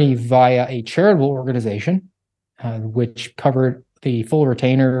attorney via a charitable organization, which covered the full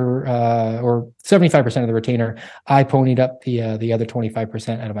retainer, or 75% of the retainer. I ponied up the other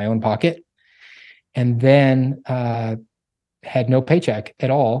 25% out of my own pocket, and then had no paycheck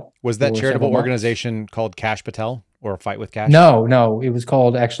at all. Was that charitable organization called Kash Patel or Fight with Kash? No, it was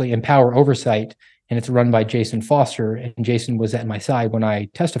called actually Empower Oversight, and it's run by Jason Foster. And Jason was at my side when I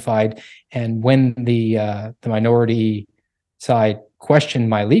testified. And when the minority side questioned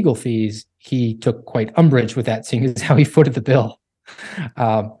my legal fees, he took quite umbrage with that, seeing as how he footed the bill.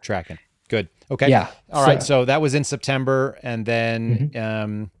 Tracking. Good. Okay. Yeah. All right. So that was in September. And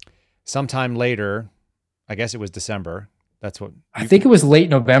then sometime later, I guess it was December. That's what I think it was late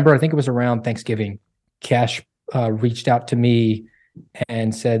November. I think it was around Thanksgiving. Kash reached out to me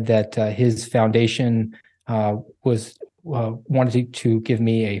and said that his foundation wanted to give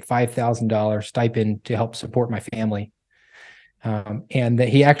me a $5,000 stipend to help support my family. And that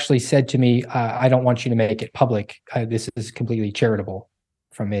he actually said to me, I don't want you to make it public. This is completely charitable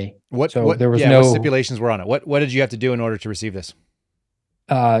from me. What stipulations were on it? What did you have to do in order to receive this?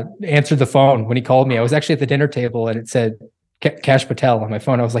 Answered the phone when he called me. I was actually at the dinner table and it said Kash Patel on my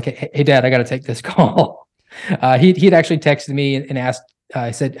phone. I was like, hey Dad, I got to take this call. He'd actually texted me and asked,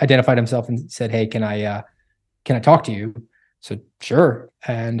 identified himself and said, hey, can I talk to you? So sure.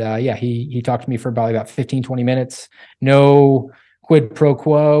 And he talked to me for probably about 15, 20 minutes. No quid pro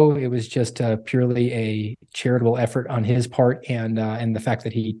quo. It was just purely a charitable effort on his part. And the fact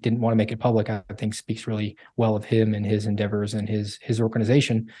that he didn't want to make it public, I think speaks really well of him and his endeavors and his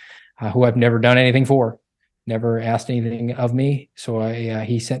organization, who I've never done anything for, never asked anything of me. So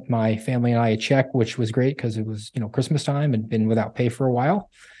he sent my family and I a check, which was great because it was, Christmas time and been without pay for a while.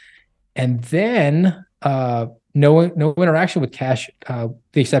 And then no interaction with Kash, the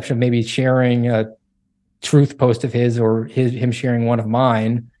exception of maybe sharing a truth post of his or him sharing one of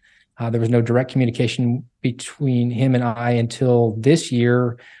mine. There was no direct communication between him and I until this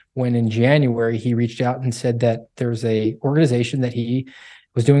year, when in January he reached out and said that there's a organization that he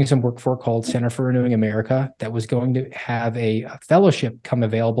was doing some work for called Center for Renewing America that was going to have a fellowship come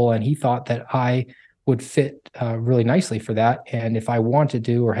available, and he thought that I would fit really nicely for that. And if I wanted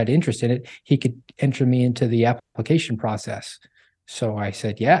to or had interest in it, he could enter me into the application process. So I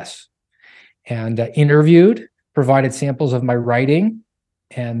said yes, and interviewed, provided samples of my writing,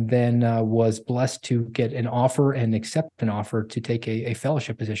 and then was blessed to get an offer and accept an offer to take a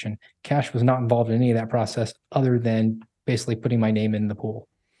fellowship position. Kash was not involved in any of that process other than basically putting my name in the pool.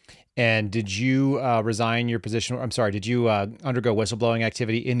 And did you resign your position? I'm sorry, did you undergo whistleblowing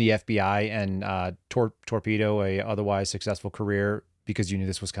activity in the FBI and torpedo a otherwise successful career because you knew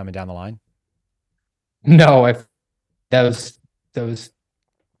this was coming down the line? No, those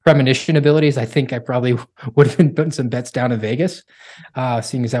premonition abilities, I think I probably would have been putting some bets down in Vegas,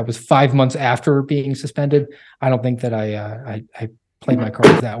 seeing as that was 5 months after being suspended. I don't think that I played my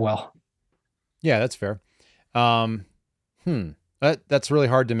cards that well. Yeah, that's fair. That's really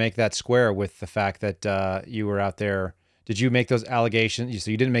hard to make that square with the fact that you were out there. Did you make those allegations? So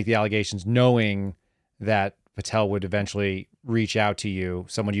you didn't make the allegations knowing that Patel would eventually reach out to you,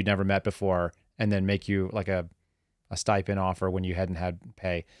 someone you'd never met before, and then make you like a a stipend offer when you hadn't had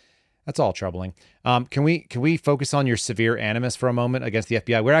pay. That's all troubling. Can we focus on your severe animus for a moment against the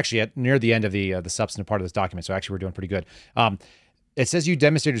FBI? We're actually near the end of the substantive part of this document, so actually we're doing pretty good. It says you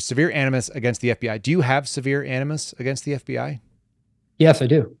demonstrated severe animus against the FBI. Do you have severe animus against the FBI? Yes, I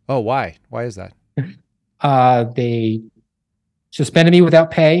do. Oh, why? Why is that? They suspended me without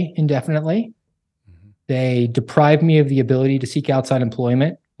pay indefinitely. Mm-hmm. They deprived me of the ability to seek outside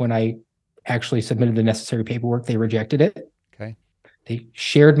employment. When I actually submitted the necessary paperwork, they rejected it. Okay. They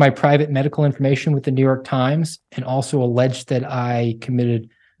shared my private medical information with the New York Times and also alleged that I committed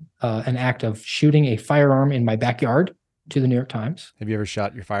an act of shooting a firearm in my backyard to the New York Times. Have you ever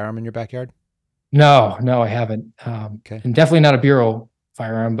shot your firearm in your backyard? No, I haven't. Okay. And definitely not a bureau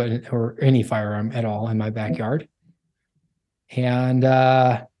firearm, or any firearm at all in my backyard. And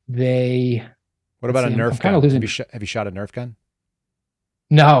they. What about a Nerf gun? Have you shot a Nerf gun?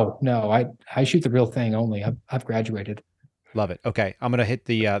 No. I shoot the real thing only. I've graduated. Love it. Okay, I'm gonna hit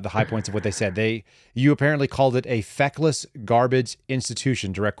the high points of what they said. You apparently called it a feckless garbage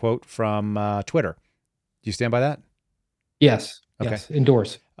institution. Direct quote from Twitter. Do you stand by that? Yes. Okay. Yes.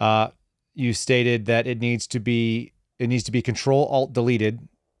 Endorse. You stated that it needs to be Control Alt deleted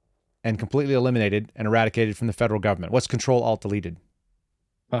and completely eliminated and eradicated from the federal government. What's Control Alt deleted?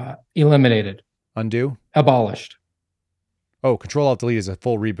 Eliminated. Undo? Abolished. Oh, Control Alt delete is a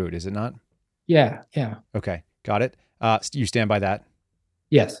full reboot, is it not? Yeah. Okay, got it. You stand by that?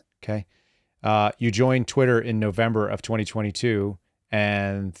 Yes. Okay. You joined Twitter in November of 2022,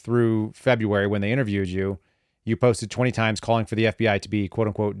 and through February, when they interviewed you, you posted 20 times calling for the FBI to be, quote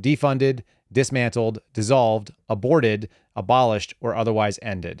unquote, defunded, dismantled, dissolved, aborted, abolished, or otherwise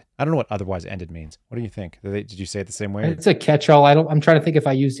ended. I don't know what otherwise ended means. What do you think? Did you say it the same way? It's a catch-all. I'm trying to think if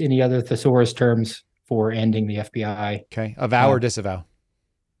I used any other thesaurus terms for ending the FBI. Okay. Avow or disavow?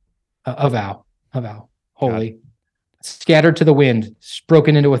 Avow. Wholly. Scattered to the wind.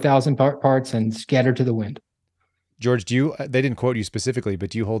 Broken into 1,000 parts and scattered to the wind. George, they didn't quote you specifically, but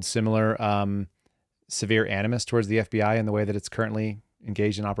do you hold similar severe animus towards the FBI in the way that it's currently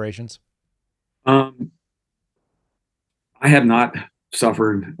engaged in operations? I have not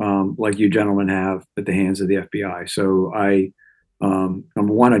suffered like you gentlemen have at the hands of the FBI. So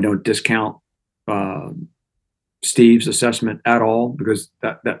number one, I don't discount Steve's assessment at all, because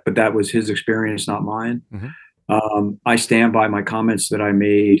that was his experience, not mine. Mm-hmm. I stand by my comments that I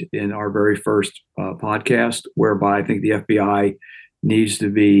made in our very first podcast, whereby I think the FBI needs to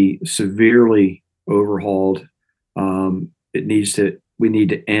be severely overhauled. We need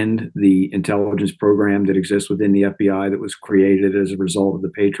to end the intelligence program that exists within the FBI that was created as a result of the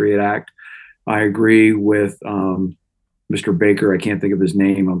Patriot Act. I agree with Mr. Baker. I can't think of his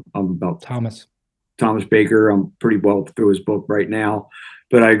name. I'm about Thomas Baker. I'm pretty well through his book right now,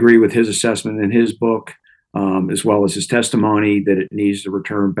 but I agree with his assessment in his book, as well as his testimony, that it needs to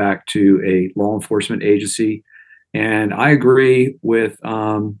return back to a law enforcement agency. And I agree with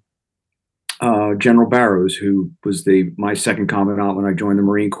General Barrows, who was my second commandant when I joined the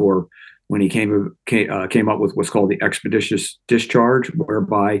Marine Corps, when he came up with what's called the expeditious discharge,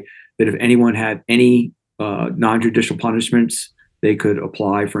 whereby that if anyone had any non-judicial punishments, they could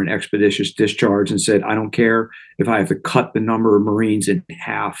apply for an expeditious discharge, and said, I don't care if I have to cut the number of Marines in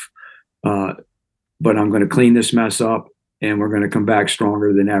half, but I'm going to clean this mess up, and we're going to come back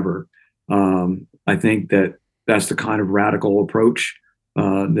stronger than ever. I think that's the kind of radical approach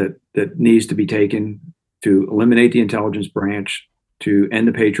that needs to be taken to eliminate the intelligence branch, to end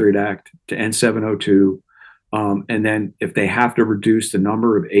the Patriot Act, to end 702. And then if they have to reduce the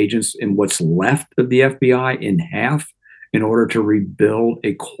number of agents in what's left of the FBI in half in order to rebuild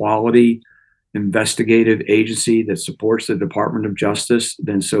a quality investigative agency that supports the Department of Justice,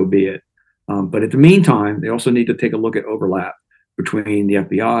 then so be it. But in the meantime, they also need to take a look at overlap between the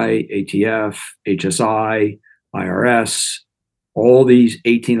FBI, ATF, HSI, IRS, all these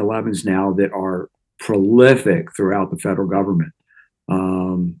 1811s now that are prolific throughout the federal government.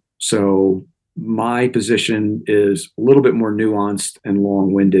 So my position is a little bit more nuanced and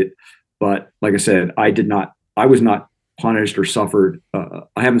long-winded, but like I said, I was not punished or suffered.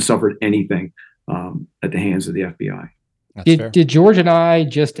 I haven't suffered anything at the hands of the FBI. Did George and I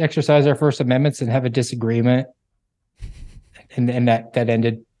just exercise our First Amendments and have a disagreement, and that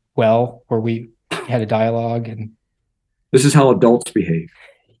ended well, where we had a dialogue? And this is how adults behave.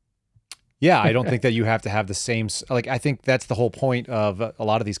 Yeah, I don't think that you have to have the same, I think that's the whole point of a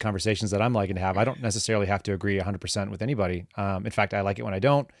lot of these conversations that I'm liking to have. I don't necessarily have to agree 100% with anybody. In fact, I like it when I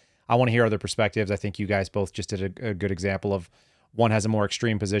don't. I want to hear other perspectives. I think you guys both just did a good example of one has a more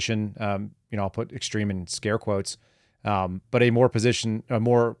extreme position. I'll put extreme in scare quotes, but a more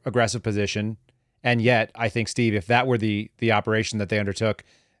aggressive position, And yet, I think, Steve, if that were the operation that they undertook,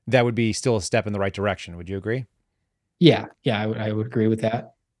 that would be still a step in the right direction. Would you agree? Yeah, I would agree with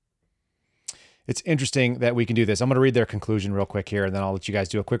that. It's interesting that we can do this. I'm going to read their conclusion real quick here, and then I'll let you guys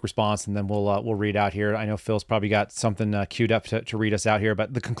do a quick response, and then we'll read out here. I know Phil's probably got something queued up to read us out here,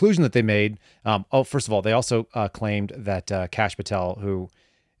 but the conclusion that they made, first of all, they also claimed that Kash Patel, who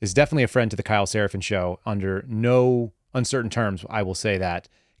is definitely a friend to the Kyle Seraphin show, under no uncertain terms, I will say that.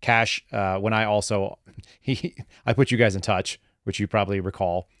 Kash, when I put you guys in touch, which you probably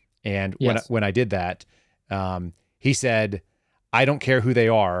recall, and Yes. when I did that, he said, I don't care who they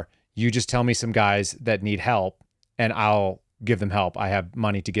are. You just tell me some guys that need help and I'll give them help. I have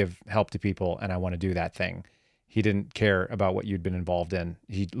money to give help to people and I want to do that thing. He didn't care about what you'd been involved in.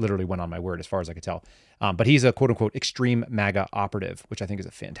 He literally went on my word as far as I could tell. But he's a quote unquote extreme MAGA operative, which I think is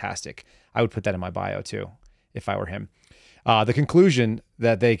a fantastic. I would put that in my bio too, if I were him. The conclusion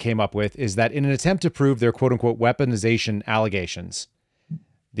that they came up with is that in an attempt to prove their quote unquote weaponization allegations,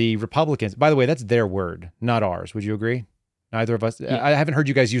 the Republicans, by the way, that's their word, not ours. Would you agree? Neither of us. Yeah. I haven't heard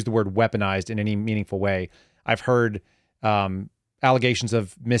you guys use the word weaponized in any meaningful way. I've heard allegations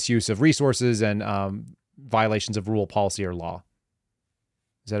of misuse of resources and violations of rule, policy, or law.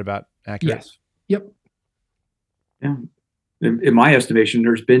 Is that about accurate? Yes. Yep. Yeah. In my estimation,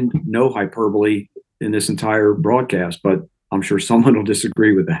 there's been no hyperbole in this entire broadcast, but I'm sure someone will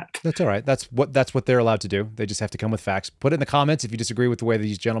disagree with that. That's all right. That's what they're allowed to do. They just have to come with facts. Put it in the comments if you disagree with the way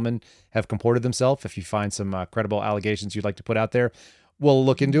these gentlemen have comported themselves. If you find some credible allegations you'd like to put out there, we'll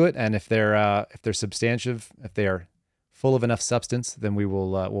look into it. And if they're substantive, if they are full of enough substance, then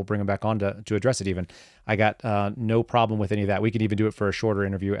we'll bring them back on to address it. Even I got no problem with any of that. We can even do it for a shorter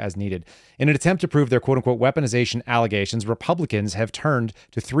interview as needed. In an attempt to prove their quote unquote weaponization allegations, Republicans have turned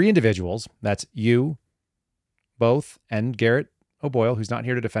to three individuals. That's you, both, and Garrett O'Boyle, who's not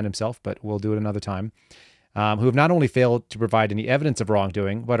here to defend himself, but we'll do it another time, who have not only failed to provide any evidence of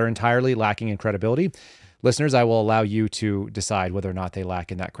wrongdoing, but are entirely lacking in credibility. Listeners, I will allow you to decide whether or not they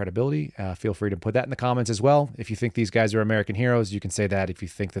lack in that credibility. Feel free to put that in the comments as well. If you think these guys are American heroes, you can say that. If you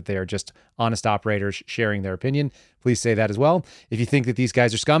think that they are just honest operators sharing their opinion, please say that as well. If you think that these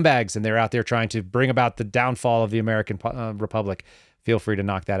guys are scumbags and they're out there trying to bring about the downfall of the American Republic, feel free to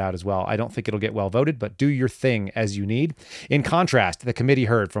knock that out as well. I don't think it'll get well voted, but do your thing as you need. In contrast, the committee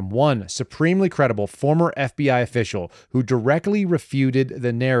heard from one supremely credible former FBI official who directly refuted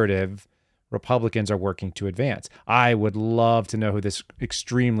the narrative Republicans are working to advance. I would love to know who this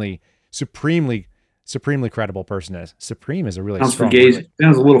supremely credible person is. Supreme is a really strong word.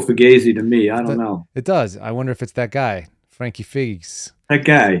 Sounds a little fugazi to me. I don't know. It does. I wonder if it's that guy, Frankie Figs. That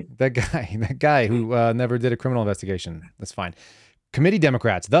guy who never did a criminal investigation. That's fine. Committee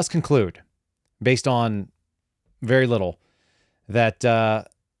Democrats thus conclude, based on very little, that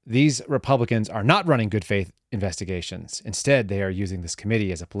these Republicans are not running good faith investigations. Instead, they are using this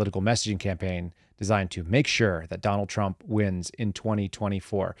committee as a political messaging campaign designed to make sure that Donald Trump wins in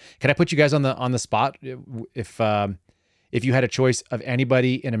 2024. Can I put you guys on the spot? If you had a choice of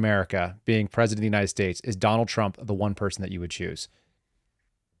anybody in America being president of the United States, is Donald Trump the one person that you would choose?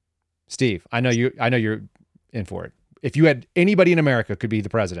 Steve, I know you're in for it. If you had anybody in America could be the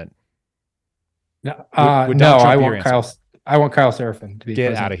president, No, would no, Donald Trump I be your want answer? I want Kyle Seraphin to be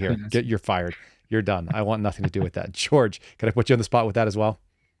Get president. out of here. You're fired. You're done. I want nothing to do with that. George, can I put you on the spot with that as well?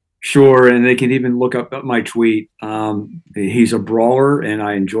 Sure, and they can even look up my tweet. He's a brawler, and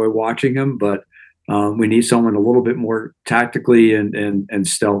I enjoy watching him, but we need someone a little bit more tactically and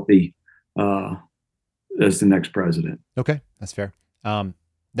stealthy as the next president. Okay, that's fair.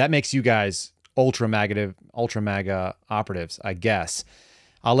 That makes you guys ultra MAGA operatives, I guess.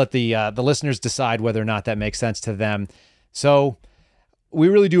 I'll let the listeners decide whether or not that makes sense to them. So we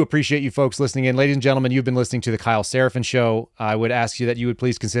really do appreciate you folks listening in. Ladies and gentlemen, you've been listening to the Kyle Seraphin Show. I would ask you that you would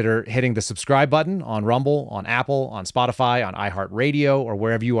please consider hitting the subscribe button on Rumble, on Apple, on Spotify, on iHeartRadio, or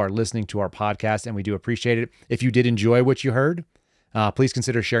wherever you are listening to our podcast, and we do appreciate it. If you did enjoy what you heard, please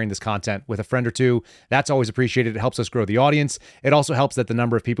consider sharing this content with a friend or two. That's always appreciated. It helps us grow the audience. It also helps that the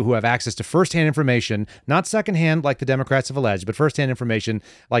number of people who have access to firsthand information, not secondhand like the Democrats have alleged, but firsthand information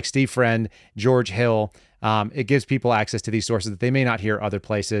like Steve Friend, George Hill, it gives people access to these sources that they may not hear other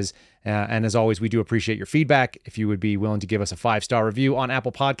places. And as always, we do appreciate your feedback. If you would be willing to give us a 5-star review on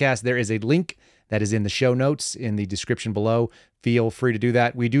Apple Podcasts, there is a link that is in the show notes in the description below. Feel free to do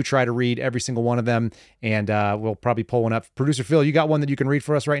that. We do try to read every single one of them, and we'll probably pull one up. Producer Phil, you got one that you can read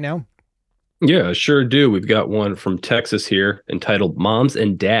for us right now? Yeah, sure do. We've got one from Texas here entitled Moms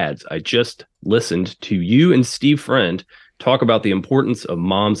and Dads. I just listened to you and Steve Friend talk about the importance of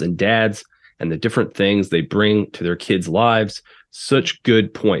moms and dads and the different things they bring to their kids' lives. Such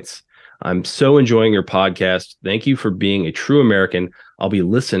good points. I'm so enjoying your podcast. Thank you for being a true American. I'll be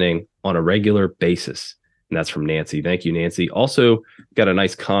listening on a regular basis. And that's from Nancy. Thank you, Nancy. Also got a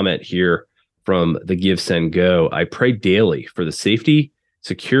nice comment here from the Give, Send, Go. I pray daily for the safety,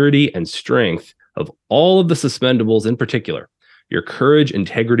 security, and strength of all of the suspendables in particular. Your courage,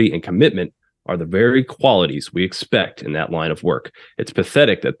 integrity, and commitment are the very qualities we expect in that line of work. It's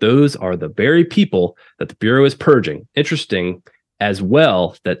pathetic that those are the very people that the Bureau is purging. Interesting as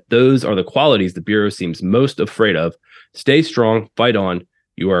well that those are the qualities the Bureau seems most afraid of. Stay strong, fight on.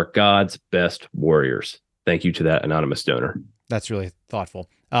 You are God's best warriors. Thank you to that anonymous donor. That's really thoughtful.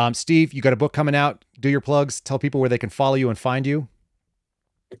 Steve, you got a book coming out. Do your plugs. Tell people where they can follow you and find you.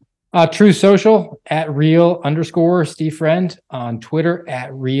 True Social @real_Steve Friend, on Twitter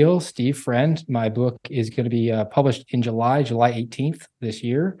 @real_Steve_Friend. My book is going to be published in July 18th this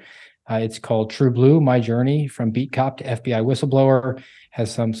year. It's called True Blue: My Journey from Beat Cop to FBI Whistleblower.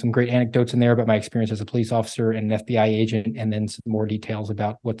 Has some great anecdotes in there about my experience as a police officer and an FBI agent, and then some more details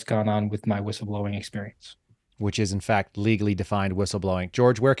about what's gone on with my whistleblowing experience. Which is, in fact, legally defined whistleblowing.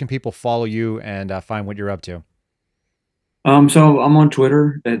 George, where can people follow you and find what you're up to? So I'm on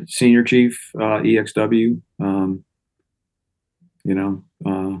Twitter at Senior Chief EXW.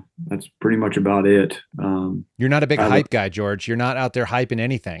 That's pretty much about it. You're not a big hype guy, George. You're not out there hyping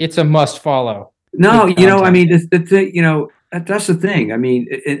anything. It's a must follow. No, I mean, the thing, that's the thing. I mean,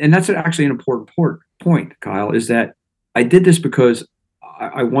 and that's actually an important point, Kyle, is that I did this because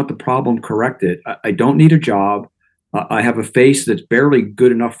I want the problem corrected. I don't need a job. I have a face that's barely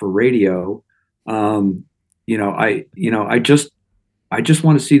good enough for radio. I just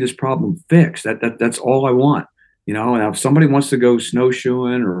want to see this problem fixed. That's all I want. And if somebody wants to go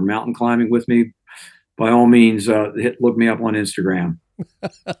snowshoeing or mountain climbing with me, by all means, look me up on Instagram.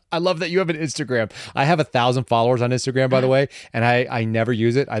 I love that you have an Instagram. I have 1,000 followers on Instagram, by the way, and I never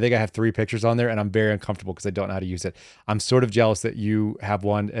use it. I think I have 3 pictures on there, and I'm very uncomfortable because I don't know how to use it. I'm sort of jealous that you have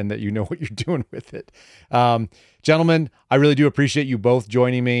one and that you know what you're doing with it. Gentlemen, I really do appreciate you both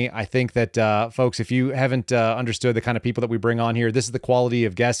joining me. I think that, folks, if you haven't understood the kind of people that we bring on here, this is the quality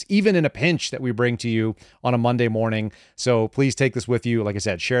of guests, even in a pinch, that we bring to you on a Monday morning. So please take this with you. Like I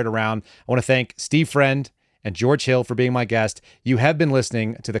said, share it around. I want to thank Steve Friend and George Hill for being my guest. You have been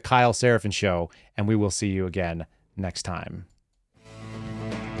listening to The Kyle Seraphin Show, and we will see you again next time.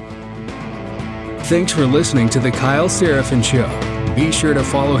 Thanks for listening to The Kyle Seraphin Show. Be sure to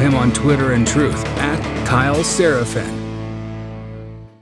follow him on Twitter and Truth @Kyle Seraphin.